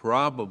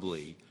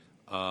probably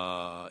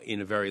in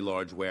a very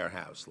large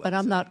warehouse. But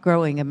I'm not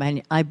growing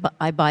I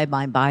buy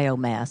my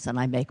biomass and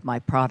I make my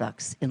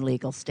products in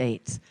legal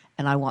states,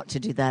 and I want to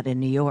do that in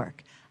New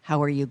York.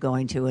 How are you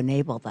going to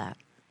enable that?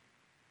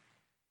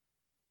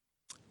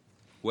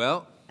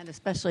 Well, and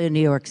especially in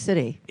New York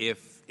City.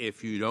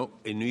 If you don't,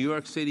 in New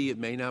York City, it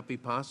may not be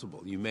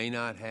possible. You may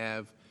not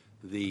have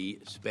the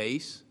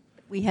space.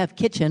 We have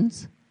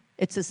kitchens.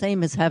 It's the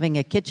same as having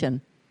a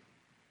kitchen.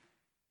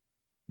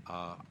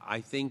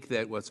 I think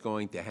that what's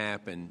going to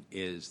happen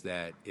is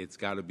that it's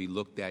got to be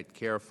looked at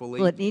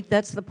carefully. Well,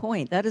 that's the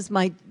point. That is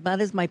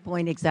my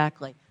point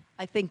exactly.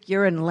 I think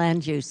you're in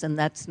land use, and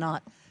that's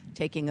not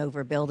taking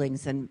over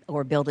buildings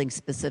or building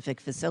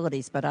specific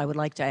facilities. But I would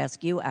like to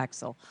ask you,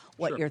 Axel,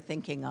 what you're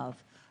thinking of.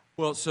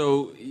 Well,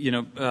 so what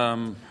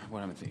am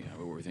I thinking?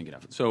 What we're thinking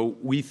of? So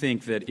we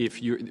think that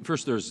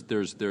first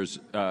there's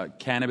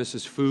cannabis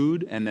as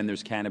food, and then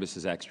there's cannabis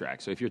as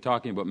extract. So if you're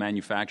talking about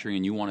manufacturing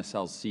and you want to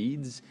sell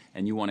seeds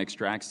and you want to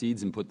extract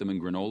seeds and put them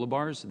in granola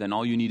bars, then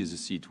all you need is a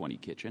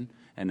C20 kitchen,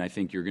 and I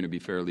think you're going to be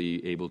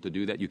fairly able to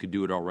do that. You could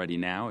do it already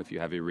now if you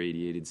have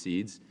irradiated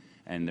seeds,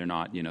 and they're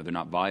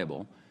not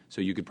viable. So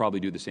you could probably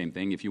do the same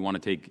thing if you want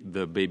to take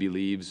the baby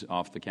leaves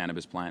off the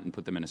cannabis plant and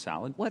put them in a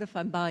salad. What if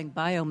I'm buying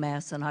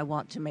biomass and I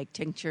want to make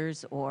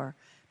tinctures or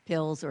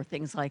pills or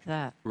things like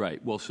that?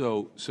 Right. Well,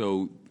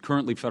 so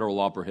currently federal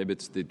law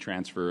prohibits the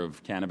transfer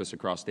of cannabis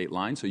across state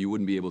lines, so you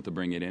wouldn't be able to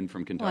bring it in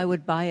from Kentucky. Well, I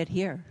would buy it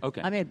here.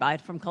 Okay. I mean, buy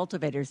it from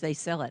cultivators. They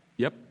sell it.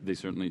 Yep. They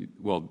certainly,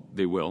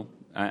 they will.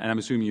 And I'm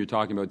assuming you're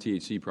talking about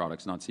THC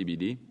products, not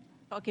CBD?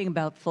 Talking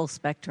about full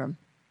spectrum.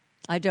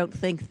 I don't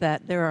think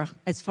that there are,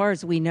 as far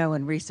as we know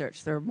in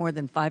research, there are more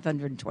than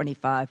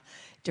 525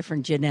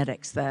 different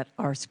genetics that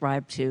are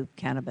ascribed to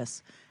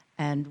cannabis.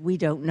 And we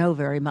don't know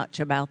very much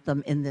about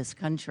them in this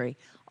country.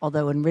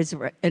 Although in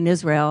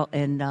Israel,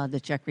 in the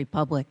Czech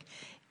Republic,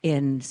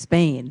 in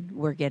Spain,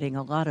 we're getting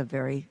a lot of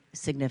very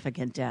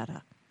significant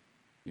data.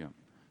 Yeah.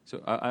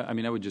 So,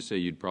 I would just say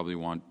you'd probably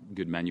want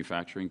good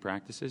manufacturing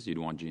practices. You'd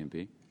want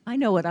GMP. I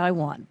know what I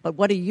want, but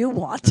what do you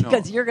want?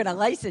 Because you're going to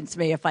license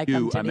me if I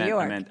come to New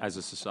York. I meant as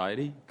a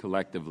society,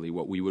 collectively,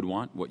 what we would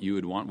want, what you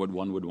would want, what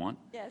one would want,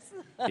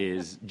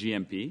 is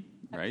GMP,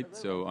 right?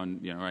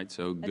 Absolutely.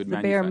 So that's good the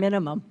bare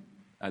minimum.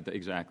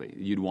 Exactly.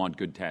 You'd want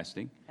good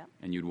testing,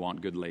 and you'd want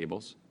good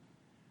labels,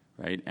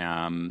 right?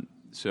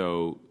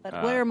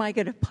 But where am I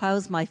going to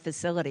house my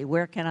facility?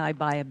 Where can I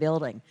buy a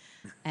building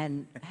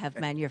and have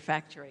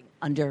manufacturing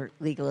under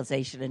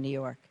legalization in New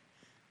York?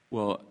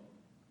 Well,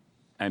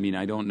 I mean,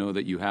 I don't know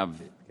that you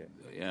have.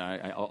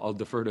 I'll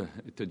defer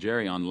to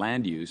Jerry on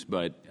land use,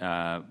 but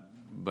I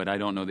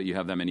don't know that you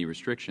have that many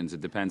restrictions.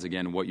 It depends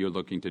again what you're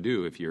looking to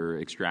do. If you're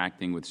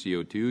extracting with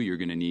CO2, you're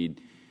going to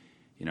need,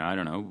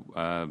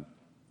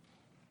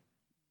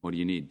 What do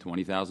you need?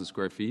 20,000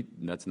 square feet?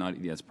 That's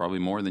probably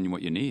more than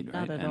what you need,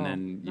 right? Not at and all.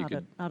 then you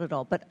could. Not at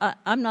all. But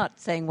I'm not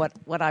saying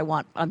what I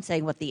want. I'm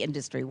saying what the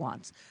industry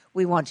wants.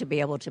 We want to be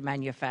able to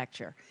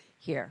manufacture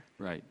here.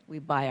 Right. We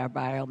buy our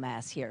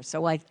biomass here. So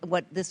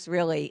what this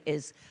really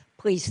is,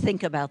 please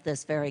think about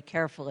this very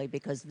carefully,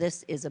 because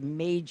this is a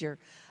major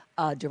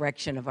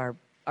direction of our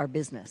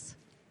business.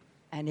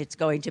 And it's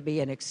going to be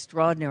an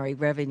extraordinary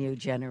revenue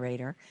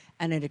generator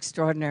and an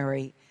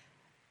extraordinary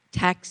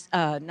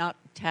not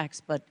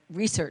tax, but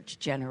research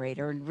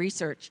generator. And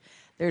research,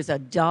 there's a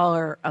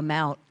dollar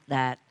amount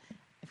that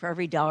for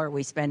every dollar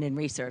we spend in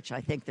research, I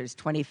think there's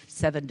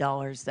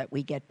 $27 that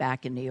we get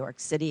back in New York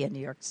City and New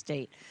York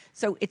State.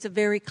 So it's a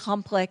very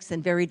complex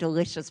and very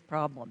delicious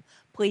problem.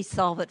 Please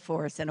solve it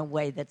for us in a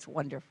way that's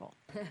wonderful.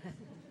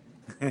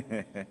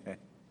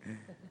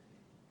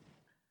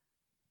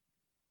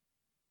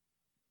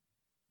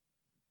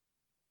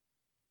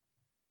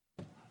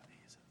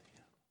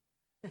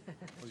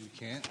 Oh, you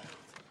can't?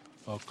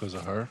 Oh, because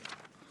of her?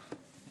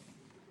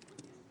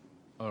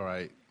 All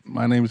right.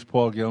 My name is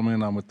Paul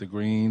Gilman. I'm with the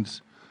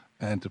Greens.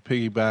 And to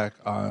piggyback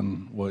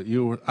on what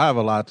you were, I have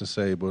a lot to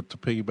say, but to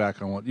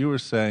piggyback on what you were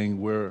saying,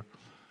 we're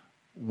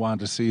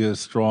want to see a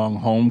strong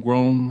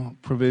homegrown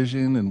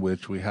provision in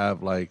which we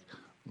have like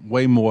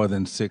way more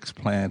than 6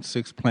 plants.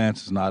 6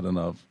 plants is not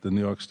enough. The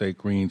New York State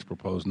Greens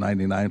propose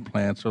 99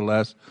 plants or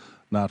less,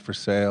 not for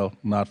sale,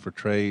 not for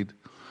trade.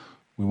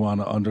 We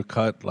want to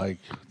undercut like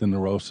the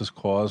neurosis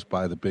caused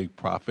by the big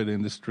profit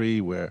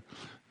industry where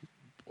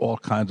all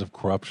kinds of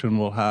corruption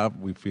will have.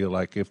 We feel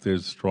like if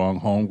there's strong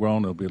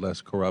homegrown, there'll be less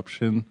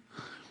corruption.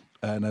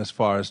 And as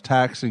far as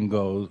taxing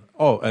goes,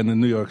 and in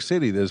New York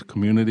City, there's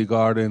community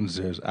gardens,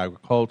 there's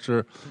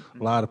agriculture,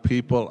 a lot of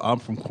people. I'm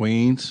from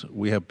Queens.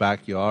 We have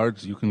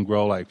backyards. You can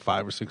grow like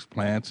 5 or 6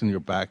 plants in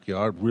your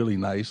backyard, really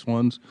nice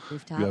ones.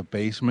 Rooftop. You have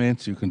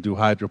basements. You can do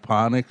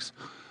hydroponics.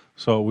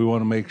 So we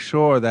want to make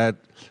sure that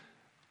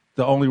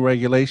the only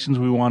regulations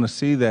we want to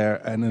see there,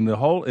 and in the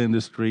whole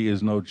industry,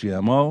 is no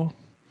GMO,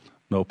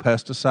 no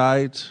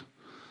pesticides,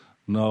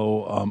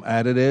 no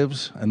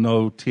additives, and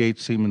no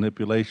THC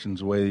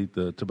manipulations the way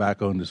the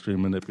tobacco industry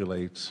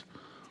manipulates,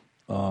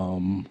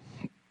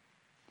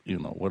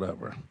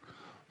 whatever.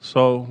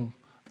 So,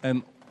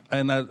 and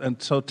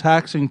so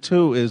taxing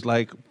too is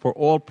like for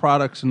all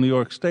products in New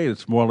York State,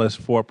 it's more or less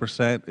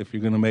 4%. If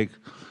you're going to make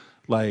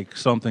like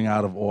something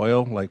out of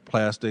oil, like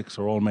plastics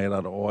are all made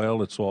out of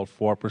oil, it's all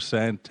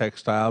 4%.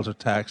 Textiles are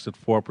taxed at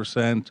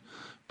 4%.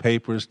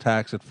 Paper is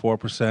taxed at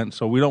 4%.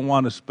 So we don't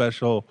want a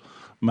special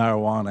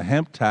marijuana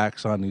hemp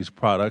tax on these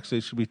products. They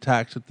should be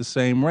taxed at the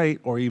same rate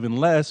or even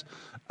less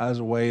as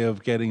a way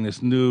of getting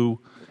this new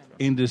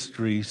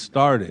industry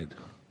started.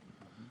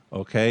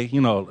 Okay?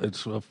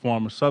 It's a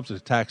form of subsidy,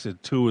 taxed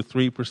at 2 or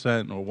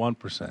 3% or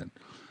 1%.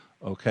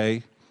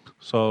 Okay?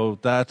 So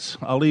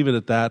I'll leave it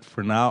at that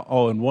for now.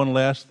 Oh, and one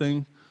last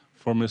thing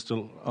for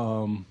Mr.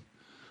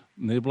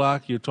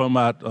 Niblack. You're talking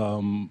about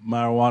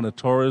marijuana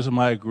tourism.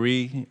 I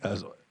agree.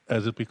 As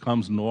it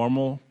becomes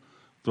normal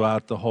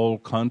throughout the whole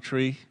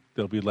country,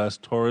 there'll be less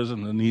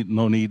tourism.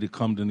 No need to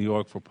come to New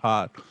York for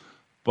pot.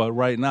 But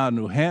right now,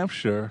 New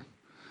Hampshire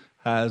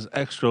has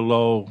extra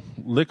low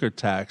liquor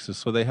taxes,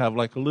 so they have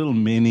like a little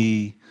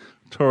mini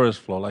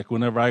tourist flow. Like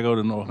whenever I go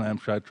to New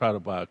Hampshire, I try to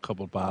buy a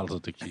couple bottles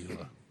of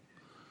tequila.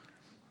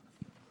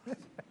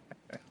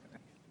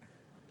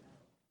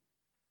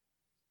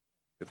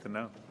 Good to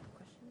know.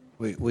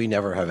 We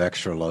never have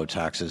extra low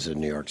taxes in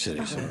New York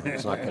City, so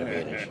it's not going to be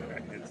an issue.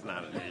 It's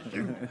not an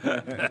issue.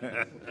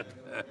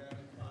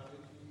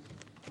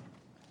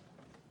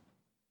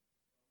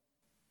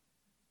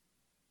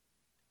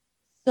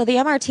 So the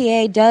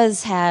MRTA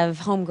does have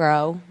home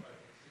grow.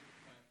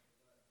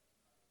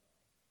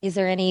 Is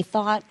there any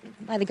thought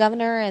by the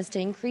governor as to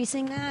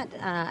increasing that?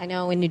 I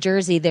know in New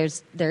Jersey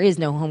there is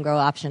no home grow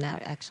option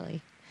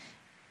actually.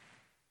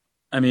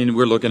 I mean,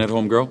 we're looking at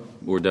home grow.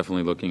 We're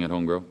definitely looking at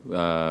home grow.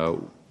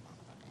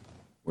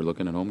 We're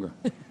looking at home grow.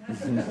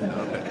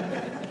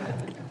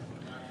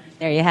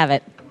 There you have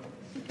it.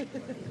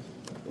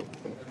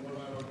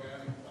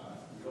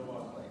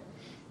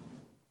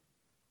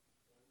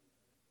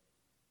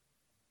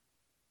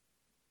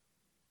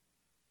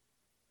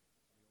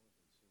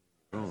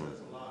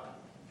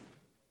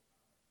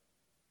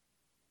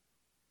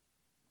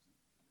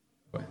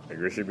 I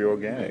think it should be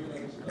organic.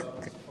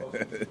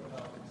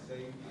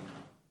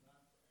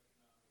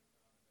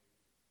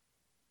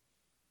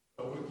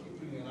 So we're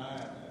keeping an eye on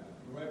that.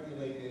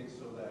 Regulate it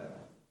so that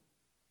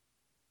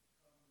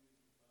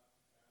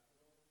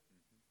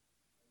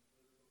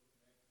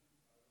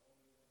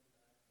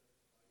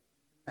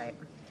Right.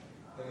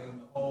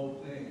 then the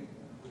whole thing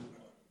is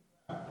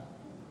that's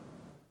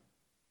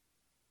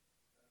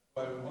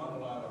why we want a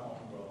lot of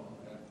homegrown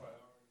and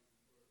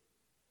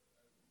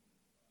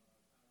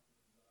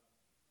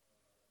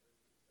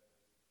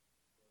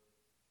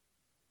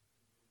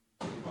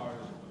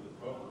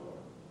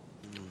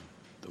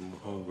The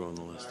homegrown,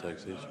 the less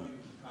taxation.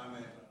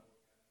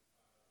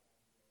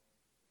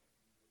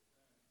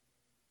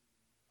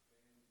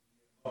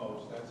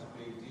 that's a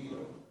big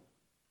deal.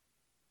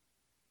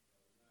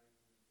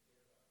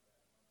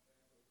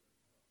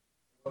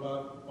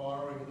 about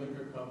borrowing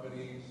liquor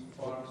companies,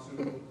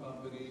 pharmaceutical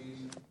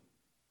companies,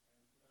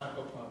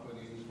 tobacco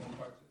companies from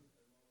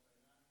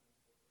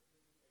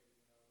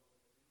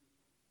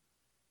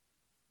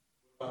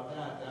about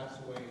that, that's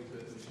the way to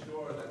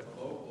ensure that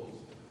the locals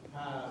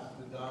have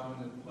the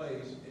dominant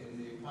place in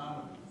the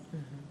economy.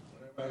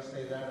 Whenever I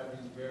say that at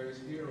these various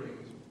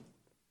hearings,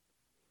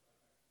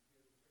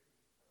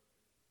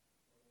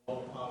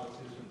 all the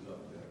politicians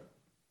up there,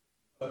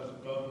 because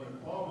Governor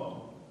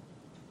Cuomo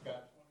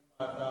got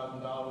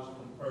 $25,000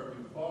 from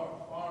Purdue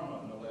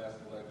Pharma in the last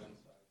election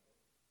cycle.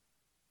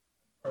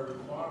 Purdue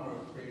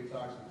Pharma creates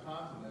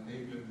OxyContin, and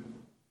they've been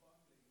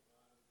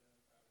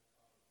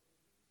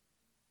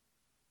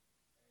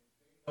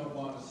don't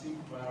want to see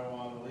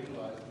marijuana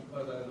legalized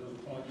because, as it was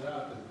pointed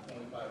out, there's a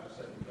 25%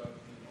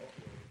 reduction in opioids.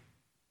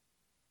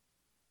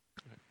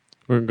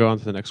 We're going to go on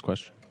to the next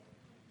question.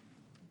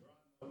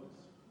 I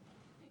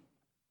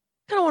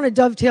kind of want to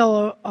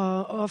dovetail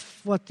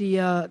off what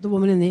the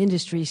woman in the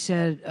industry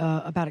said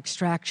about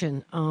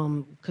extraction,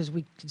 because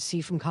we could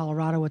see from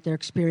Colorado what their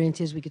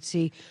experience is. We could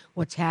see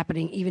what's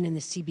happening even in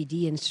the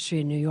CBD industry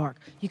in New York.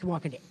 You can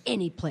walk into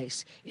any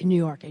place in New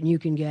York and you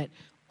can get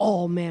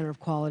all manner of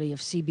quality of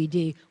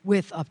CBD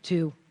with up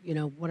to,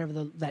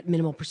 whatever that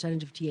minimal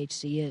percentage of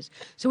THC is.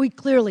 So we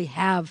clearly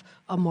have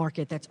a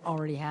market that's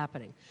already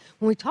happening.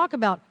 When we talk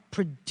about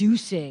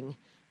producing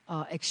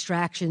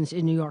extractions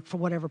in New York for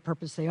whatever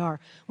purpose they are,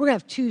 we're going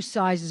to have two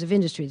sizes of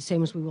industry, the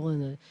same as we will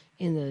in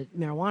the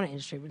marijuana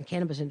industry, in the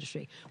cannabis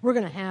industry. We're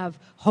going to have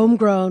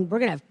homegrown, we're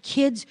going to have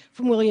kids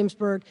from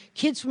Williamsburg,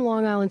 kids from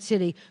Long Island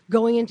City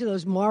going into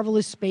those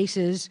marvelous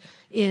spaces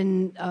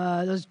in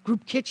those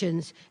group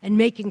kitchens and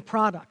making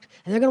product.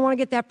 And they're going to want to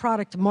get that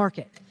product to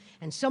market.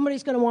 And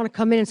somebody's going to want to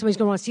come in and somebody's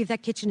going to want to see if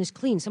that kitchen is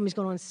clean. Somebody's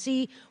going to want to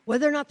see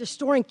whether or not they're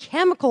storing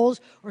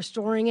chemicals or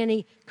storing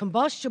any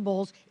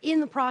combustibles in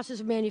the process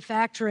of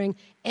manufacturing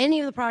any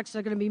of the products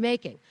they're going to be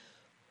making.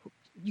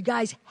 You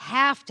guys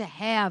have to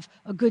have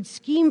a good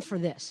scheme for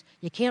this.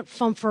 You can't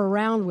fumfer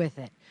around with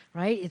it,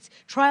 right? It's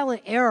trial and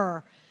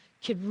error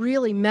could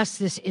really mess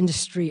this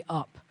industry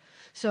up.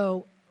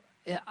 So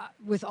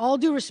with all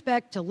due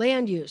respect to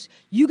land use,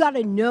 you got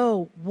to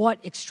know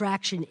what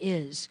extraction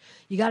is.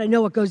 You got to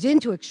know what goes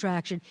into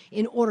extraction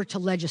in order to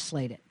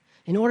legislate it,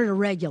 in order to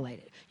regulate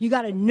it. You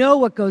got to know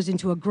what goes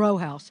into a grow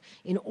house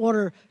in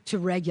order to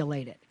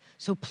regulate it.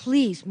 So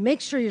please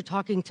make sure you're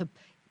talking to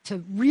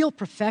real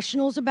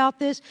professionals about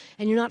this,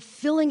 and you're not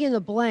filling in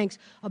the blanks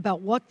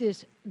about what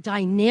this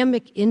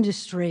dynamic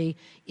industry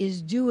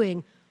is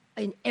doing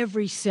in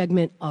every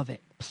segment of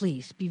it.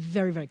 Please be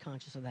very, very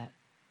conscious of that.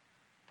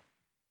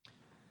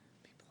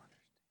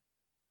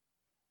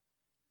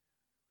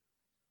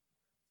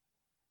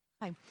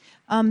 Hi.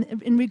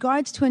 In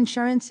regards to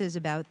insurances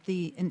about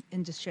the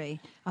industry,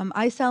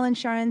 I sell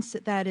insurance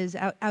that is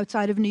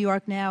outside of New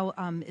York now.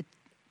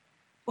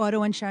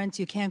 Auto insurance,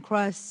 you can't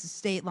cross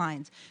state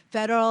lines.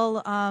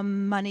 Federal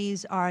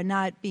monies are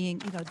not being,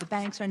 the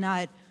banks are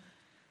not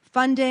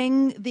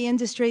funding the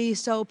industry,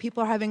 so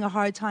people are having a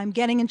hard time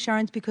getting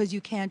insurance because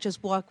you can't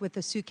just walk with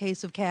a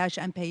suitcase of cash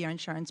and pay your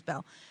insurance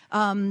bill.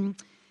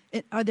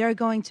 Are there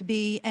going to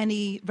be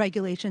any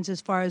regulations as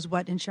far as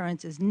what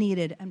insurance is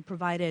needed and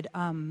provided?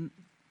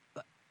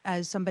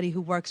 As somebody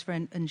who works for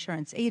an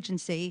insurance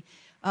agency,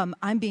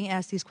 I'm being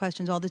asked these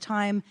questions all the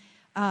time.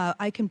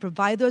 I can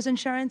provide those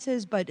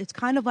insurances, but it's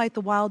kind of like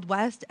the Wild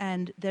West,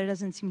 and there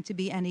doesn't seem to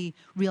be any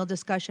real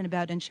discussion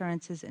about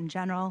insurances in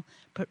general,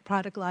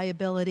 product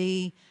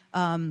liability,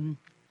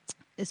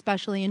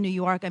 especially in New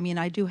York. I mean,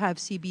 I do have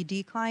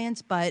CBD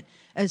clients, but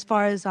as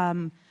far as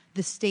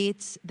the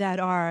states that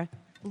are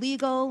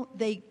legal,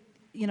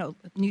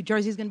 New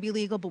Jersey is going to be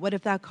legal, but what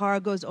if that car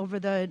goes over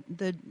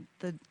the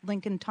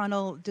Lincoln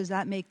Tunnel? Does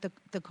that make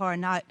the car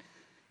not,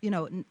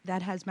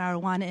 that has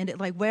marijuana in it?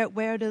 Like, where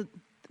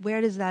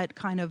is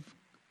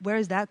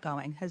that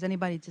going? Has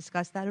anybody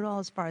discussed that at all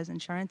as far as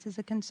insurances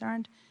are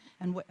concerned,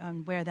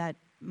 and where that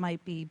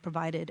might be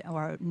provided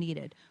or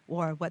needed,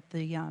 or what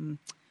the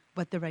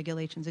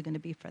regulations are going to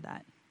be for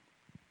that?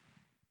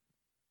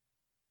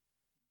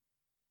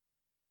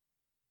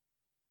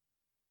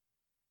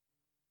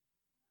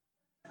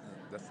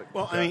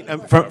 Well, I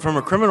mean, from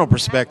a criminal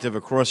perspective,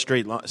 across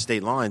state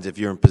lines, if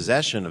you're in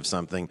possession of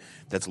something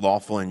that's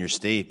lawful in your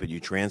state, but you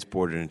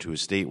transport it into a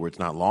state where it's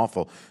not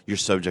lawful, you're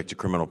subject to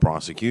criminal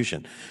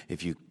prosecution.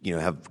 If you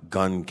have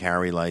gun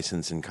carry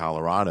license in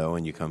Colorado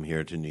and you come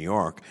here to New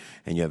York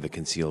and you have a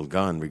concealed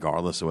gun,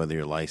 regardless of whether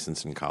you're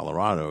licensed in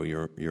Colorado,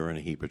 you're in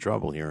a heap of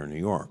trouble here in New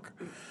York.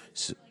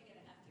 So,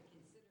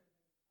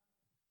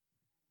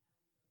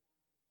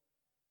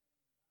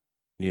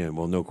 yeah,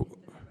 well, no.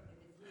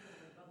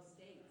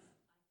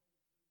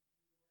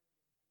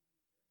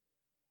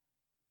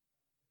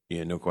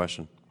 Yeah, no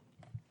question.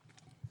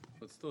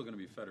 It's still going to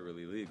be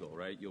federally legal,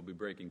 right? You'll be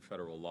breaking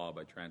federal law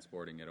by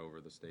transporting it over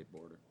the state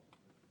border.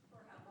 For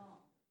how long?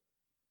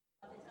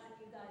 By the time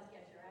you guys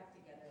get your act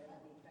together,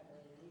 it'll be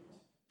federally legal.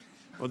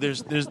 Well,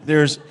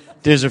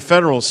 there's a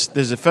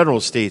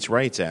federal States'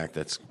 Rights Act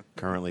that's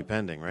currently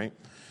pending, right?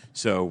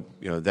 So,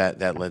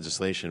 that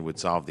legislation would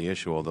solve the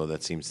issue, although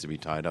that seems to be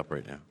tied up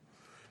right now.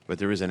 But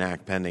there is an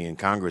act pending in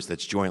Congress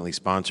that's jointly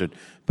sponsored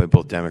by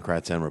both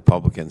Democrats and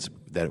Republicans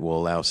that will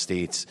allow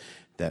states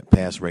that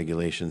pass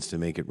regulations to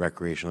make it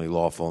recreationally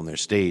lawful in their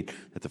state,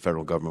 that the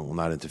federal government will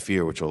not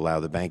interfere, which will allow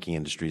the banking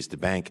industries to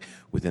bank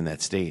within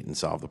that state and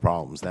solve the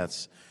problems.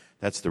 That's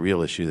the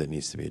real issue that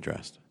needs to be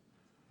addressed.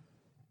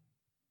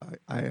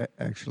 I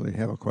actually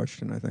have a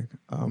question, I think.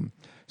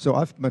 So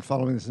I've been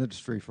following this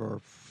industry for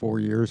 4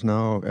 years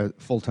now,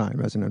 full-time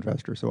as an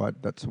investor, so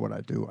that's what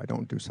I do. I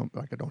don't do something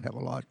like I don't have a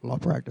law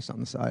practice on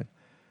the side.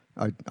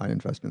 I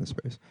invest in the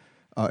space.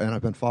 And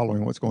I've been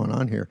following what's going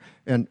on here.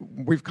 And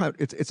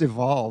it's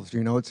evolved,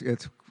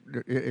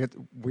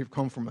 we've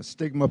come from a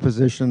stigma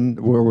position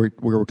where we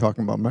were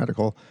talking about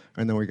medical,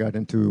 and then we got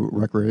into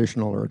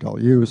recreational or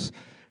adult use,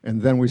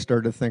 and then we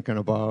started thinking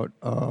about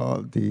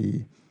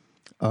the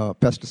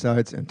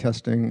pesticides and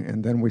testing,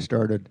 and then we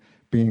started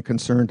being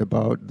concerned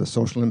about the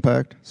social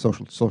impact,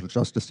 social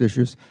justice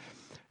issues.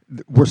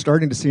 We're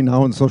starting to see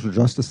now on the social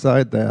justice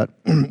side that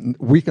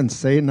we can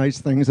say nice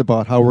things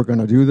about how we're going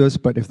to do this,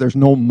 but if there's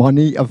no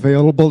money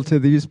available to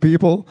these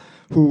people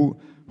who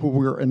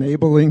we're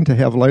enabling to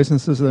have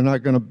licenses, they're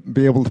not going to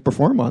be able to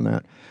perform on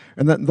that.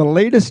 And then the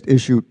latest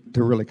issue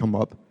to really come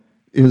up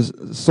is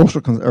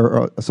social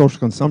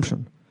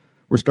consumption.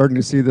 We're starting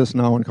to see this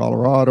now in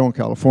Colorado and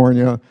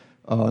California.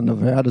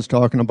 Nevada's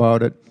talking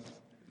about it.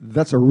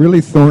 That's a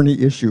really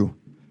thorny issue.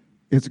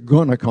 It's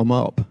going to come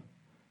up.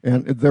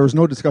 And there was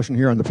no discussion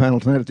here on the panel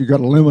tonight. You've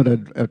got a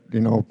limited,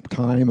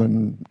 time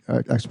and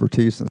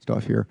expertise and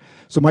stuff here.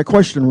 So my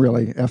question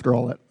really, after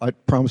all that, I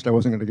promised I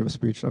wasn't going to give a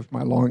speech. That's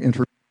my long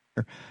intro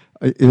here,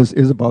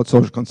 is about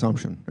social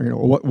consumption.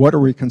 What are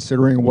we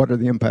considering? What are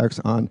the impacts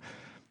on?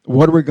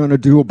 What are we going to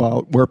do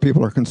about where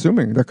people are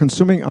consuming? They're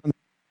consuming on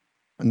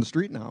the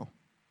street now,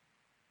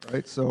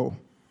 right? So.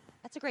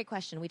 That's a great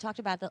question. We talked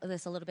about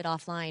this a little bit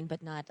offline,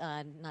 but not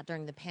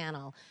during the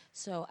panel.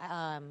 So,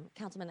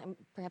 Councilman,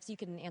 perhaps you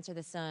can answer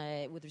this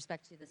with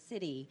respect to the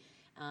city.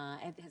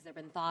 Has there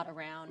been thought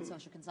around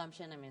social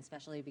consumption? I mean,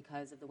 especially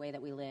because of the way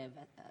that we live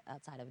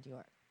outside of New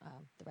York,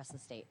 the rest of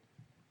the state.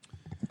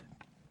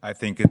 I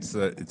think it's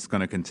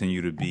going to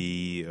continue to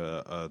be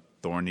a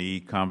thorny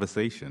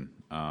conversation.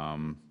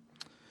 The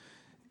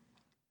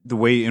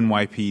way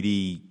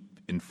NYPD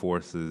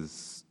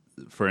enforces,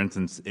 for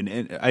instance,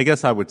 and I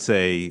guess I would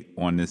say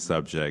on this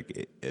subject,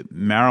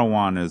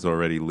 marijuana is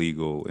already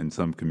legal in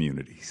some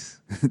communities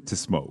to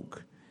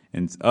smoke.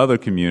 In other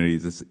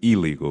communities, it's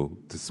illegal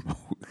to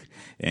smoke,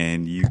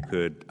 and you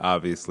could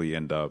obviously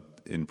end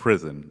up in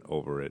prison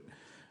over it.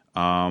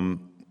 I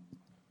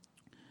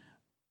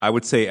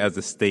would say as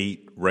the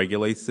state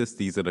regulates this,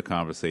 these are the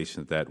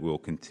conversations that we'll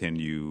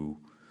continue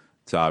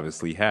to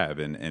obviously have.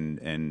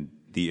 And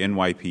the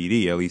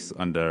NYPD, at least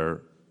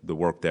under the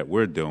work that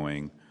we're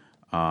doing,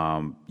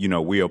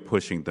 we are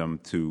pushing them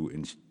to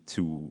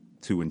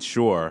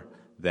ensure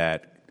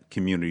that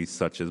communities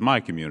such as my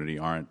community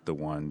aren't the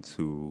ones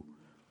who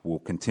will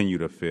continue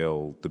to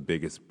feel the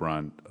biggest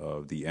brunt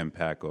of the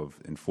impact of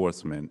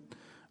enforcement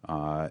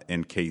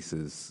in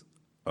cases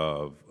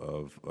of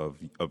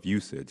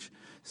usage.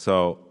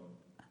 So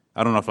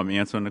I don't know if I'm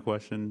answering the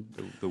question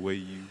the way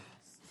you.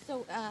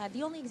 So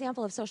the only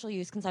example of social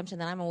use consumption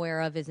that I'm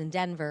aware of is in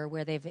Denver,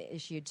 where they've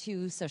issued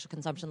 2 social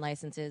consumption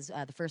licenses,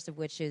 the first of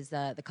which is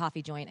the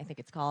coffee joint, I think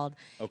it's called.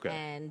 Okay.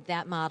 And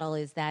that model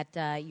is that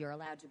you're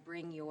allowed to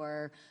bring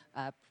your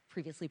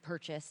previously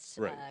purchased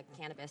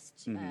cannabis,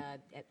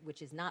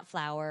 which is not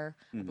flower.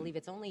 I believe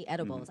it's only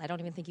edibles. I don't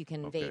even think you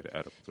can vape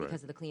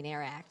because of the Clean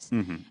Air Act.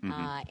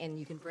 And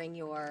you can bring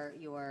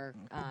your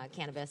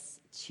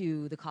cannabis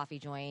to the coffee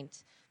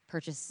joint,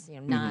 purchase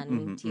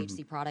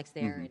non-THC products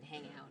there and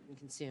hang out and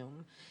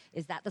consume.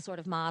 Is that the sort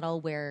of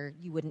model where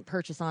you wouldn't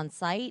purchase on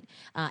site?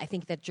 I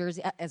think that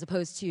Jersey, as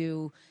opposed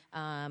to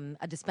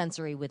a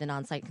dispensary with an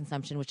on-site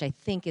consumption, which I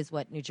think is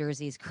what New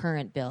Jersey's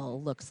current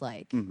bill looks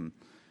like.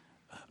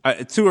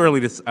 Too early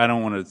to. I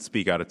don't want to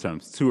speak out of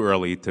terms. Too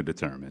early to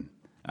determine.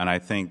 And I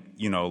think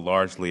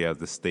largely as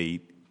the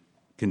state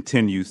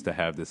continues to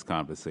have this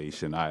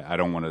conversation, I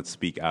don't want to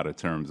speak out of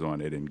terms on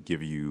it and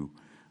give you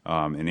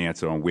an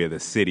answer on where the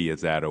city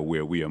is at or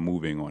where we are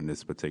moving on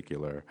this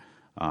particular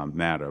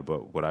matter.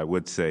 But what I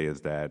would say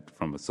is that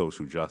from a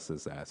social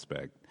justice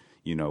aspect,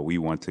 we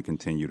want to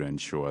continue to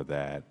ensure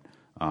that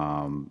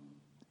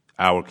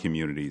our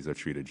communities are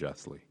treated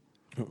justly.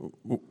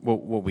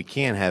 What we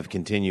can't have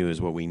continue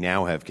is what we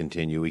now have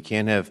continue. We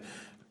can't have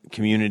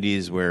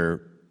communities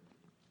where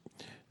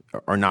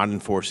are not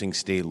enforcing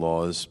state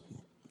laws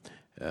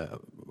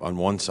on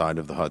one side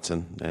of the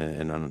Hudson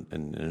and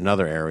in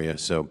another area.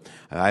 So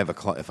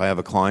if I have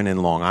a client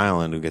in Long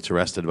Island who gets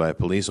arrested by a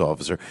police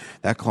officer,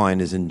 that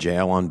client is in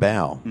jail on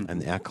bail,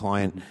 and that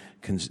client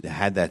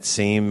had that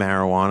same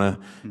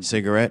marijuana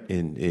cigarette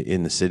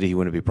in the city, he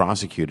wouldn't be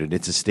prosecuted.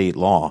 It's a state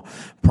law.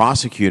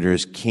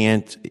 Prosecutors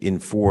can't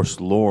enforce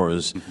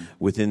laws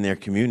within their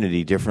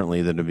community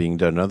differently than are being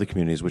done in other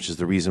communities, which is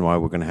the reason why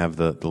we're going to have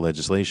the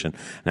legislation.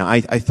 Now,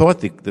 I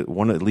thought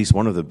at least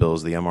one of the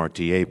bills, the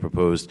MRTA,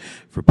 proposed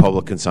for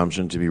public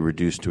consumption to be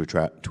reduced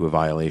to a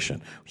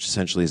violation, which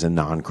essentially is a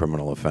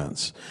non-criminal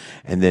offense.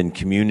 And then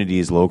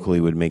communities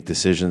locally would make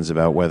decisions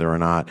about whether or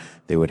not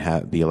they would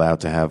be allowed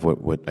to have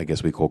what I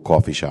guess we call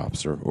coffee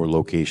shops or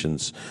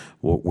locations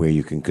where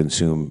you can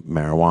consume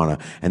marijuana.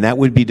 And that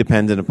would be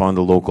dependent upon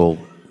the local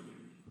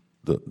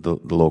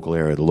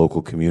area, the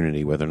local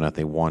community, whether or not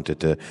they wanted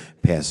to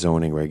pass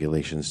zoning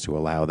regulations to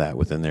allow that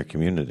within their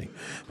community.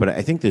 But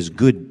I think there's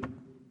good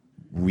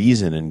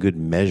reason and good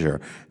measure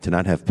to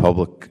not have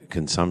public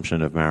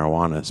consumption of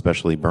marijuana,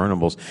 especially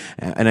burnables.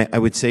 And I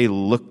would say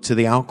look to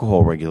the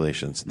alcohol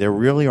regulations. There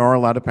really are a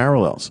lot of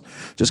parallels.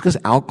 Just because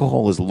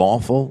alcohol is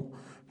lawful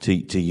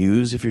to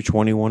use if you're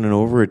 21 and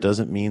over, it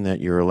doesn't mean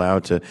that you're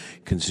allowed to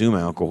consume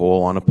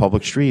alcohol on a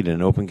public street in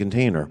an open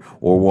container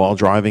or while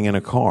driving in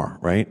a car,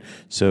 right?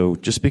 So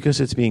just because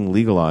it's being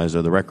legalized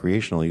or the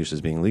recreational use is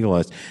being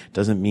legalized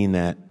doesn't mean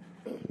that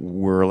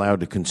we're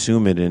allowed to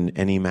consume it in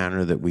any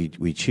manner that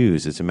we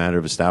choose. It's a matter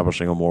of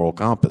establishing a moral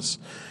compass,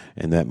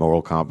 and that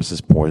moral compass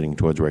is pointing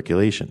towards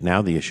regulation.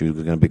 Now the issue is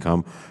going to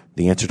become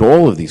the answer to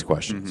all of these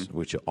questions,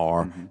 which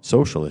are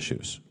social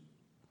issues.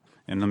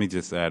 And let me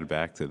just add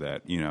back to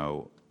that,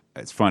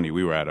 it's funny,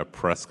 we were at a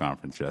press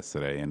conference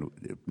yesterday, and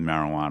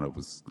marijuana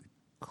was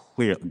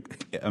clear.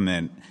 I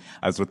mean,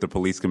 I was with the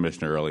police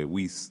commissioner earlier.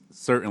 We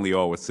certainly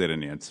all were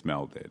sitting there and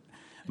smelled it.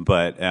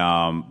 But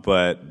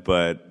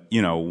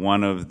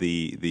one of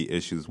the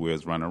issues we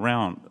was run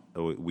around,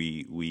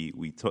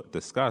 we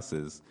discuss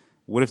is,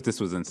 what if this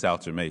was in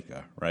South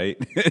Jamaica, right?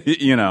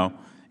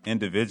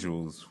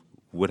 Individuals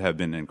would have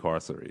been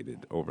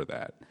incarcerated over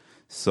that.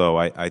 So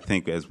I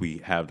think as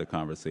we have the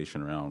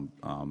conversation around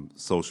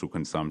social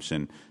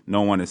consumption,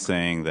 no one is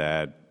saying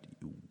that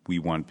we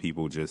want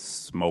people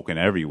just smoking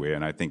everywhere.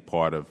 And I think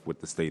part of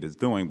what the state is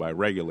doing by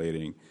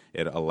regulating,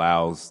 it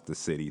allows the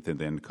city to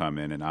then come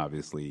in and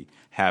obviously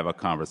have a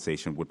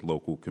conversation with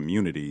local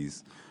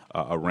communities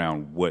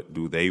around what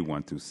do they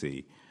want to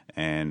see.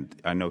 And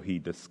I know he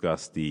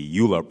discussed the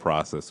ULURP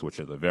process, which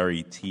is a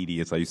very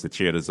tedious. I used to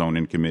chair the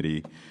zoning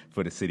committee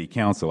for the city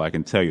council. I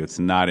can tell you it's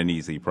not an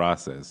easy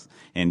process.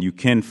 And you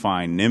can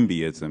find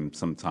NIMBYism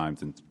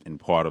sometimes in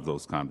part of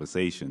those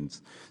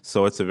conversations.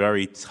 So it's a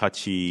very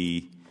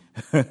touchy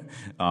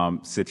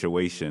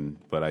situation.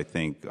 But I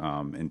think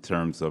in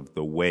terms of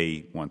the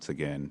way, once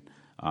again,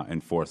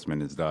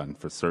 enforcement is done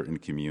for certain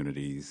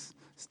communities,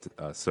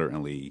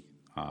 certainly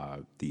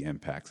the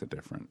impacts are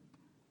different.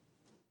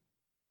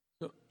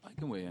 I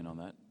can weigh in on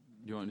that.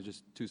 Do you want to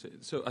just say?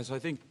 So I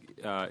think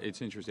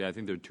it's interesting. I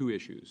think there are two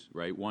issues,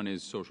 right? One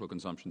is social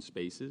consumption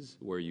spaces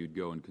where you'd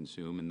go and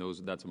consume, and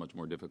that's a much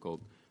more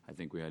difficult. I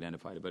think we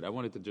identified it. But I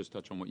wanted to just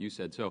touch on what you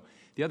said. So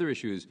the other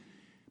issue is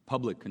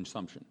public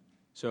consumption.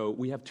 So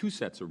we have two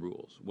sets of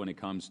rules when it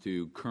comes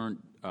to current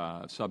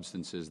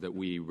substances that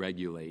we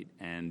regulate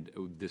and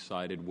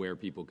decided where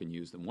people can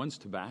use them. One's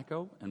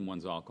tobacco and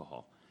one's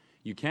alcohol.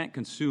 You can't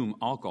consume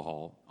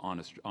alcohol on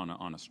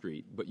a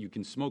street, but you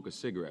can smoke a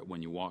cigarette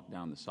when you walk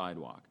down the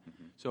sidewalk.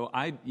 So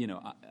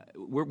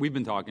we've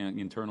been talking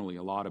internally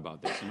a lot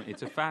about this. And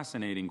it's a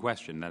fascinating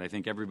question that I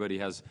think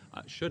everybody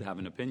should have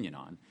an opinion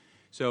on.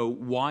 So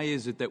why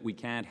is it that we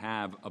can't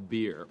have a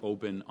beer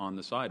open on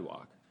the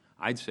sidewalk?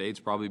 I'd say it's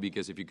probably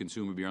because if you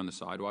consume a beer on the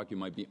sidewalk, you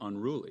might be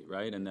unruly,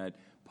 right? And that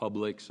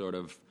public sort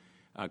of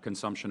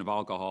consumption of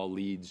alcohol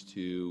leads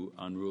to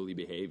unruly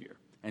behavior.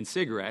 And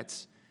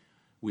cigarettes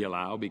we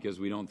allow because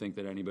we don't think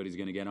that anybody's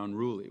going to get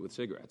unruly with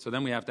cigarettes. So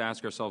then we have to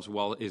ask ourselves,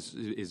 well, is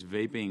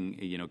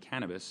vaping,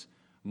 cannabis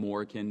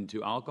more akin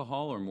to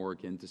alcohol or more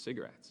akin to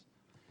cigarettes?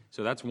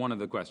 So that's one of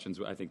the questions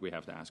I think we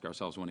have to ask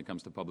ourselves when it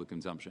comes to public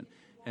consumption.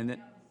 And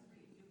then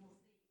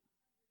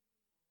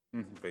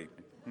vaping.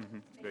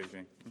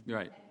 Vaping.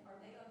 Right.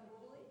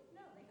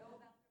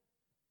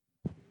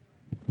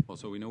 Well,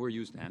 so we know where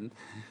you stand.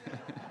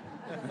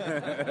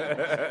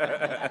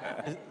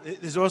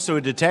 There's also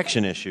a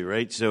detection issue,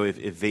 right? So if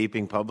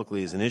vaping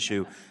publicly is an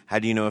issue, how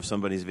do you know if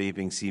somebody's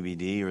vaping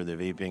CBD or they're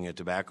vaping a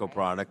tobacco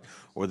product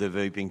or they're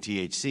vaping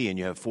THC? And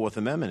you have Fourth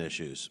Amendment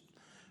issues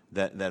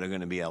that are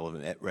going to be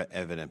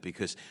evident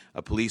because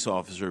a police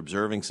officer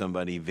observing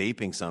somebody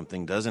vaping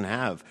something doesn't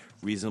have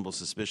reasonable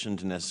suspicion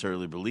to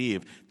necessarily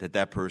believe that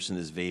that person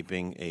is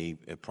vaping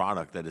a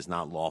product that is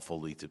not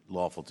lawful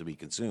to be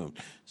consumed.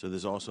 So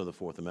there's also the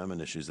Fourth Amendment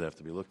issues that have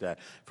to be looked at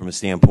from a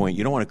standpoint.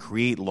 You don't want to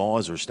create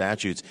laws or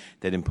statutes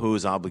that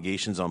impose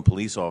obligations on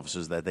police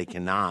officers that they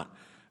cannot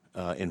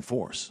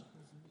enforce.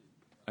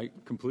 I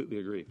completely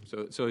agree.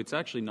 So it's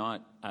actually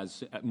not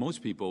as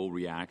most people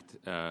react.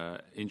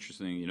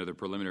 Interesting, the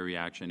preliminary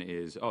reaction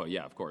is, oh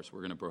yeah, of course, we're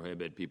going to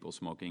prohibit people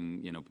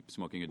smoking,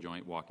 smoking a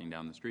joint walking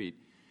down the street.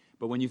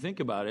 But when you think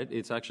about it,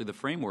 it's actually the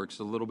framework's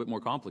a little bit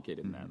more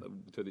complicated than that.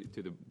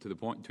 To the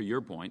point, to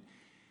your point,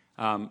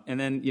 And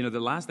then, the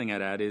last thing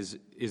I'd add is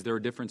there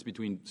a difference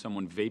between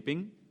someone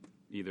vaping,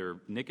 either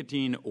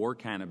nicotine or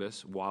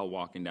cannabis, while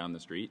walking down the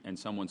street, and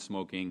someone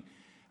smoking,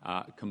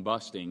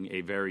 combusting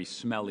a very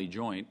smelly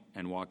joint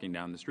and walking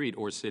down the street,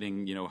 or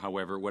sitting,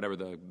 whatever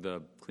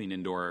the Clean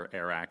Indoor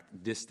Air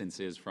Act distance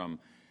is from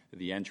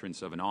the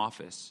entrance of an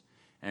office,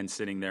 and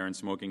sitting there and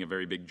smoking a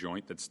very big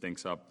joint that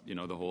stinks up,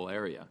 the whole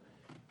area?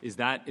 Is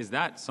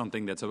that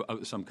something that's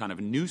some kind of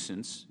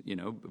nuisance?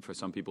 For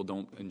some people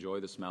don't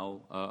enjoy the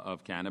smell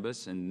of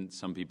cannabis, and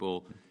some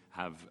people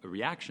have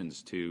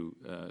reactions to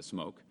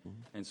smoke.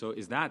 And so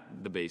is that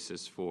the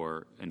basis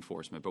for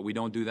enforcement? But we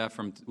don't do that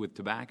with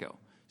tobacco.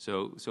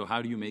 So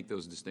how do you make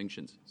those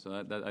distinctions?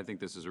 So I think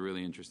this is a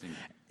really interesting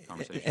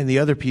conversation. And the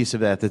other piece of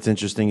that that's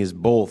interesting is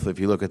both, if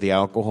you look at the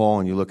alcohol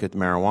and you look at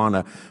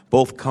marijuana,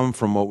 both come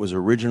from what was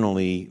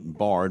originally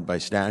barred by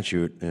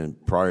statute,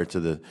 and prior to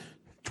the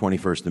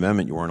 21st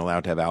Amendment, you weren't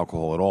allowed to have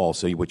alcohol at all.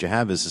 So what you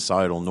have is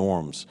societal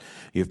norms.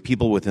 You have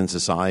people within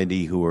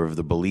society who are of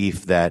the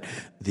belief that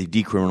the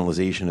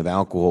decriminalization of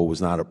alcohol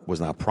was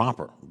not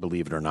proper.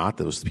 Believe it or not,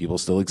 those people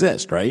still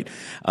exist, right?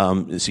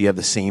 So you have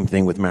the same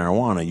thing with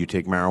marijuana. You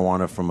take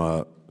marijuana from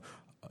a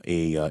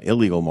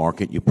illegal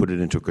market, you put it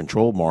into a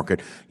controlled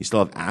market, you still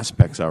have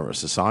aspects of our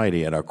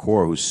society at our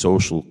core whose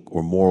social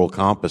or moral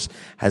compass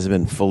hasn't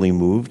been fully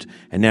moved,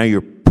 and now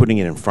you're putting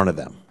it in front of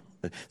them.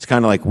 It's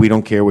kind of like, we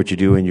don't care what you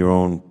do in your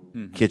own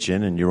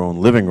kitchen and your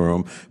own living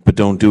room, but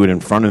don't do it in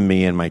front of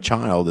me and my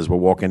child as we're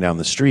walking down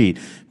the street,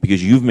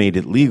 because you've made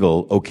it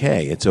legal.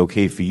 Okay, it's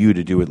okay for you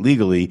to do it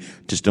legally,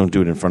 just don't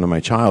do it in front of my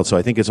child. So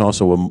I think it's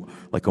also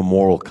like a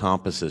moral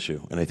compass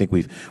issue, and I think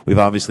we've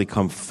obviously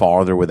come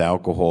farther with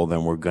alcohol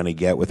than we're going to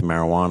get with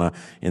marijuana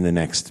in the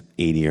next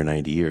 80 or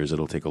 90 years.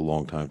 It'll take a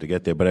long time to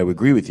get there. But I would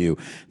agree with you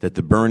that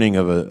the burning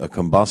of a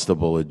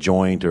combustible, a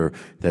joint, or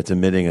that's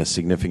emitting a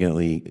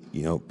significantly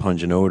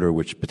pungent odor,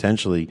 which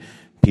potentially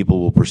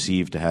people will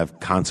perceive to have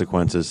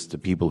consequences to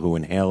people who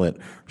inhale it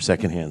or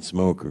secondhand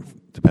smoke, or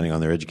depending on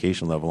their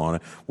education level on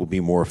it, will be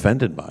more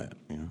offended by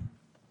it.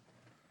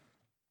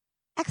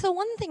 Axel,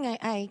 one thing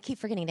I keep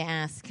forgetting to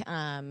ask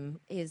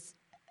is,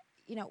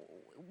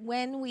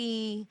 when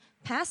we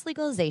pass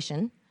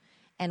legalization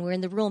and we're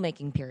in the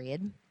rulemaking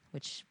period,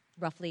 which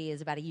roughly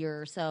is about a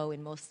year or so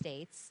in most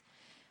states,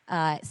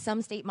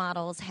 some state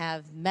models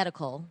have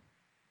medical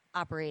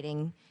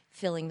operating,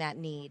 filling that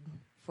need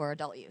for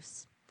adult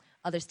use.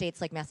 Other states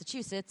like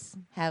Massachusetts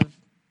have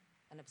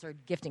an absurd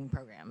gifting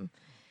program.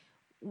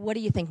 What do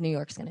you think New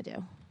York's going to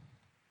do?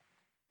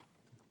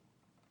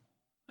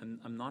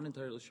 I'm not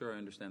entirely sure I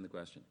understand the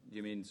question.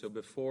 You mean, so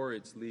before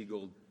it's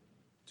legal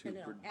to...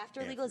 No.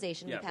 After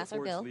legalization, we pass our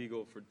bill.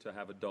 Before it's legal to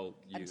have adult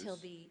use.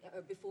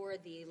 Before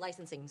the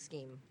licensing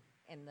scheme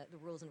and the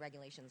rules and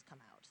regulations come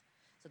out.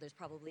 So there's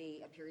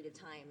probably a period of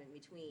time in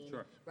between,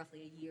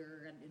 roughly a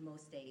year in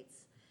most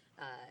states,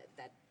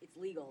 that it's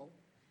legal,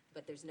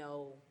 but there's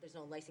no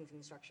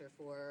licensing structure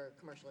for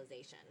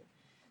commercialization.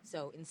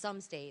 So in some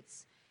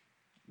states,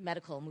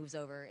 medical moves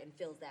over and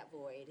fills that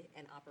void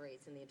and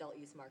operates in the adult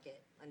use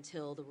market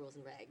until the rules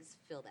and regs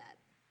fill that.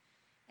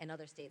 In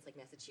other states like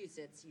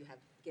Massachusetts, you have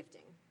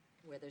gifting,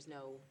 where there's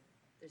no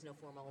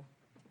formal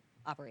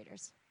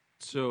operators.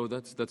 So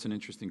that's an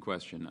interesting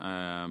question.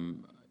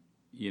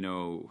 We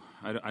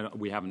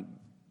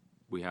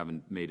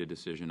haven't made a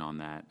decision on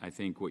that. I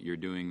think what you're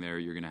doing there,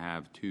 you're going to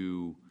have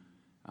two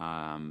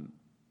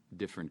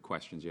different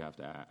questions you have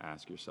to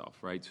ask yourself,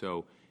 right?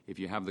 So if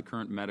you have the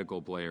current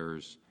medical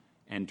players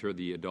enter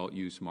the adult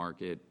use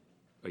market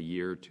a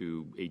year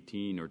to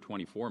 18 or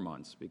 24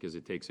 months, because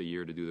it takes a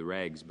year to do the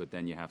regs, but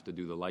then you have to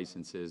do the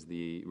licenses,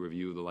 the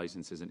review of the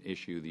licenses, and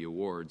issue the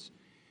awards.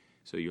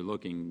 So you're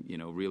looking,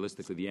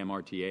 realistically, the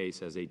MRTA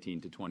says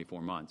 18 to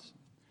 24 months.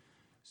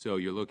 So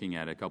you're looking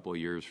at a couple of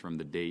years from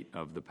the date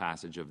of the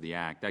passage of the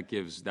act.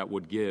 That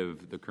would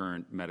give the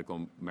current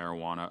medical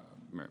marijuana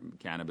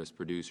cannabis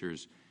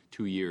producers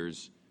 2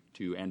 years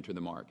to enter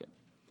the market.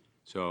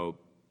 So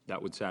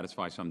that would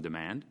satisfy some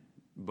demand,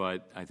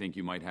 but I think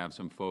you might have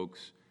some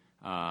folks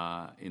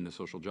in the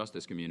social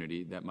justice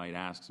community that might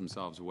ask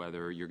themselves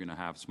whether you're going to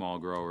have small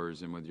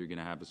growers and whether you're going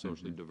to have a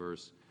socially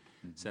diverse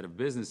set of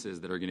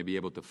businesses that are going to be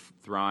able to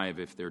thrive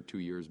if they're 2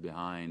 years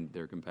behind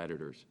their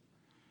competitors.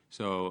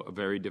 So a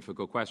very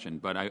difficult question,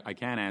 but I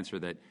can answer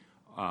that.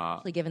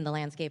 Given the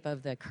landscape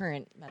of the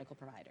current medical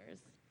providers.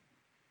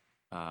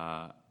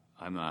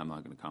 I'm not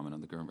going to comment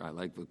on the current. I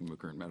like looking at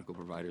current medical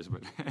providers,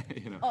 but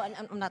Oh, and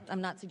I'm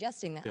not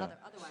suggesting that.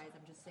 Otherwise,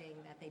 I'm just saying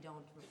that they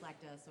don't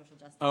reflect a social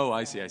justice. Oh,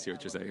 I see what you're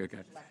saying. Okay.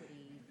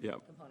 Yeah.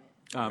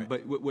 Component.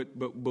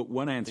 But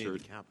one answer.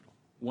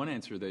 One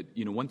answer that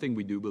one thing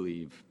we do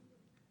believe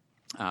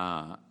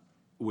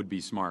would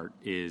be smart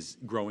is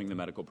growing the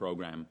medical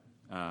program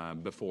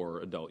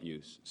before adult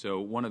use. So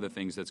one of the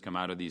things that's come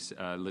out of these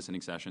listening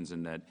sessions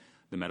and that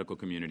the medical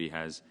community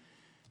has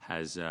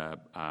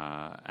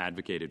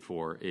advocated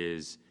for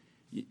is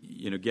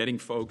getting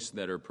folks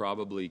that are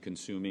probably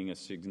consuming a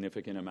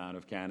significant amount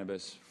of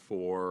cannabis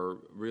for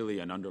really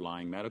an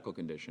underlying medical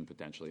condition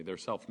potentially. They're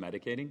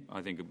self-medicating.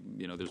 I think,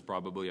 there's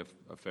probably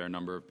a fair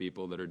number of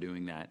people that are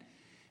doing that.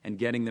 And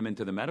getting them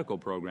into the medical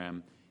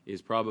program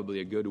is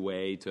probably a good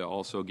way to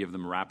also give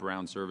them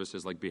wraparound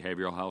services like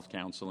behavioral health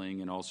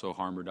counseling and also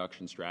harm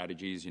reduction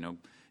strategies.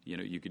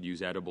 You could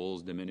use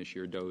edibles, diminish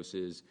your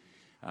doses.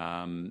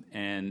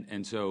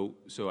 And so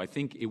I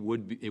think it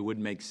would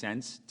make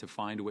sense to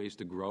find ways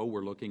to grow.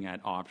 We're looking at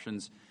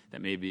options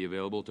that may be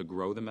available to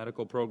grow the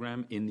medical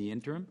program in the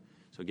interim,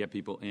 so get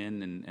people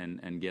in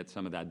and get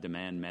some of that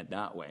demand met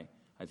that way.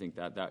 I think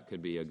that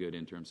could be a good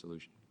interim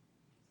solution.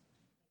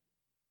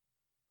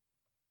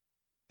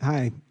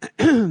 Hi.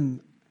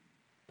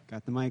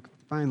 Got the mic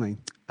finally.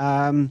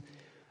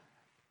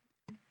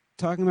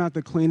 Talking about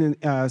the clean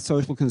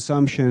social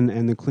consumption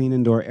and the Clean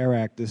Indoor Air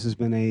Act, this has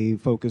been a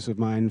focus of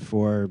mine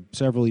for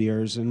several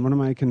years. And one of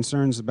my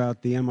concerns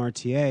about the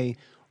MRTA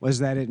was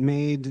that it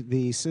made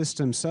the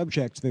system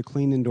subject to the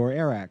Clean Indoor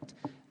Air Act.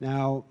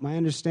 Now, my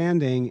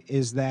understanding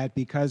is that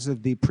because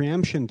of the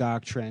preemption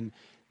doctrine,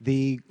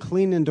 the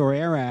Clean Indoor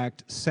Air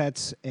Act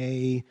sets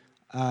a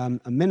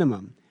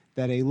minimum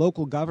that a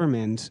local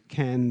government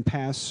can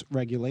pass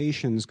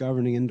regulations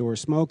governing indoor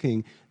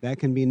smoking that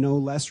can be no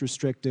less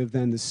restrictive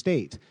than the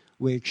state,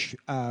 which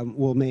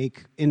will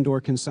make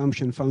indoor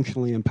consumption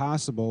functionally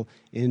impossible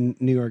in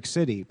New York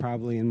City,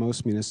 probably in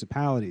most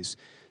municipalities.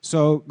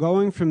 So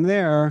going from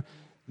there,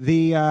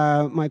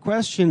 my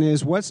question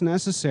is, what's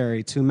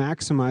necessary to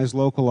maximize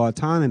local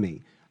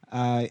autonomy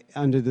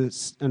under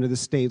the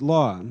state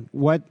law?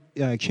 What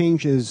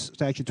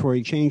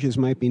statutory changes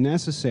might be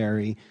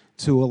necessary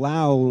to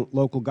allow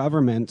local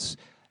governments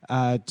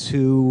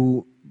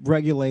to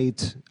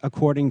regulate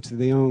according to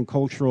their own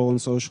cultural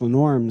and social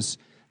norms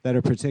that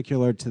are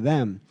particular to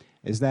them?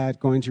 Is that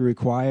going to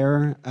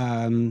require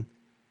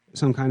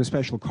some kind of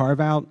special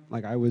carve-out?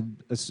 Like, I would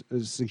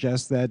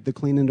suggest that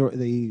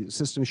the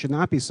system should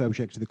not be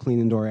subject to the Clean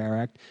Indoor Air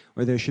Act,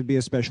 or there should be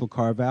a special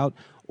carve-out,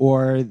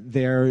 or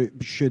there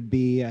should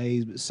be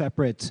a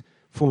separate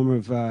form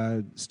of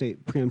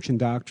state preemption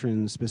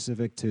doctrine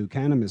specific to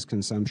cannabis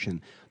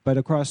consumption. But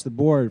across the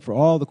board, for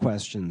all the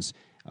questions,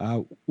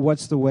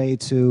 what's the way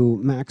to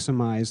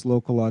maximize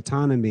local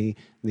autonomy,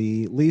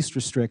 the least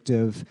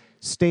restrictive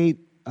state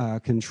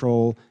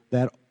control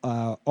that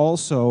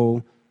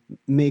also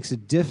makes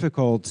it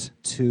difficult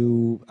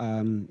to,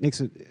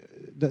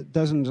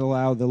 doesn't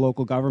allow the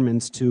local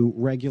governments to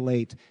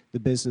regulate the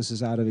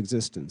businesses out of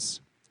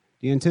existence?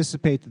 Do you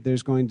anticipate that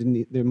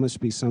there must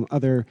be some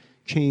other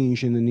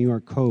change in the New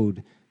York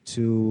Code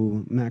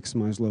to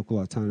maximize local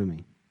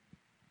autonomy?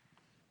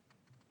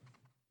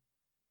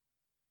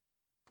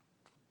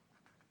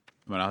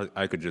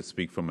 I could just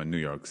speak from a New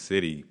York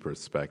City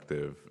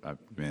perspective. I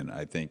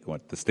think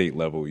at the state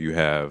level you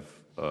have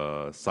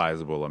a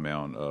sizable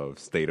amount of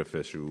state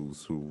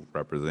officials who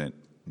represent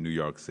New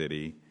York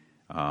City,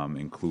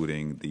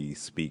 including the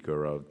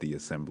Speaker of the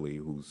Assembly,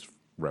 who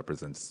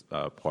represents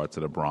parts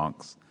of the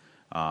Bronx.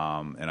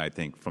 And I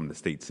think from the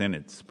state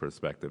Senate's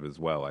perspective as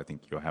well, I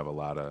think you'll have a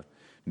lot of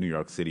New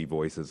York City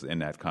voices in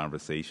that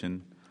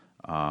conversation.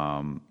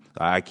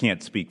 I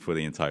can't speak for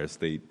the entire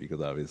state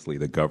because obviously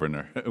the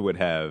governor would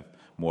have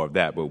more of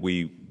that, but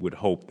we would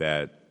hope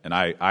that, and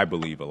I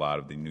believe a lot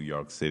of the New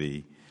York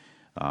City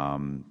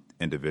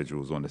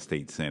individuals on the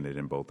state Senate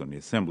and both on the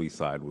Assembly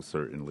side will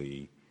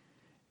certainly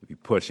be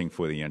pushing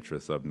for the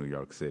interests of New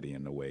York City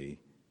in the way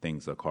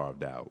things are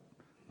carved out.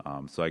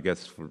 So I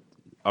guess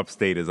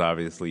upstate is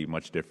obviously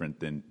much different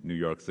than New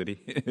York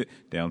City,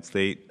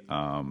 downstate,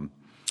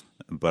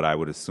 but I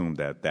would assume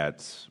that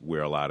that's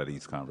where a lot of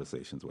these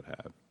conversations would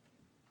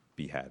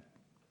be had.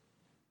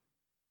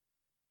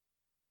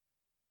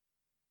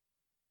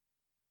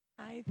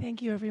 Hi,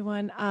 thank you,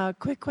 everyone.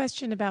 Quick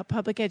question about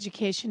public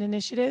education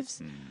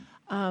initiatives.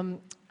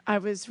 I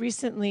was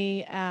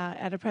recently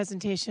at a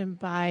presentation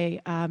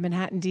by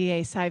Manhattan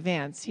DA Cy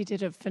Vance. He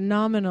did a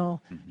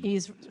phenomenal,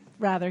 his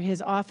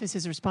office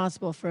is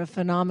responsible for a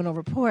phenomenal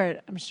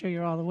report. I'm sure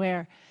you're all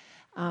aware.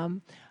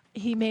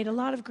 He made a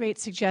lot of great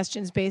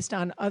suggestions based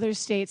on other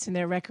states and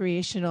their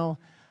recreational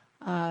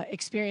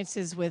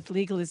experiences with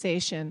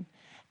legalization.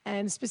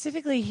 And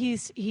specifically,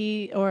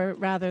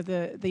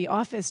 the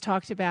office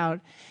talked about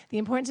the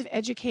importance of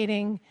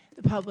educating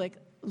the public,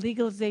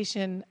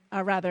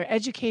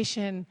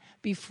 education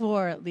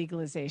before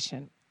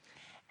legalization.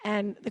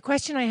 And the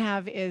question I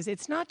have is,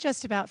 it's not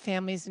just about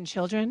families and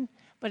children,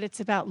 but it's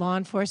about law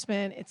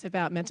enforcement, it's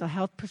about mental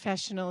health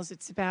professionals,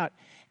 it's about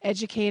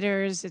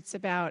educators, it's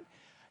about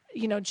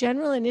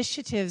general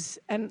initiatives.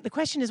 And the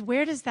question is,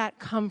 where does that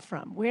come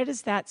from? Where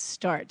does that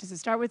start? Does it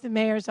start with the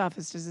mayor's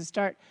office? Does it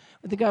start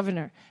with the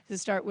governor? Does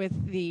it start with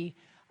the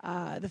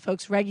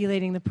folks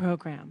regulating the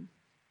program?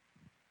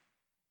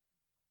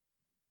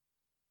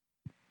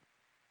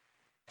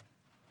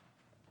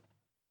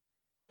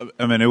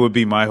 I mean, it would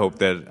be my hope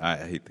that I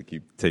hate to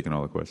keep taking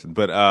all the questions,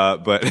 but I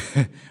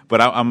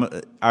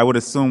would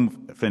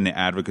assume in the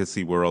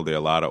advocacy world there are a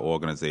lot of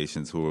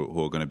organizations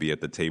who are going to be at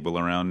the table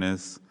around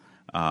this.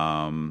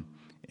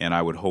 And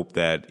I would hope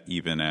that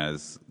even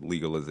as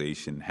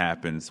legalization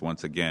happens,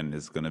 once again,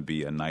 there's going to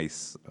be a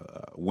nice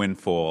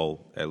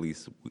windfall, at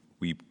least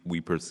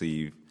we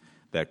perceive,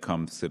 that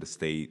comes to the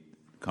state,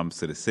 comes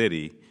to the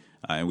city,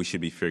 and we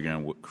should be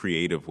figuring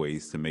creative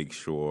ways to make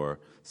sure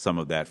some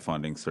of that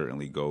funding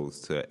certainly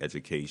goes to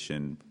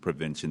education,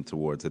 prevention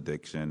towards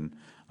addiction,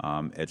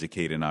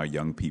 educating our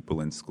young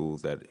people in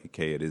schools that,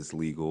 okay, it is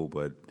legal,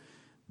 but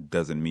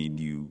doesn't mean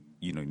you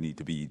need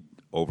to be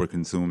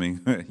over-consuming,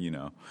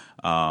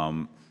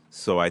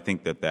 So I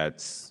think that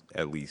that's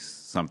at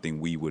least something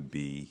we would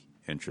be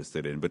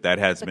interested in. But that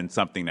has been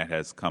something that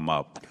has come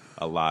up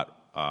a lot.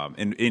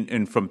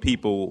 And from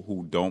people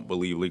who don't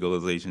believe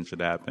legalization should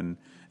happen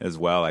as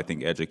well, I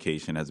think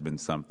education has been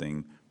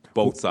something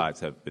both sides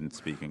have been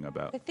speaking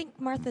about. I think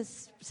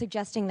Martha's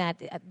suggesting that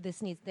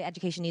the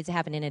education needs to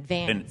happen in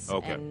advance.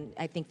 Okay. And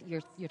I think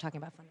you're talking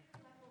about funding.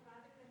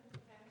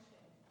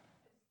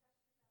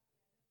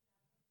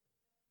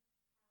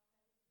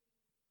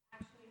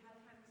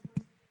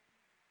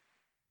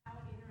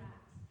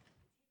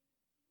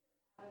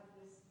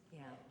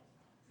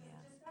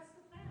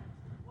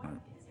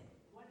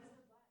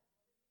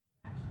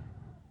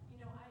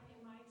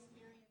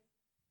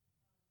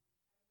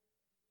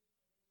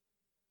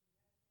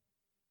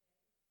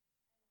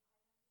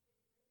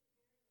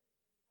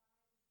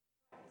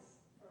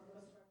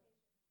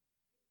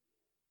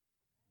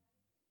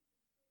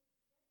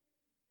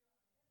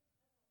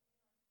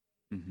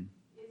 Mm-hmm.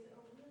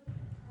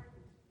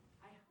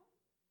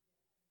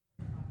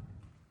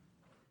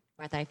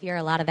 Martha, I fear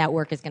a lot of that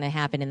work is going to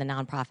happen in the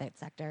nonprofit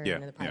sector and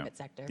in the private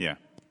sector. Yeah,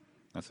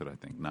 that's what I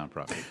think,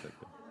 nonprofit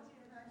sector.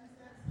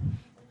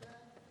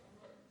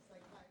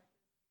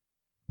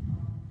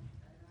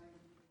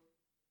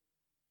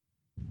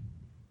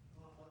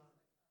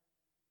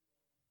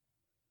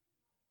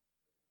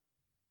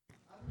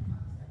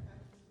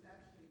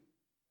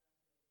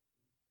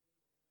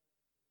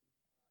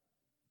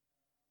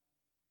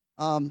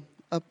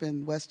 Up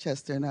in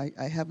Westchester, and I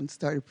haven't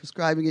started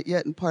prescribing it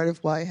yet. And part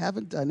of why I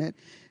haven't done it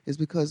is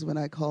because when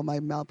I called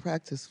my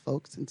malpractice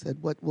folks and said,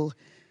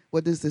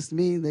 what does this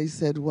mean? They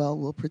said, well,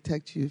 we'll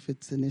protect you if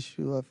it's an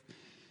issue of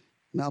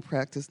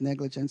malpractice,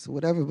 negligence, or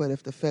whatever, but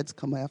if the feds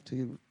come after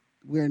you,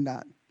 we're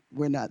not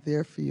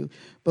there for you.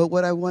 But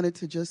what I wanted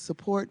to just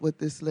support what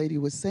this lady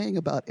was saying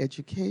about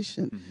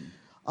education,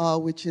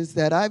 which is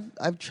that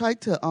I've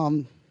tried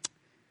to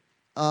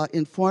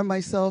inform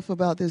myself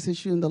about this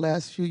issue in the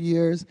last few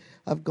years.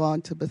 I've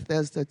gone to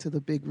Bethesda to the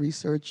big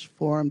research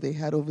forum they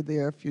had over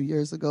there a few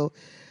years ago.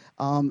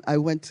 I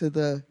went to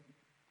the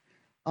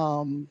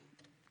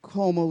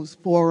Cuomo's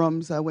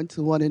forums. I went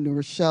to one in New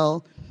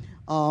Rochelle.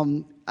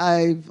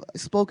 I've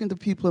spoken to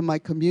people in my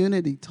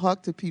community,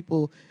 talked to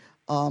people.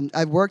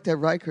 I've worked at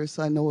Rikers,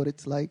 so I know what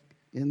it's like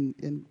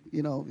in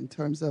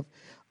terms of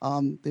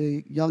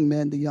the young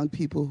men, the young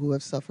people who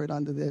have suffered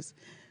under this.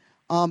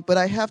 But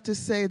I have to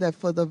say that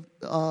for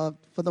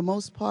the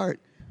most part,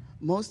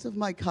 most of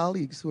my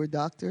colleagues who are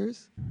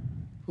doctors,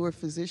 who are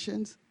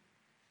physicians,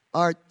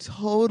 are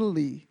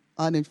totally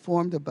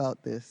uninformed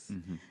about this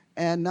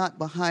and not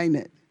behind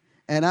it.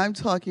 And I'm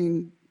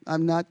talking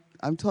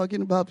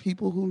about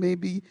people who may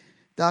be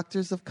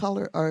doctors of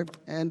color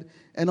and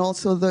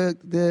also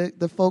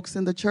the folks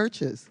in the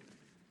churches.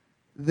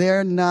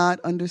 They're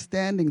not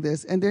understanding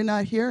this, and they're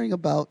not hearing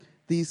about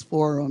these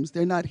forums.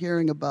 They're not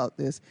hearing about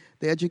this.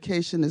 The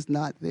education is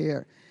not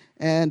there.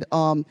 And,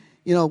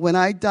 when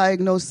I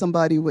diagnose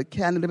somebody with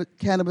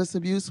cannabis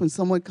abuse, when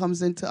someone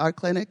comes into our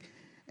clinic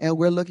and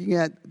we're looking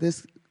at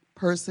this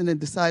person and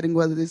deciding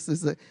whether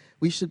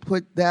we should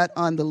put that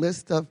on the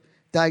list of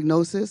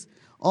diagnosis,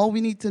 all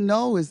we need to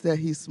know is that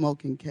he's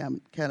smoking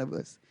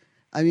cannabis.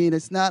 I mean,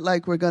 it's not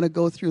like we're going to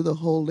go through the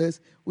whole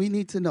list. We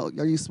need to know,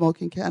 are you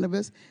smoking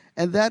cannabis?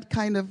 And that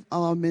kind of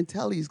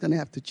mentality is going to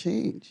have to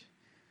change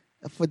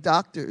for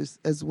doctors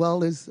as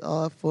well as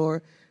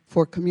for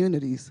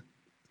communities.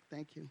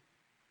 Thank you.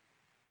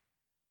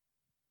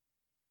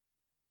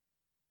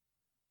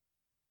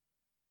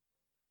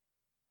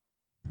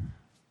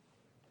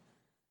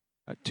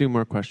 Two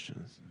more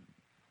questions.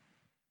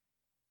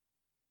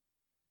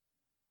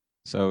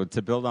 So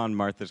to build on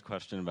Martha's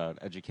question about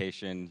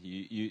education,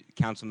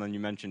 Councilman, you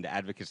mentioned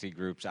advocacy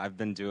groups. I've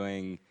been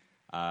doing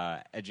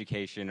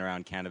education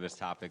around cannabis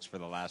topics for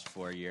the last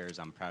 4 years.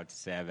 I'm proud to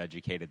say I've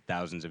educated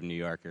thousands of New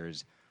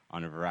Yorkers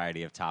on a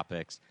variety of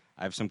topics.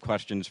 I have some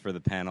questions for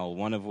the panel,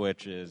 one of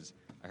which is,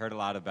 I heard a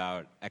lot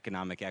about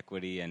economic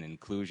equity and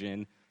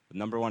inclusion. The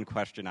number one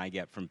question I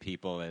get from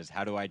people is,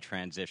 how do I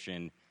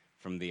transition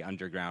from the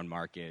underground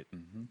market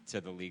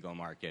to the legal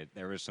market?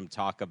 There was some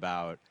talk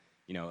about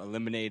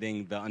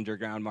eliminating the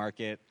underground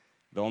market.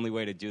 The only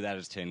way to do that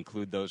is to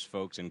include those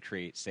folks and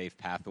create safe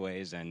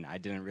pathways, and I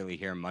didn't really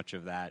hear much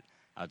of that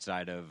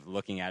outside of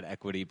looking at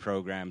equity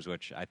programs,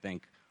 which I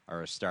think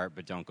are a start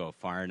but don't go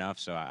far enough,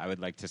 so I would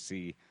like to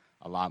see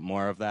a lot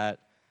more of that.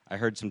 I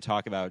heard some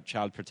talk about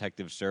child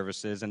protective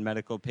services and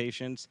medical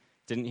patients.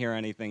 Didn't hear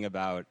anything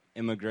about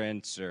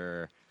immigrants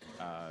or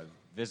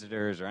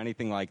visitors or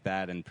anything like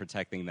that and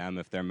protecting them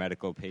if they're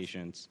medical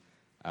patients.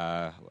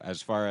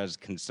 As far as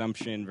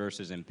consumption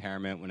versus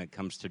impairment when it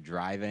comes to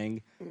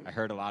driving, I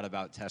heard a lot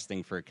about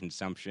testing for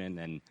consumption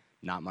and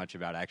not much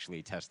about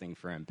actually testing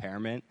for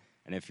impairment.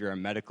 And if you're a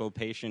medical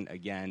patient,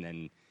 again,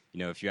 and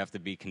if you have to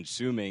be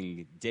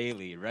consuming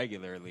daily,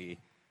 regularly,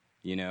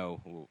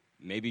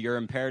 maybe you're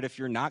impaired if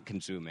you're not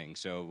consuming.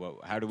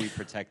 So how do we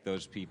protect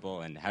those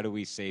people, and how do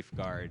we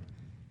safeguard,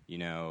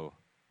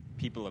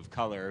 people of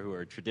color who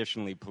are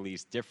traditionally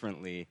policed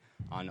differently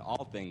on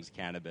all things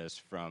cannabis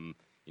from,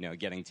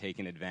 getting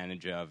taken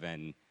advantage of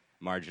and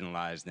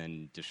marginalized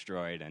and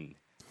destroyed and,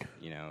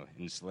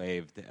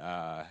 enslaved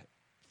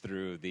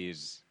through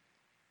these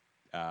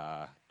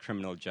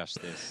criminal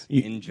justice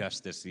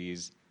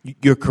injustices.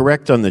 You're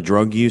correct on the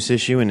drug use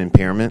issue and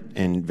impairment,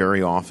 and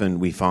very often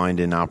we find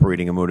in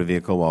operating a motor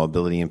vehicle while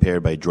ability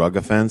impaired by drug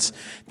offense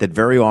that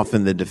very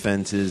often the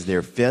defense is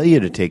their failure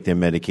to take their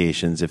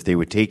medications. If they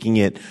were taking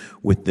it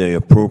with the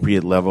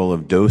appropriate level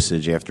of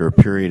dosage after a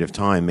period of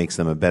time makes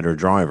them a better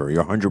driver.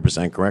 You're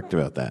 100% correct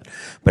about that.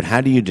 But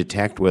how do you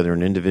detect whether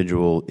an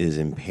individual is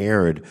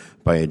impaired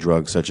by a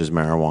drug such as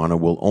marijuana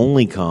will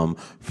only come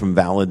from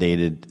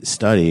validated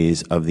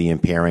studies of the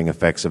impairing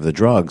effects of the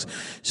drugs.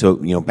 So,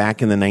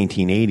 back in the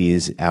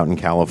 1980s out in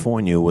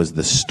California was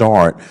the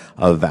start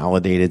of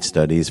validated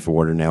studies for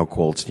what are now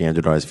called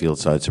standardized field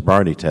side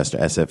sobriety tests, or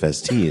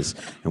SFSTs.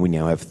 And we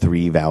now have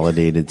 3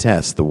 validated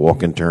tests: the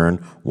walk and turn,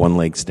 one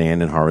leg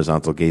stand, and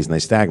horizontal gaze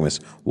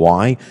nystagmus.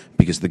 Why?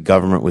 Because the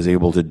government was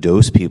able to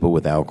dose people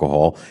with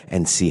alcohol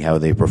and see how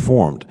they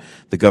performed.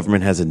 The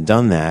government hasn't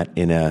done that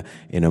in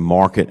a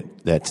market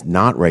that's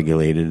not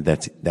regulated,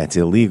 that's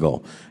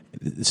illegal.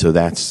 So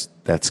that's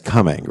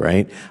coming,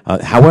 right?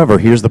 However,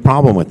 here's the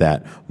problem with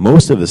that.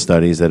 Most of the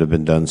studies that have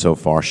been done so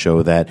far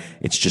show that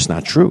it's just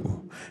not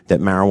true. That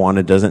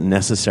marijuana doesn't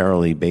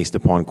necessarily, based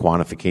upon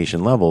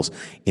quantification levels,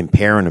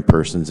 impair a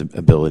person's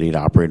ability to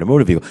operate a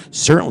motor vehicle.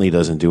 Certainly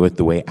doesn't do it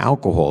the way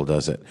alcohol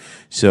does it.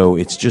 So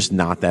it's just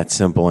not that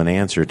simple an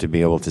answer to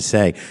be able to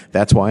say.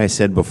 That's why I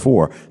said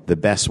before, the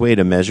best way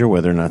to measure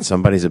whether or not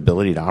somebody's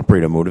ability to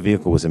operate a motor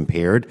vehicle was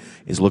impaired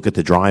is look at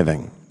the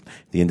driving.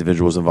 The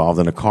individual was involved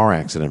in a car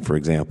accident, for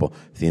example.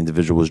 If the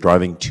individual was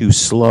driving too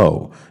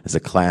slow, is a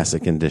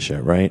classic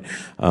indicia, right?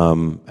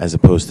 As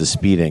opposed to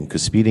speeding,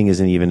 because speeding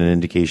isn't even an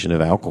indication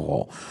of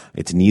alcohol.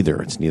 It's neither.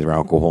 It's neither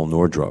alcohol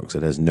nor drugs.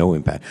 It has no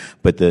impact.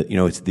 But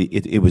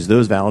it was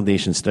those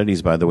validation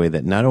studies, by the way,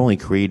 that not only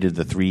created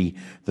the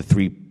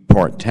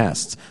three-part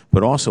tests,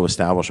 but also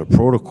establish a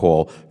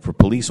protocol for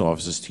police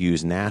officers to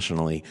use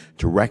nationally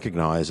to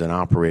recognize an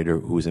operator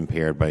who is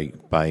impaired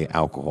by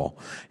alcohol.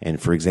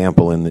 And for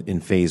example, in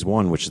phase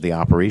 1, which is the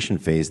operation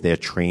phase, they're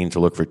trained to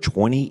look for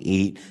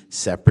 28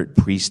 separate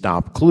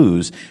pre-stop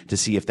clues to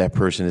see if that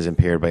person is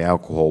impaired by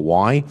alcohol.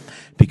 Why?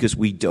 Because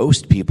we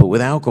dosed people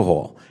with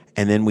alcohol,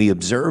 and then we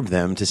observed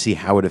them to see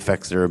how it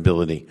affects their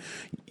ability.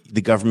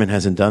 The government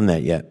hasn't done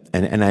that yet,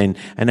 and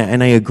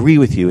I agree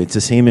with you. It's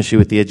the same issue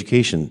with the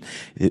education.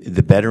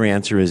 The better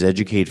answer is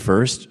educate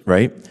first,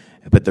 right?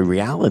 But the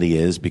reality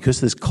is,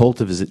 because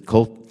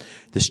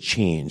this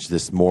change,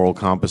 this moral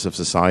compass of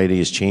society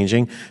is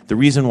changing, the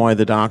reason why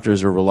the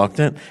doctors are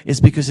reluctant is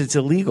because it's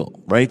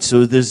illegal, right?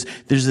 So there's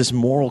this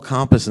moral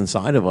compass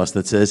inside of us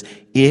that says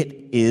it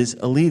is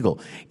illegal.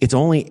 It's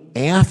only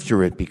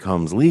after it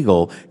becomes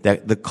legal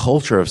that the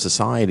culture of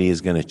society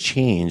is going to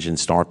change and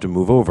start to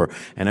move over.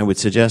 And I would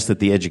suggest that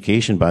the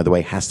education, by the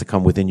way, has to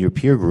come within your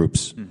peer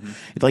groups. Mm-hmm.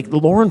 It's like the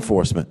law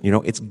enforcement.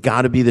 It's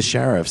got to be the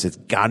sheriffs. It's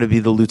got to be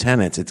the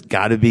lieutenants. It's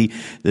got to be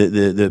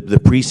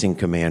the precinct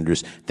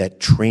commanders that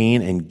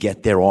train and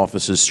get their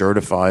officers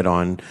certified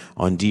on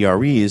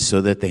DREs so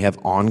that they have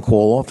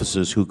on-call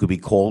officers who could be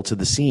called to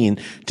the scene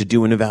to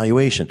do an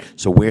evaluation.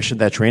 So where should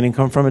that training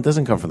come from? It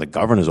doesn't come from the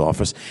governor's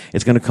office.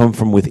 It's going to come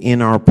from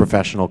within our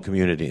professional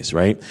communities,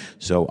 right?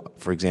 So,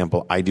 for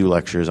example, I do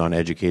lectures on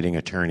educating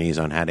attorneys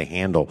on how to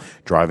handle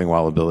driving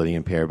while ability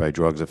impaired by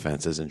drugs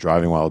offenses and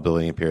driving while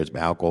ability impaired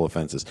by alcohol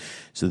offenses.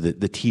 So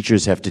the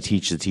teachers have to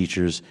teach the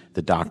teachers,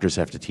 the doctors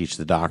have to teach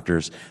the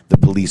doctors, the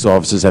police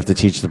officers have to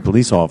teach the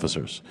police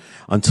officers,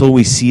 until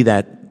we see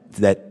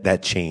that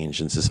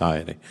change in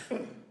society.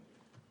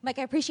 Mike,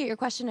 I appreciate your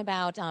question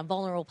about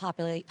vulnerable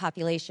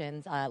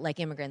populations like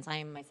immigrants. I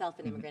am myself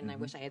an immigrant, and I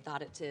wish I had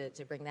thought it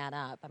to bring that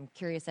up. I'm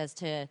curious as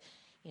to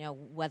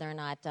whether or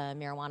not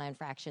marijuana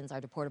infractions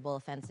are deportable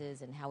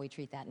offenses and how we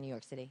treat that in New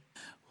York City.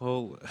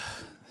 Well,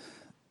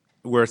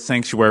 we're a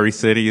sanctuary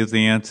city is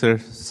the answer.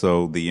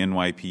 So the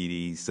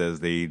NYPD says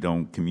they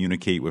don't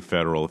communicate with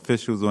federal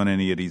officials on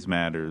any of these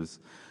matters.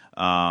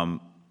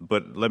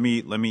 But let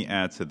me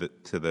add to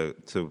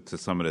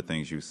some of the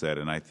things you said,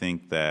 and I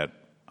think that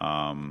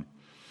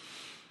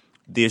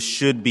there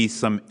should be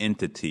some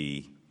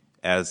entity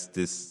as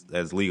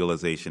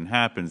legalization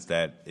happens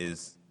that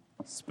is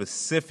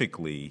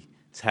specifically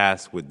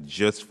tasked with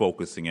just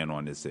focusing in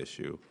on this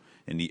issue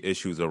and the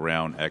issues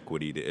around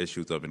equity, the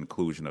issues of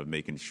inclusion, of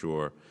making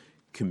sure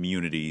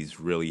communities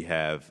really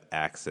have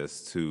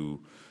access to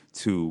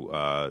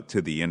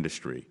the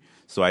industry.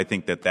 So I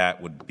think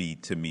that would be,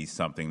 to me,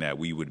 something that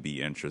we would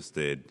be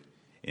interested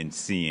in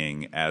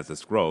seeing as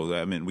this grows.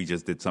 I mean, we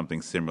just did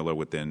something similar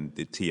within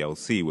the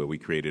TLC where we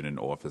created an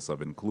Office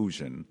of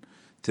Inclusion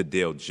to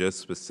deal just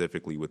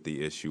specifically with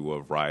the issue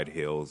of ride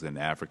hills and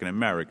African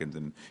Americans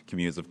and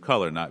communities of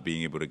color not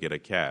being able to get a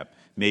cab.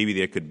 Maybe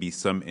there could be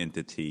some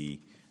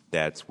entity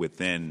that's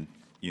within,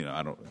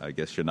 I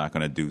guess you're not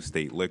going to do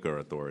state liquor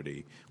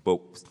authority, but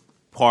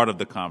part of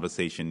the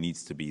conversation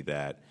needs to be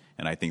that,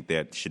 and I think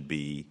that should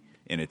be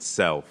in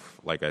itself,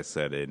 like I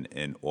said,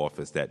 in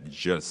office that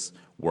just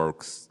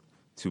works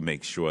to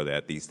make sure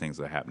that these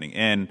things are happening.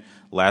 And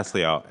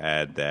lastly, I'll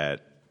add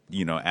that,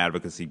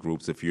 advocacy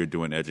groups, if you're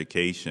doing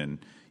education,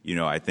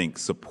 I think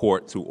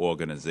support to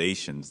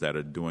organizations that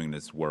are doing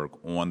this work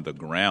on the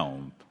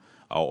ground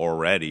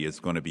already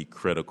is going to be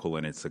critical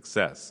in its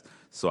success.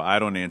 So I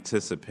don't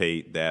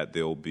anticipate that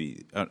there'll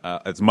be,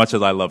 as much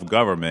as I love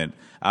government,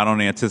 I don't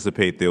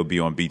anticipate they'll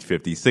be on Beach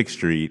 56th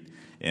Street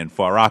in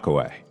Far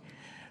Rockaway.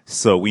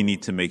 So we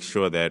need to make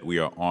sure that we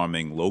are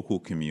arming local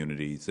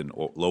communities and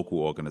local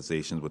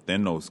organizations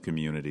within those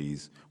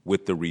communities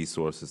with the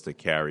resources to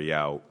carry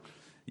out.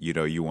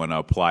 You want to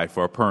apply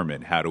for a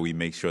permit. How do we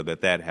make sure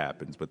that that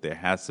happens? But there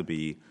has to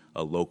be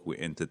a local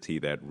entity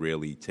that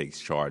really takes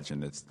charge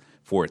and it's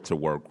for it to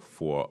work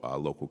for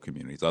local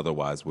communities.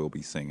 Otherwise, we'll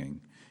be singing,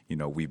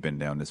 we've been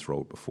down this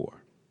road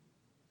before.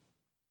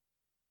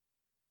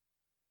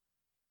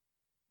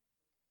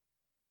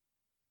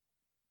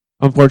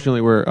 Unfortunately,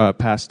 we're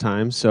past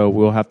time, so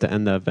we'll have to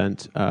end the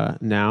event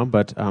now,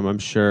 but I'm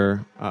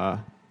sure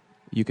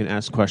you can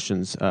ask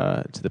questions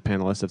to the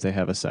panelists if they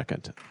have a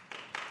second.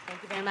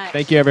 Thank you very much.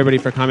 Thank you, everybody,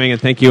 for coming,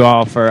 and thank you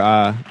all for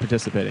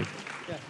participating.